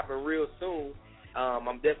be dropping real soon.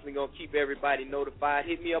 I'm definitely going to keep everybody notified.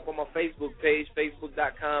 Hit me up on my Facebook page,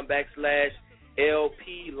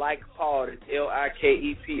 facebook.com/LP Like Paul. It's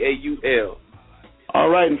LIKEPAUL. All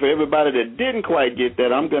right, and for everybody that didn't quite get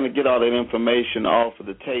that, I'm going to get all that information off of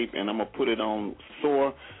the tape, and I'm going to put it on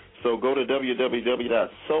SOAR. So go to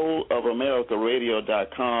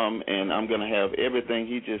www.soulabomericaradio.com, and I'm going to have everything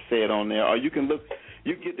he just said on there. Or you can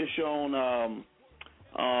get this show on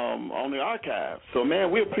the archive. So,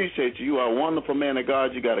 man, we appreciate you. You are a wonderful man of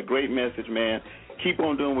God. You got a great message, man. Keep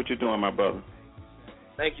on doing what you're doing, my brother.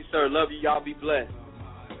 Thank you, sir. Love you. Y'all be blessed.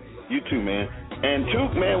 You too, man. And,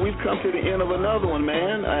 Took, man, we've come to the end of another one,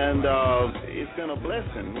 man, and it's been a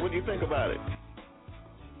blessing. What do you think about it?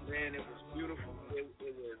 Man, it was beautiful.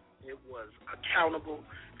 It was accountable.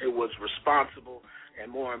 It was responsible. And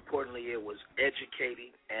more importantly, it was educating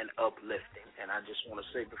and uplifting. And I just want to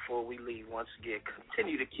say before we leave, once again,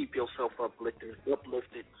 continue to keep yourself uplifted,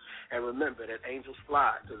 and remember that angels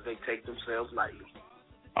fly because they take themselves lightly.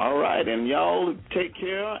 All right, and y'all take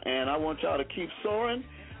care, and I want y'all to keep soaring.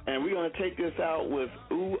 And we're going to take this out with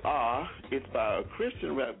Ooh Ah. It's by a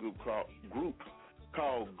Christian rap group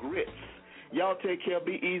called Grits. Y'all take care,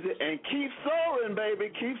 be easy, and keep soaring, baby.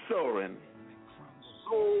 Keep soaring.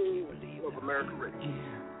 Soul of America Radio.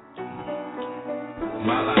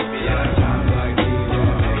 My life be like times like these.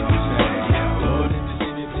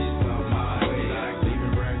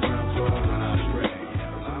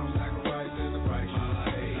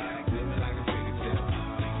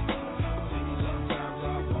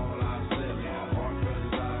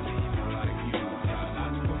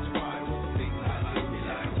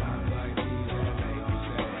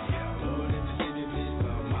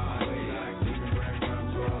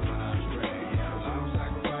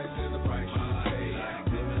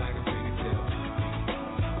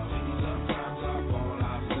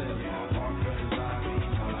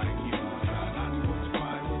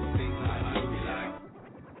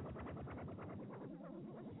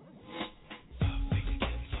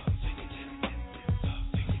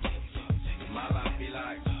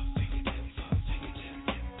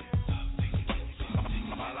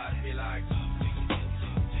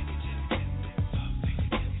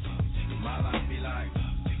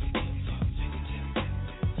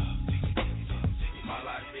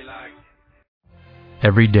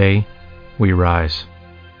 Every day, we rise,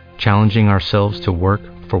 challenging ourselves to work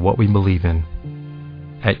for what we believe in.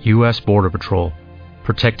 At U.S. Border Patrol,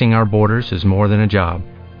 protecting our borders is more than a job.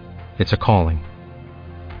 It's a calling.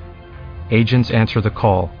 Agents answer the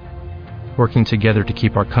call, working together to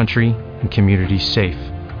keep our country and communities safe.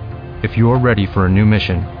 If you are ready for a new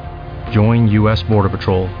mission, join U.S. Border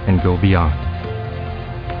Patrol and go beyond.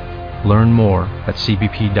 Learn more at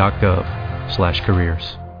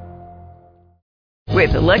cbp.gov/careers.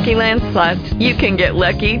 With the Lucky Land Slots, you can get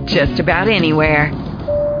lucky just about anywhere.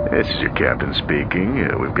 This is your captain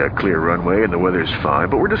speaking. We've got clear runway and the weather's fine,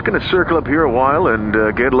 but we're just going to circle up here a while and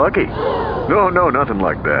get lucky. No, nothing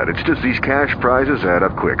like that. It's just these cash prizes add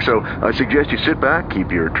up quick. So I suggest you sit back, keep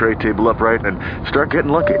your tray table upright, and start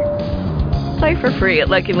getting lucky. Play for free at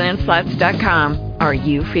LuckyLandSlots.com. Are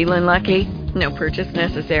you feeling lucky? No purchase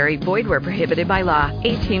necessary. Void where prohibited by law.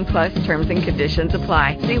 18+ terms and conditions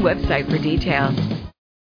apply. See website for details.